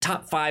our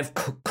top 5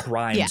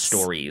 crime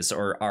stories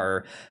or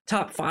our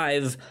top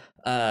 5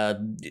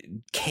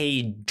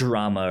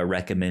 K-drama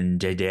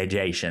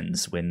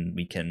recommendations when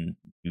we can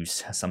do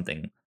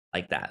something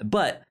like that.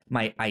 But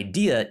my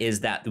idea is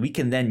that we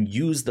can then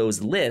use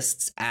those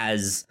lists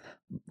as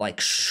like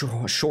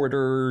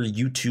shorter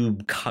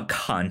YouTube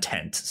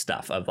content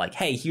stuff of like,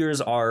 hey,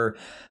 here's 5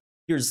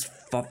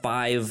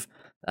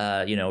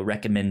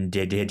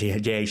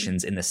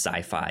 recommendations in the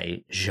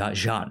sci-fi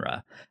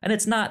genre. And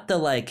it's not the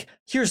like,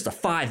 here's the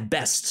 5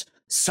 best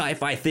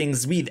sci-fi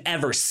things we've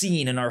ever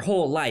seen in our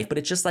whole life, but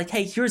it's just like,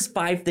 hey, here's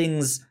 5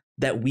 things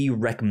that we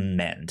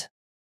recommend.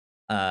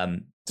 So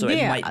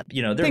it might,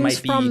 there things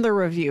might be from the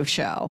review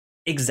show.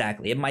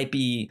 Exactly. It might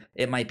be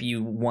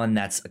one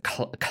that's a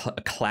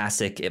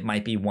classic. It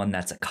might be one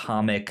that's a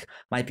comic.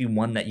 Might be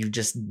one that you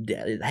just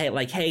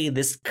hey,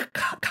 this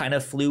kind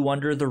of flew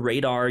under the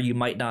radar. You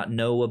might not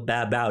know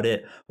about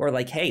it, or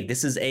like, hey,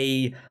 this is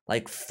a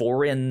like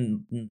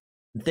foreign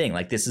thing.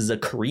 Like this is a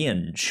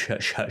Korean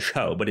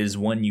show, but it is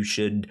one you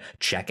should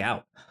check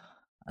out.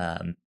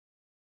 And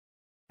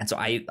so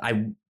I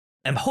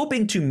am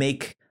hoping to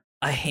make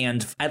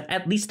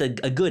at least a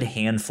good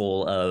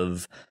handful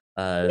of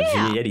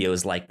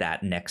videos like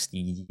that next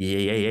year,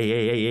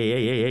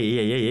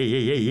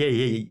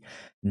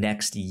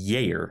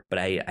 but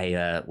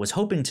I was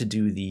hoping to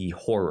do the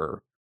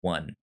horror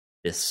one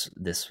this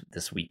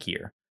week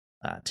here,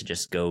 to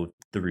just go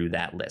through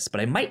that list, but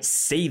I might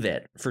save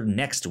it for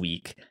next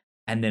week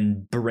and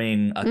then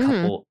bring a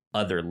couple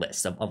other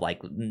lists of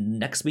like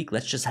next week.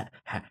 Let's just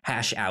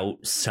hash out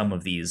some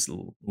of these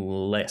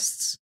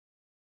lists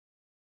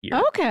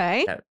here,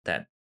 okay,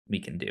 that we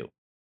can do.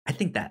 I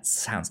think that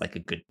sounds like a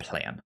good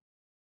plan.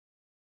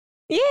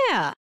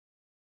 Yeah.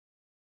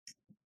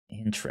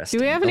 Interesting.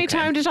 Do we have any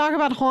time to talk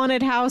about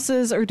haunted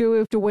houses, or do we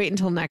have to wait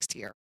until next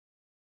year?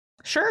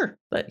 Sure,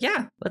 but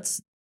yeah, let's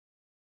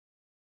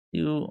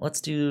do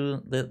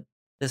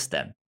this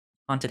then.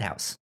 Haunted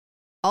house.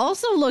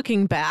 Also,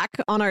 looking back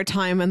on our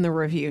time in the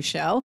review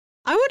show,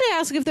 I want to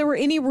ask if there were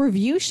any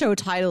review show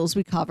titles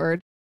we covered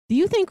do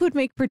you think would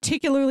make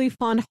particularly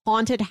fun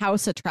haunted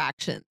house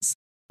attractions,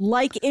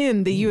 like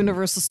in the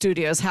Universal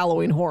Studios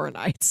Halloween Horror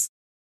Nights?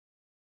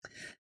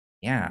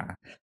 Yeah.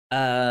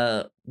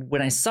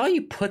 When I saw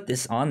you put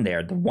this on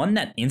there, the one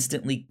that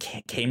instantly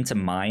came to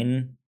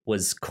mind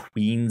was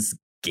Queen's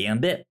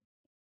Gambit.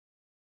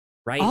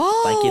 Right?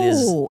 Oh, like it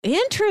is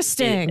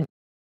interesting.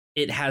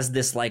 It has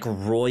this like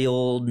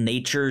royal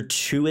nature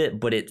to it,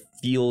 but it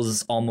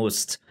feels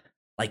almost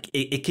like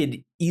it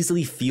could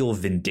easily feel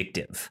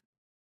vindictive,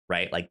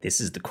 right? Like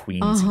this is the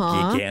Queen's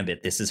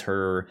Gambit. This is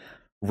her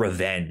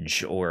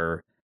revenge,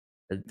 or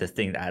the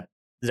thing that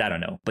I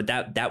don't know, but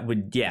that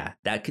would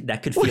that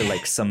could feel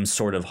like some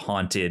sort of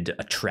haunted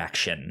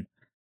attraction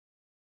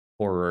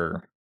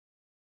horror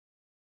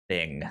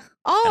thing.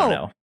 Oh, I don't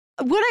know.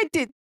 What I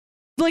did,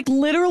 like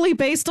literally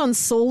based on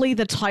solely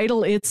the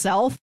title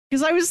itself,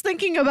 because I was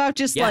thinking about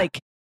just like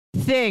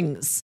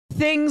things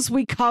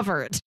we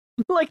covered,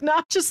 like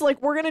not just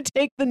like we're gonna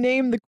take the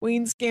name The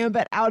Queen's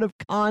Gambit out of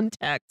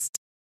context.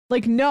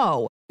 Like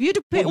no, you had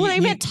to pick, when I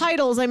meant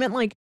titles, I meant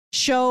like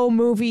show,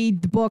 movie,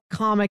 book,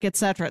 comic,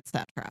 etc.,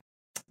 etc.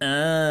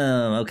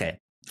 Oh, okay.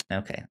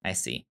 I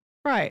see.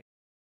 Right.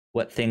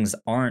 What things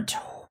aren't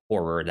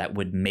horror that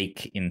would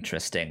make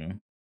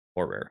interesting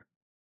horror?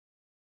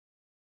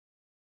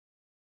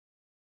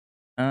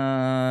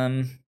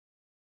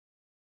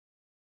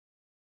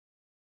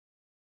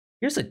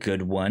 Here's a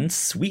good one.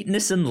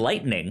 Sweetness and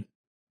Lightning.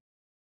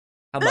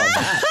 How about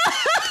that?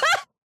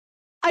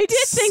 I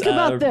did think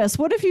about this.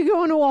 What if you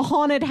go into a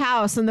haunted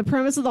house and the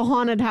premise of the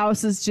haunted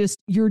house is just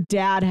your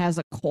dad has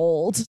a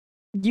cold?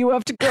 You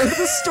have to go to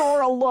the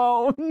store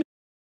alone,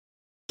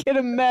 get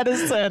a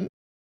medicine.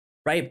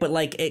 Right, but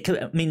like,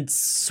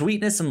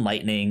 Sweetness and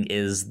Lightning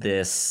is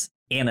this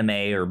anime,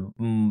 or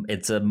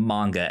it's a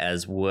manga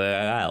as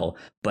well.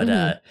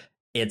 But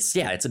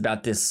it's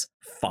about this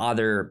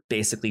father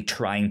basically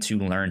trying to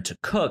learn to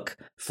cook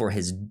for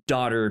his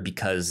daughter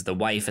because the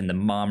wife and the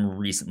mom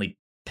recently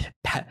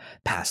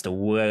passed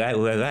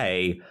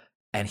away,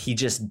 and he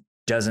just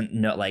doesn't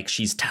know, like,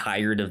 she's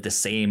tired of the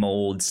same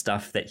old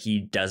stuff that he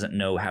doesn't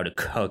know how to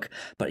cook.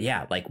 But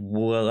yeah, like,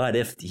 what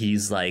if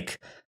he's like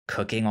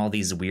cooking all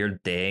these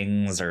weird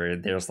things, or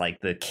there's like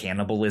the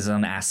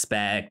cannibalism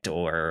aspect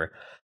or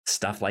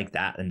stuff like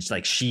that, and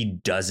like she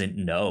doesn't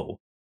know,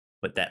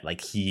 but that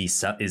like he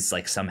is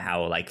like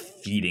somehow like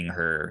feeding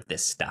her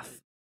this stuff.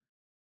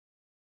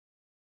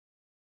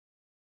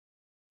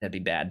 That'd be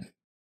bad.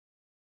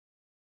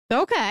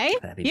 Okay.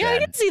 Yeah,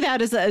 bad. I can see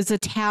that as a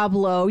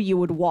tableau you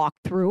would walk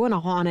through in a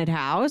haunted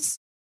house.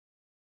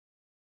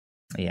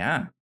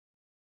 Yeah.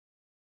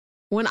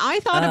 When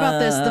I thought about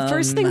this, the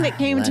first thing that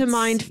came to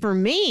mind for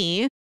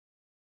me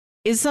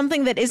is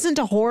something that isn't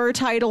a horror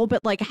title,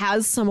 but like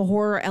has some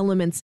horror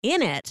elements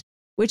in it,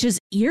 which is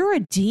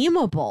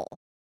Irredeemable.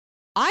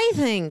 I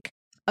think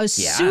a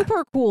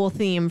super cool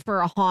theme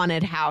for a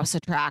haunted house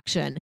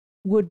attraction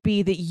would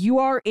be that you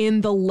are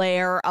in the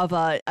lair of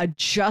a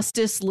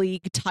Justice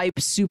League type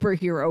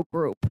superhero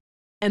group,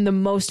 and the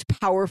most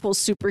powerful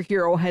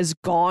superhero has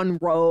gone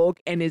rogue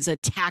and is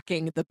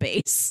attacking the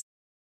base.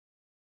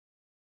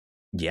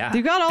 Yeah.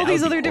 You've got all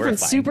these other different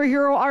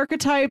superhero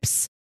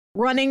archetypes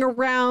running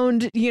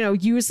around,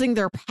 using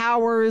their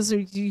powers. Or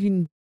you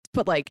can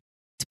put like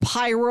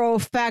pyro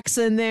effects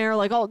in there,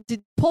 like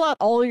pull out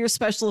all your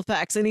special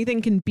effects.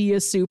 Anything can be a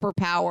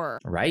superpower.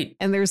 Right.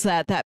 And there's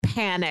that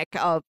panic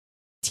of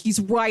he's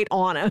right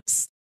on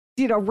us.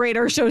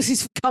 Radar shows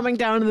he's coming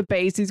down to the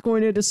base. He's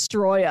going to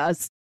destroy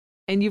us.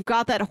 And you've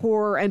got that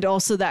horror and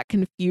also that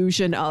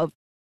confusion of,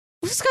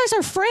 this guy's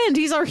our friend.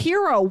 He's our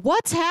hero.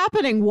 What's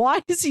happening?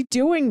 Why is he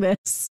doing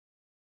this?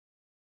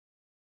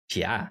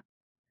 Yeah.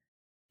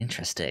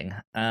 Interesting.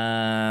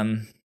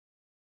 Man,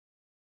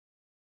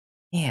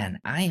 I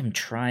am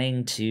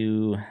trying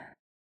to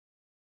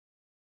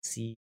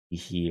see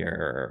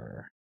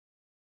here.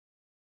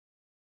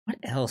 What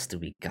else do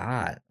we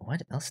got?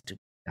 There's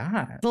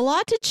a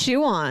lot to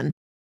chew on.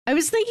 I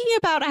was thinking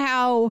about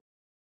how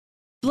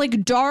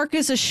like Dark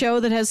is a show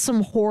that has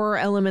some horror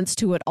elements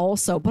to it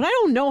also, but I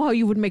don't know how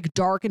you would make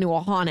Dark into a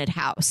haunted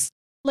house.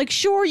 Like,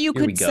 sure, you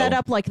could set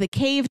up like the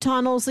cave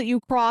tunnels that you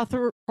crawl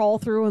through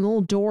and the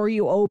little door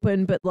you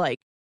open, but like,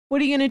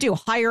 what are you going to do?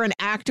 Hire an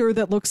actor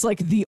that looks like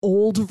the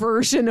old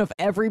version of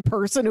every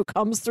person who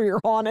comes through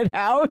your haunted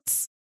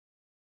house?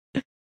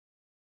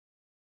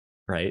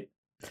 Right.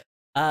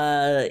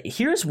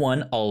 Here's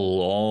one a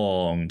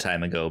long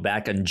time ago,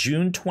 back on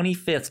June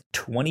 25th,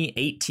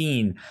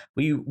 2018.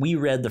 We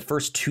read the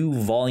first 2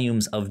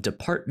 volumes of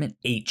Department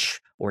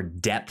H, or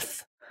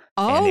Depth.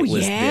 Oh, and it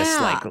was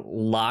this like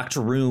locked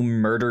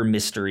room murder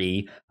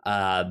mystery,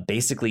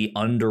 basically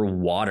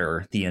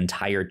underwater the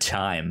entire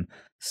time.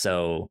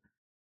 So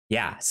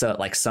yeah, so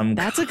like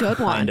that's a good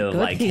kind of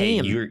good like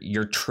theme. Hey,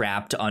 you're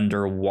trapped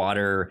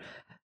underwater.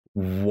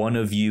 One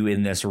of you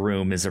in this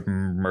room is a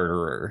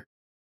murderer.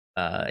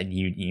 And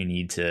you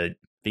need to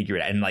figure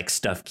it out, and like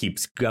stuff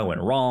keeps going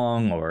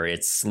wrong, or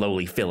it's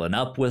slowly filling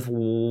up with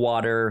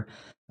water,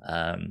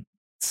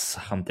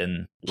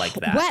 something like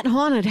that. Wet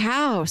haunted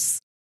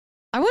house.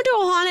 I went to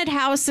a haunted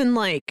house in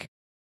like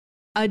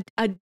a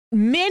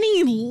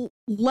many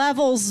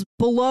levels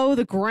below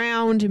the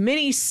ground,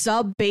 many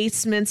sub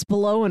basements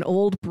below an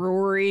old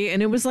brewery,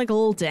 and it was like a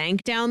little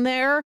dank down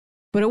there,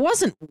 but it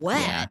wasn't wet.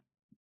 Yeah.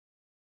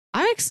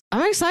 I'm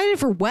excited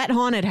for wet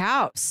haunted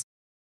house.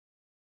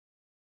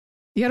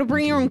 You got to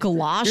bring your own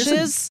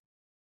galoshes.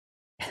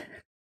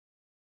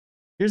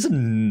 Here's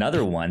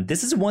another one.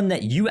 This is one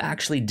that you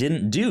actually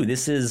didn't do.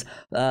 This is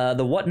the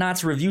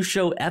Whatnots Review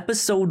Show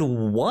episode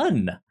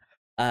 1.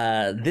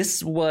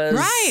 This was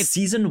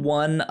season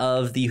 1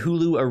 of the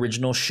Hulu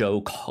original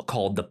show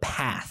called The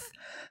Path.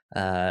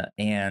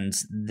 And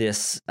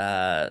this,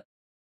 God,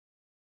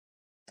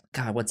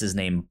 what's his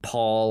name?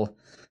 Paul.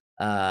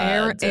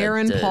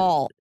 Aaron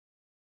Paul.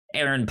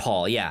 Aaron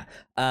Paul, yeah.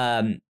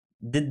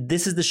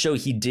 This is the show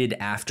he did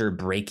after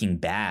Breaking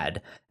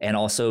Bad, and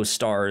also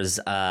stars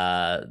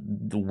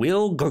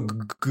Will Graham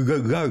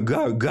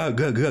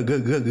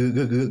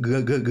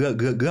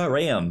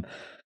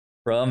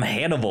from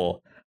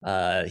Hannibal.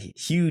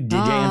 Hugh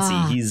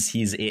DeJancey,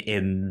 he's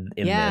in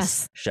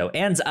this show,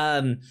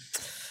 and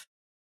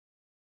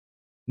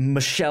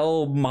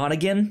Michelle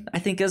Monaghan, I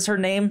think is her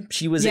name.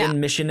 She was in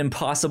Mission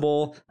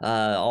Impossible,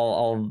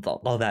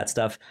 all that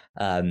stuff.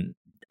 I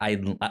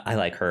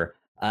like her.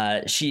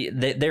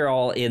 They're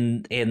all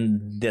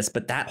in this,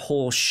 but that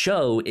whole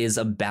show is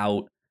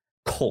about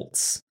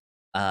cults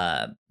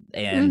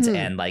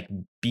and like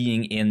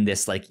being in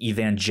this like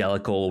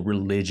evangelical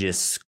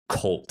religious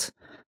cult,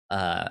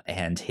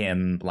 and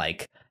him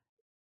like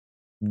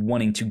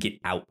wanting to get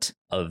out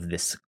of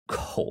this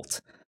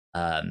cult.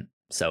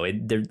 So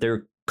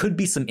there could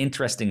be some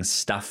interesting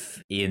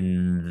stuff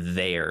in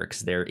there,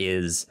 because there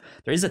is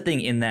a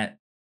thing in that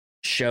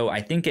show.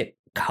 I think it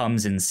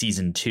comes in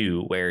season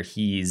 2 where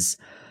he's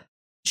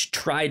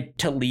tried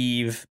to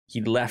leave. He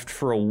left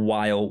for a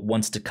while,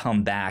 wants to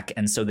come back,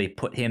 and so they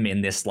put him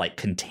in this like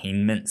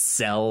containment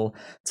cell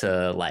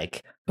to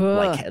like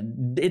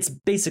it's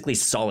basically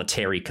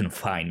solitary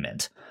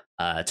confinement,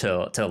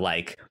 to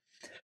like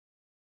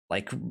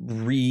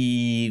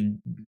redo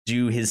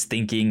his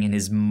thinking in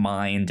his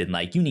mind, and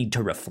like you need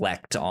to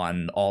reflect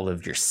on all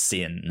of your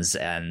sins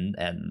and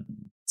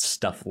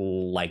stuff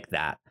like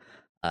that.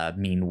 While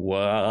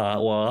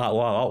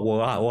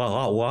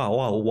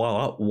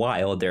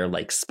they're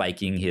like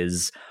spiking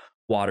his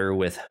water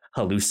with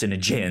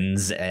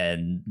hallucinogens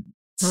and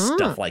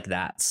stuff like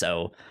that.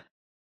 So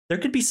there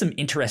could be some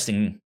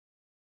interesting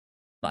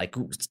like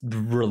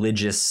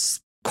religious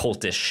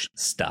cultish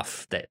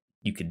stuff that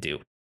you could do.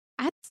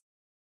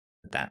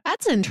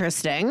 That's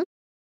interesting.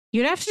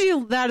 You'd have to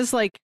do that as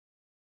like,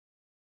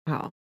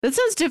 oh, that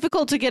sounds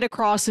difficult to get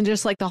across in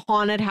just like the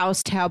haunted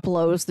house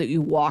tableaus that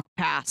you walk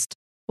past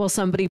while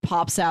somebody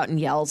pops out and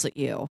yells at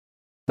you.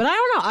 But I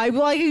don't know. I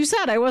like you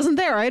said, I wasn't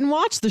there. I didn't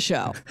watch the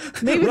show.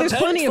 Maybe there's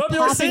plenty of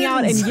popping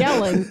out and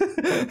yelling.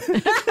 Because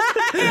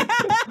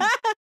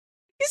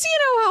you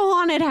know how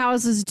haunted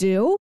houses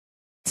do.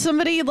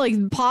 Somebody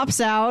like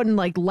pops out and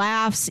like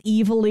laughs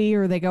evilly,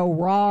 or they go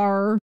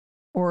rawr,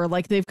 or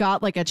like they've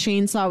got like a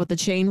chainsaw with the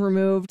chain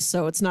removed,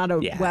 so it's not a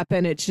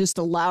weapon, it's just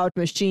a loud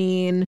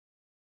machine.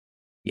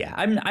 Yeah,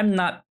 I'm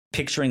not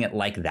picturing it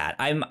like that.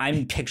 I'm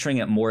picturing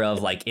it more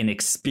of like an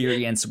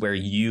experience where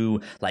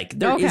you like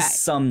there is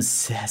some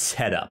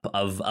setup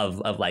of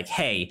like,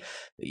 hey,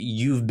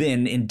 you've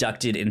been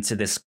inducted into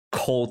this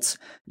cult,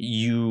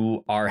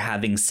 you are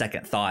having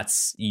second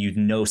thoughts, you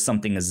know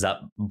something is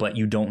up, but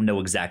you don't know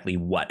exactly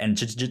what, and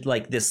just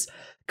like this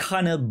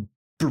kind of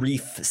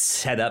brief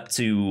setup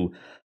to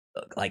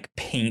like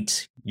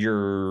paint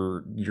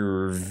your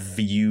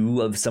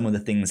view of some of the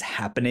things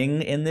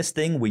happening in this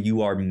thing, where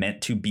you are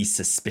meant to be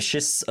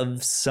suspicious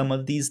of some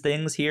of these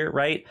things here,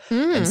 right?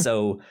 And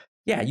so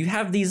yeah, you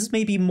have these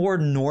maybe more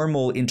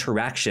normal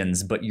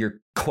interactions, but you're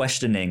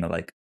questioning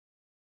like,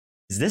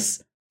 does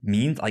this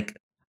mean like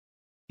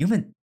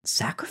human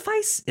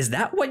sacrifice? Is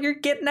that what you're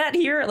getting at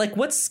here? Like,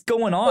 what's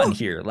going on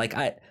here? Like,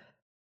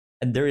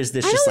 and there is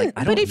this just like,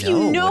 I don't know. But if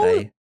you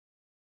know,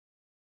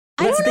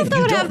 I don't know if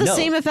that would have the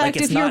same effect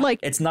if you're like...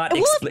 It's not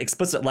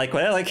explicit, like,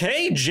 well, like,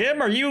 hey,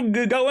 Jim, are you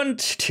going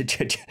to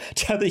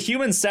the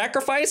human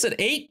sacrifice at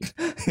 8?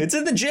 It's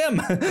in the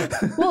gym.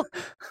 Well,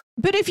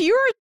 but if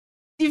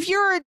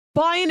you're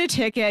buying a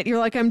ticket, you're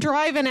like, I'm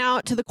driving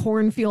out to the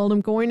cornfield,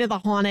 I'm going to the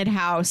haunted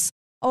house.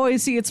 Oh, I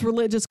see, it's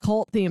religious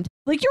cult themed.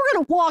 Like, you're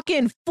going to walk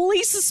in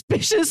fully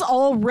suspicious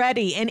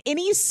already, and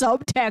any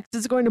subtext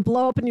is going to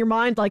blow up in your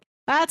mind like,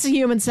 that's a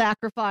human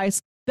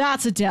sacrifice.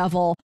 That's a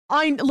devil.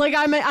 I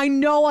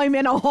know I'm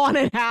in a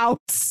haunted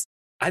house.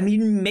 I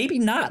mean, maybe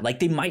not. Like,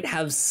 they might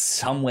have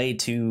some way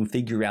to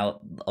figure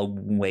out a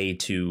way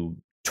to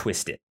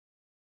twist it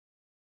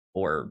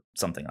or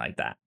something like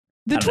that.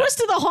 The twist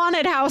of the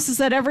haunted house is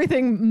that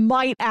everything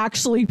might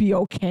actually be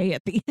okay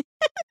at the end.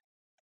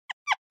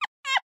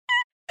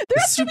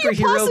 There's to be a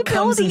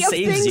possibility of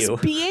things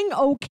being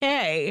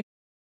okay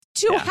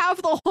to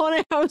have the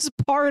haunted house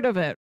part of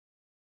it.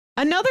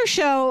 Another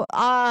show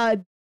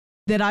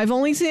that I've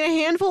only seen a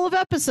handful of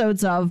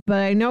episodes of, but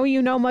I know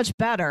you know much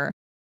better.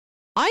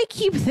 I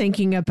keep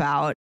thinking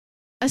about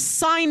a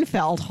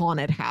Seinfeld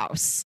haunted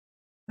house.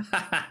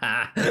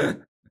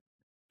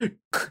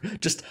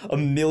 Just a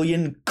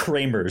million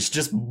Kramers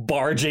just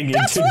barging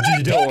into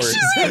the doors.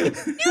 You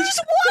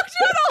just walk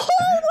through the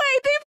hallway.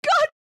 They've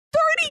got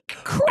 30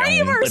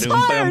 Kramers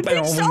hired. They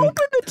just open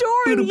the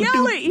door and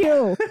yell at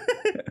you.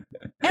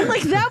 And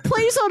like that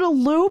plays on a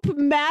loop,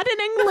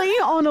 maddeningly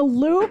on a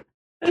loop.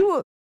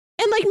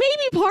 And like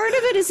maybe part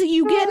of it is that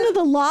you get into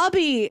the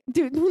lobby.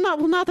 Dude,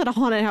 not that a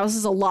haunted house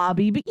is a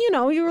lobby, but you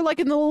know, you were like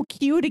in the little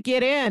queue to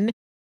get in,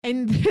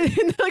 and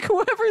like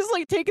whoever's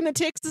like taking the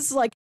tickets is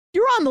like,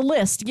 you're on the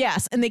list,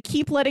 yes. And they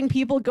keep letting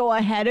people go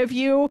ahead of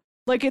you,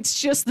 like it's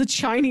just the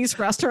Chinese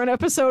restaurant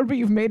episode, but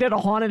you've made it a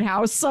haunted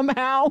house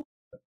somehow.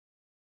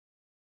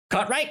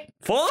 Cut right,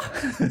 4.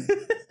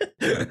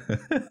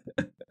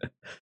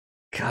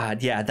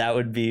 God, yeah,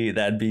 that'd be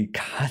an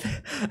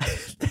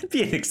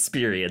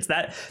experience.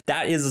 That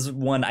is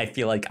one I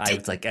feel like I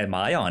was like, am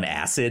I on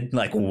acid?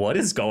 Like, what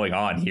is going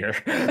on here?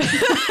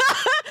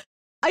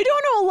 I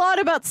don't know a lot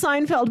about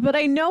Seinfeld, but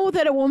I know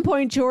that at one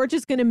point George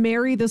is going to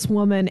marry this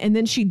woman, and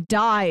then she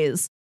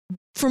dies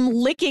from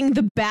licking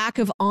the back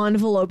of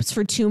envelopes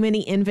for too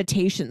many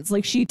invitations.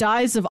 Like she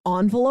dies of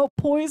envelope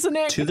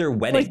poisoning to their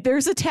wedding. Like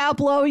there's a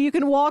tableau you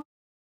can walk.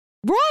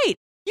 Right.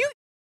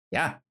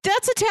 Yeah.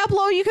 That's a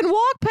tableau you can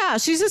walk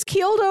past. She's just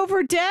keeled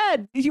over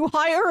dead. You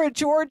hire a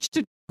George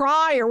to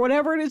cry or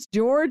whatever it is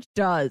George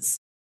does.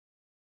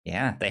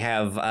 Yeah, they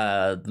have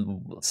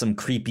some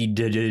creepy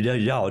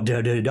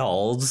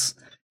dolls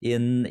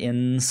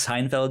in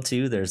Seinfeld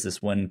too. There's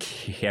this one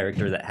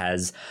character that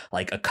has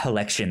like a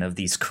collection of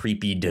these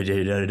creepy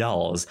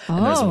dolls,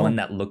 and there's one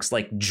that looks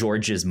like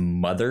George's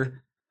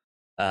mother.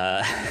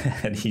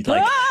 And he's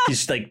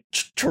like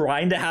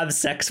trying to have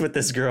sex with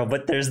this girl,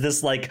 but there's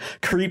this like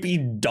creepy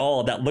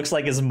doll that looks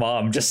like his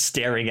mom just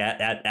staring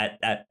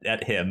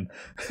at him.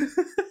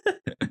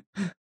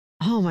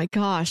 Oh my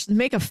gosh.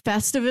 Make a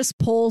Festivus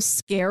poll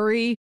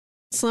scary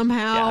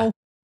somehow. Yeah.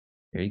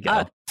 There you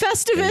go.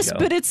 Festivus,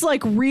 but it's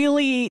like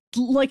really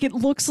like it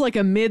looks like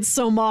a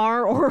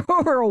Midsommar or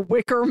a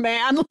Wicker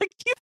Man. Like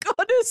you've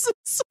got some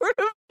sort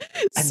of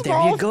and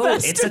small there you go.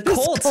 It's a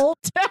cult town.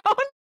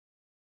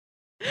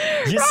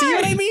 You see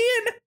what I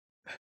mean?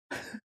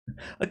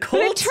 A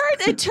cult.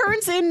 But it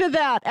turns into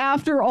that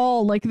after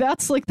all. Like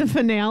that's like the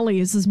finale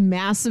is this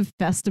massive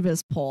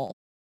Festivus poll.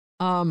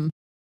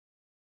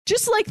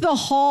 Just like the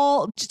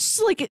hall,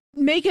 just like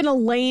making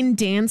Elaine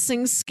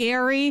dancing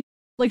scary.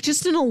 Like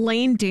just an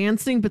Elaine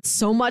dancing, but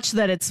so much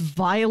that it's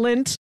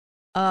violent.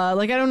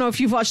 Like I don't know if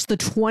you've watched the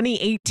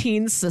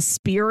 2018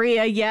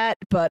 Suspiria yet,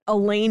 but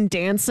Elaine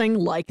dancing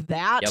like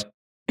that. Yep.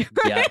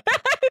 Yeah.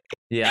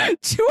 Yeah.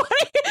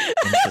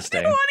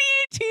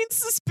 2018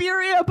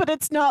 Suspiria, but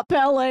it's not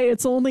ballet.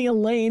 It's only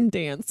Elaine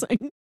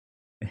dancing.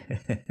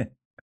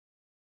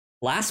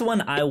 Last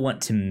one I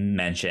want to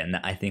mention,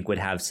 I think would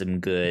have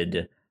some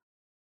good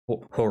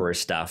horror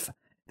stuff.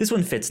 This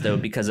one fits though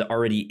because it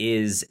already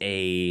is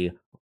a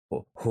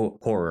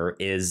horror.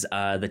 Is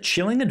The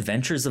Chilling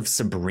Adventures of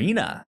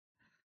Sabrina,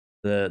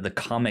 the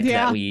comic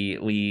that we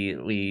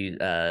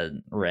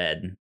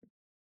read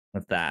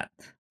with that.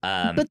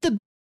 But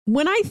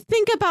when I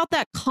think about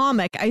that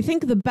comic, I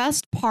think the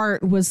best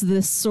part was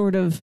this sort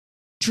of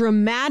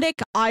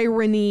dramatic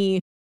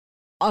irony,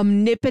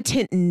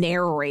 omnipotent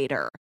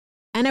narrator.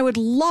 And I would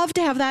love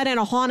to have that in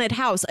a haunted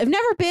house. I've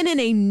never been in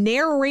a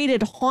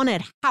narrated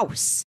haunted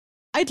house.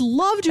 I'd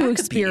love to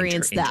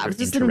experience that. With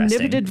just an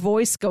omnipotent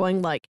voice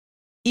going like,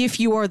 if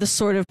you are the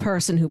sort of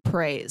person who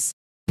prays,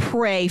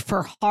 pray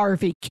for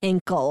Harvey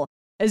Kinkle.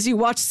 As you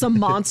watch some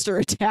monster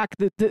attack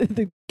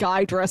the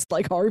guy dressed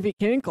like Harvey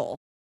Kinkle.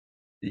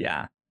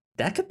 Yeah,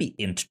 that could be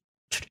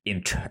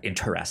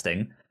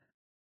interesting,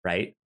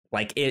 right?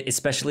 Like,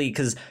 especially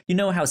because you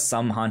know how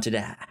some haunted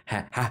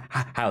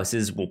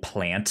houses will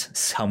plant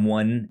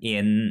someone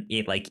in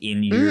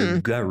your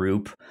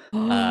group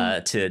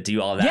to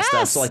do all that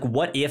stuff. So like,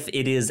 what if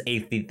it is a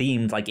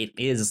themed, like it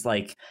is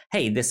like,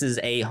 hey, this is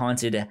a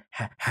haunted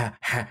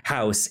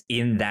house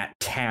in that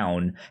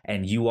town,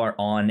 and you are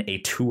on a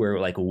tour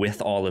like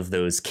with all of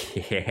those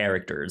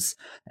characters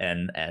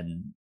and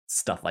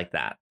stuff like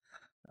that,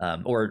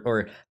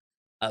 or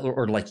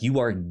like you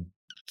are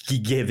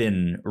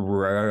given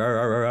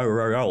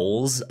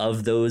roles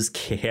of those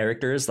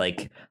characters,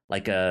 like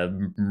a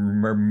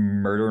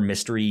murder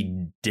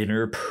mystery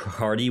dinner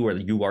party where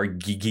you are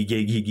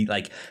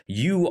like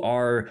you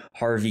are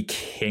Harvey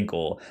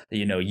Kinkle,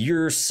 you know,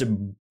 you're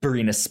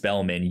Sabrina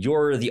Spellman,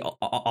 you're the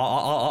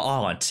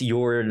aunt,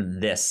 you're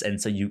this,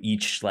 and so you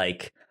each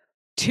like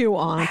two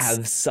aunts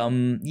have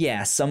some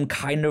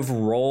kind of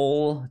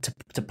role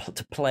to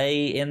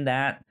play in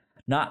that,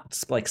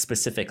 not like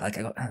specific like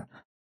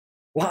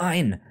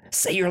line,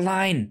 say your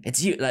line,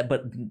 it's you,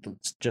 but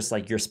just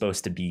like you're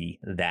supposed to be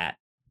that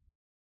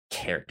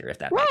character, if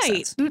that makes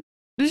sense. There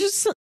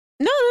was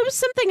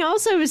something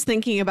else I was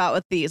thinking about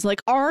with these.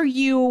 Like, are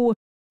you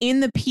in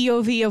the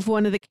POV of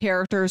one of the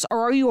characters, or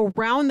are you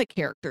around the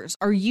characters?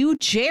 Are you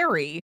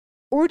Jerry,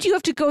 or do you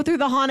have to go through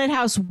the haunted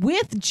house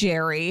with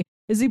Jerry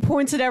as he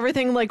points at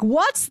everything like,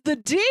 what's the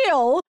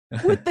deal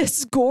with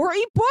this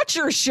gory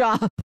butcher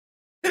shop?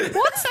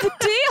 What's the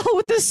deal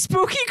with this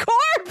spooky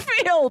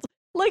cornfield?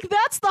 Like,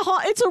 that's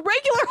it's a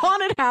regular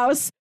haunted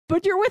house,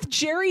 but you're with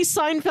Jerry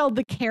Seinfeld,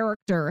 the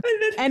character.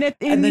 And you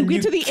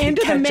get to the end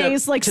of the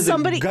maze, like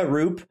somebody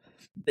group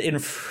in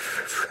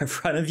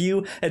front of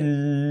you,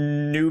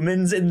 and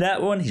Newman's in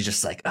that one. He's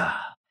just like,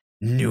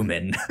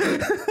 Newman.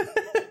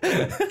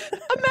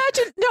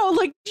 Imagine,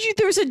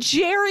 there's a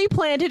Jerry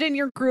planted in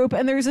your group,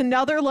 and there's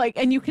another, like,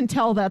 and you can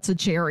tell that's a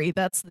Jerry.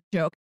 That's the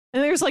joke.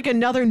 And there's like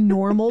another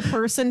normal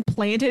person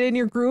planted in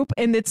your group,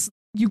 and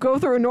you go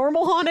through a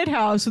normal haunted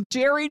house with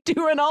Jerry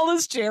doing all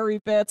his Jerry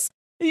bits.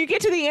 And you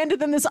get to the end,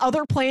 and then this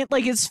other plant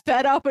like is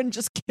fed up and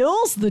just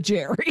kills the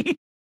Jerry.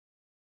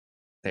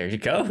 There you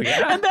go.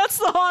 Yeah. And that's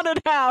the haunted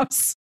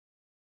house.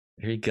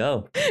 There you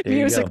go.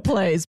 Music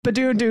plays.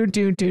 Ba-doom, doom,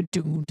 doom, doom,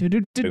 doom,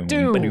 doom, doom,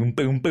 boom,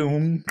 boom,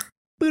 boom.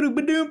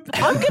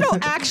 I'm gonna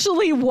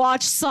actually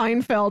watch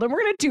Seinfeld, and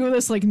we're gonna do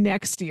this like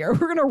next year.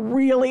 We're gonna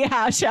really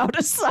hash out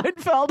a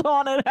Seinfeld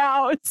haunted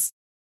house.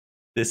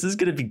 This is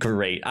gonna be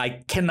great.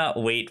 I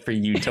cannot wait for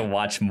you to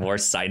watch more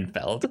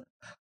Seinfeld.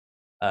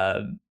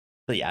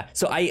 But yeah,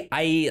 so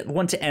I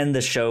want to end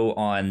the show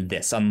on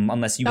this.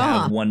 Unless you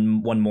have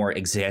one more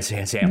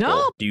example.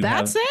 No, do you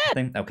that's have it.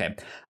 Anything? Okay.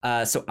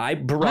 So I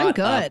brought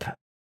up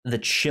The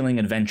Chilling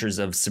Adventures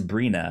of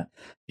Sabrina,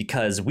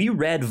 because we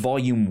read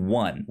volume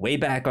 1 way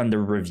back on the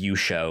review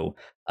show,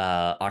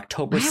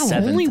 October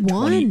 7th,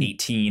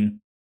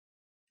 2018.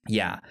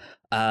 Yeah.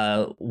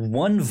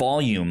 One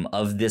volume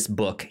of this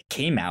book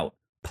came out,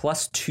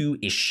 plus 2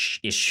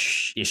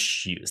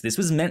 issues. This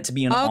was meant to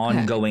be an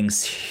ongoing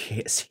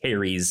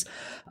series.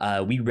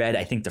 We read,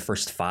 I think the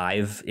first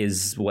 5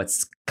 is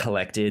what's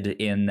collected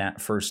in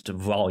that first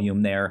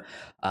volume there.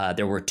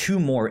 There were 2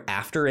 more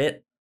after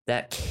it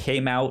that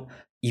came out.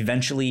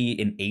 Eventually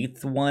an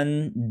 8th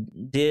one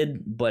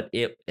did, but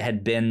it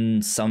had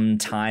been some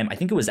time. I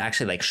think it was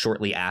actually like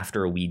shortly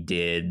after we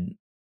did,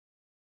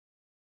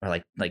 or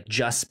like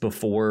just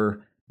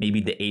before maybe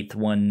the 8th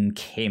one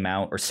came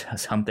out or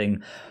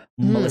something.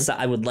 Melissa,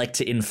 I would like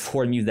to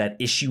inform you that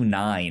issue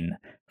 9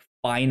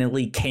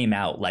 finally came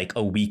out like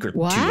a week or 2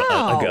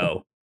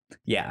 ago.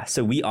 Yeah,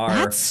 so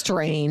That's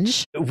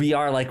strange. We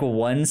are like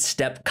one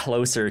step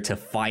closer to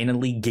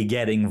finally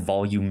getting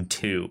volume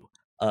 2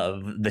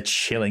 of The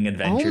Chilling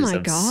Adventures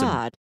of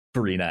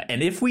Sabrina.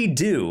 And if we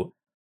do,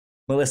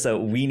 Melissa,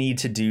 we need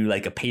to do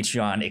like a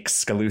Patreon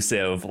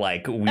exclusive.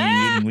 Like we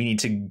need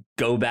to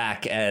go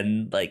back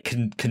and like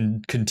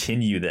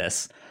continue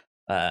this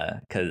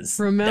because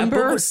that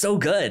book was so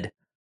good.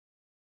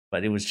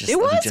 But it was just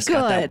we just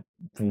got that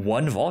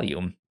one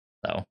volume.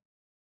 So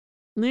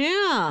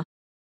yeah.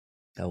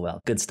 Oh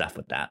well, good stuff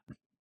with that.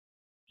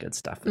 Good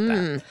stuff with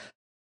that.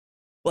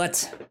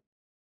 But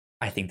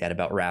I think that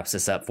about wraps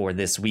us up for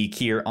this week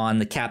here on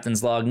the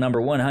Captain's Log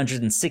number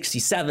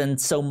 167.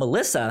 So,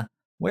 Melissa,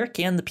 where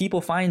can the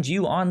people find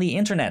you on the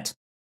internet?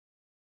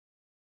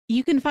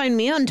 You can find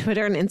me on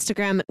Twitter and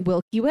Instagram at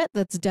Wilkywit.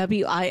 That's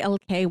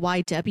WILKYWIT.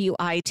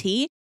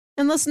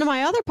 And listen to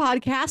my other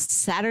podcast,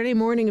 Saturday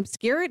Morning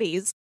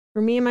Obscurities,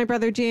 where me and my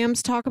brother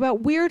Jams talk about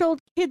weird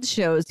old kids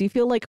shows you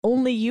feel like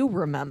only you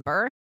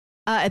remember.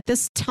 At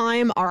this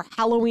time, our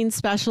Halloween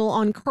special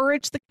on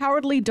Courage the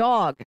Cowardly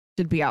Dog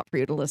should be out for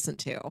you to listen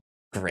to.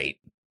 Great.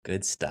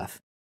 Good stuff.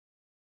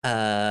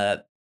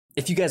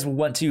 If you guys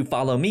want to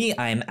follow me,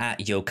 I'm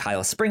at Yo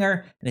Kyle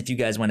Springer. And if you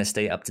guys want to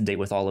stay up to date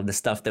with all of the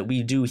stuff that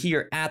we do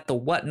here at The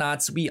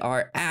Whatnots, we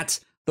are at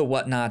The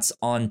Whatnots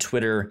on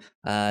Twitter.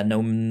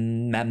 No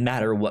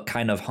matter what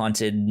kind of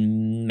haunted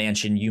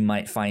mansion you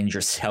might find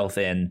yourself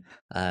in,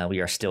 we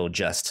are still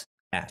just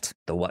at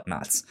The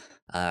Whatnots.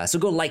 So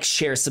go like,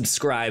 share,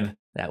 subscribe.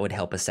 That would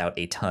help us out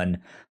a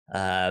ton.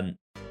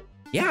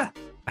 Yeah,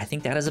 I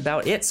think that is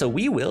about it. So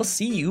we will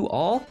see you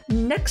all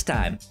next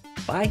time.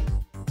 Bye.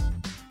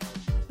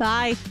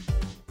 Bye.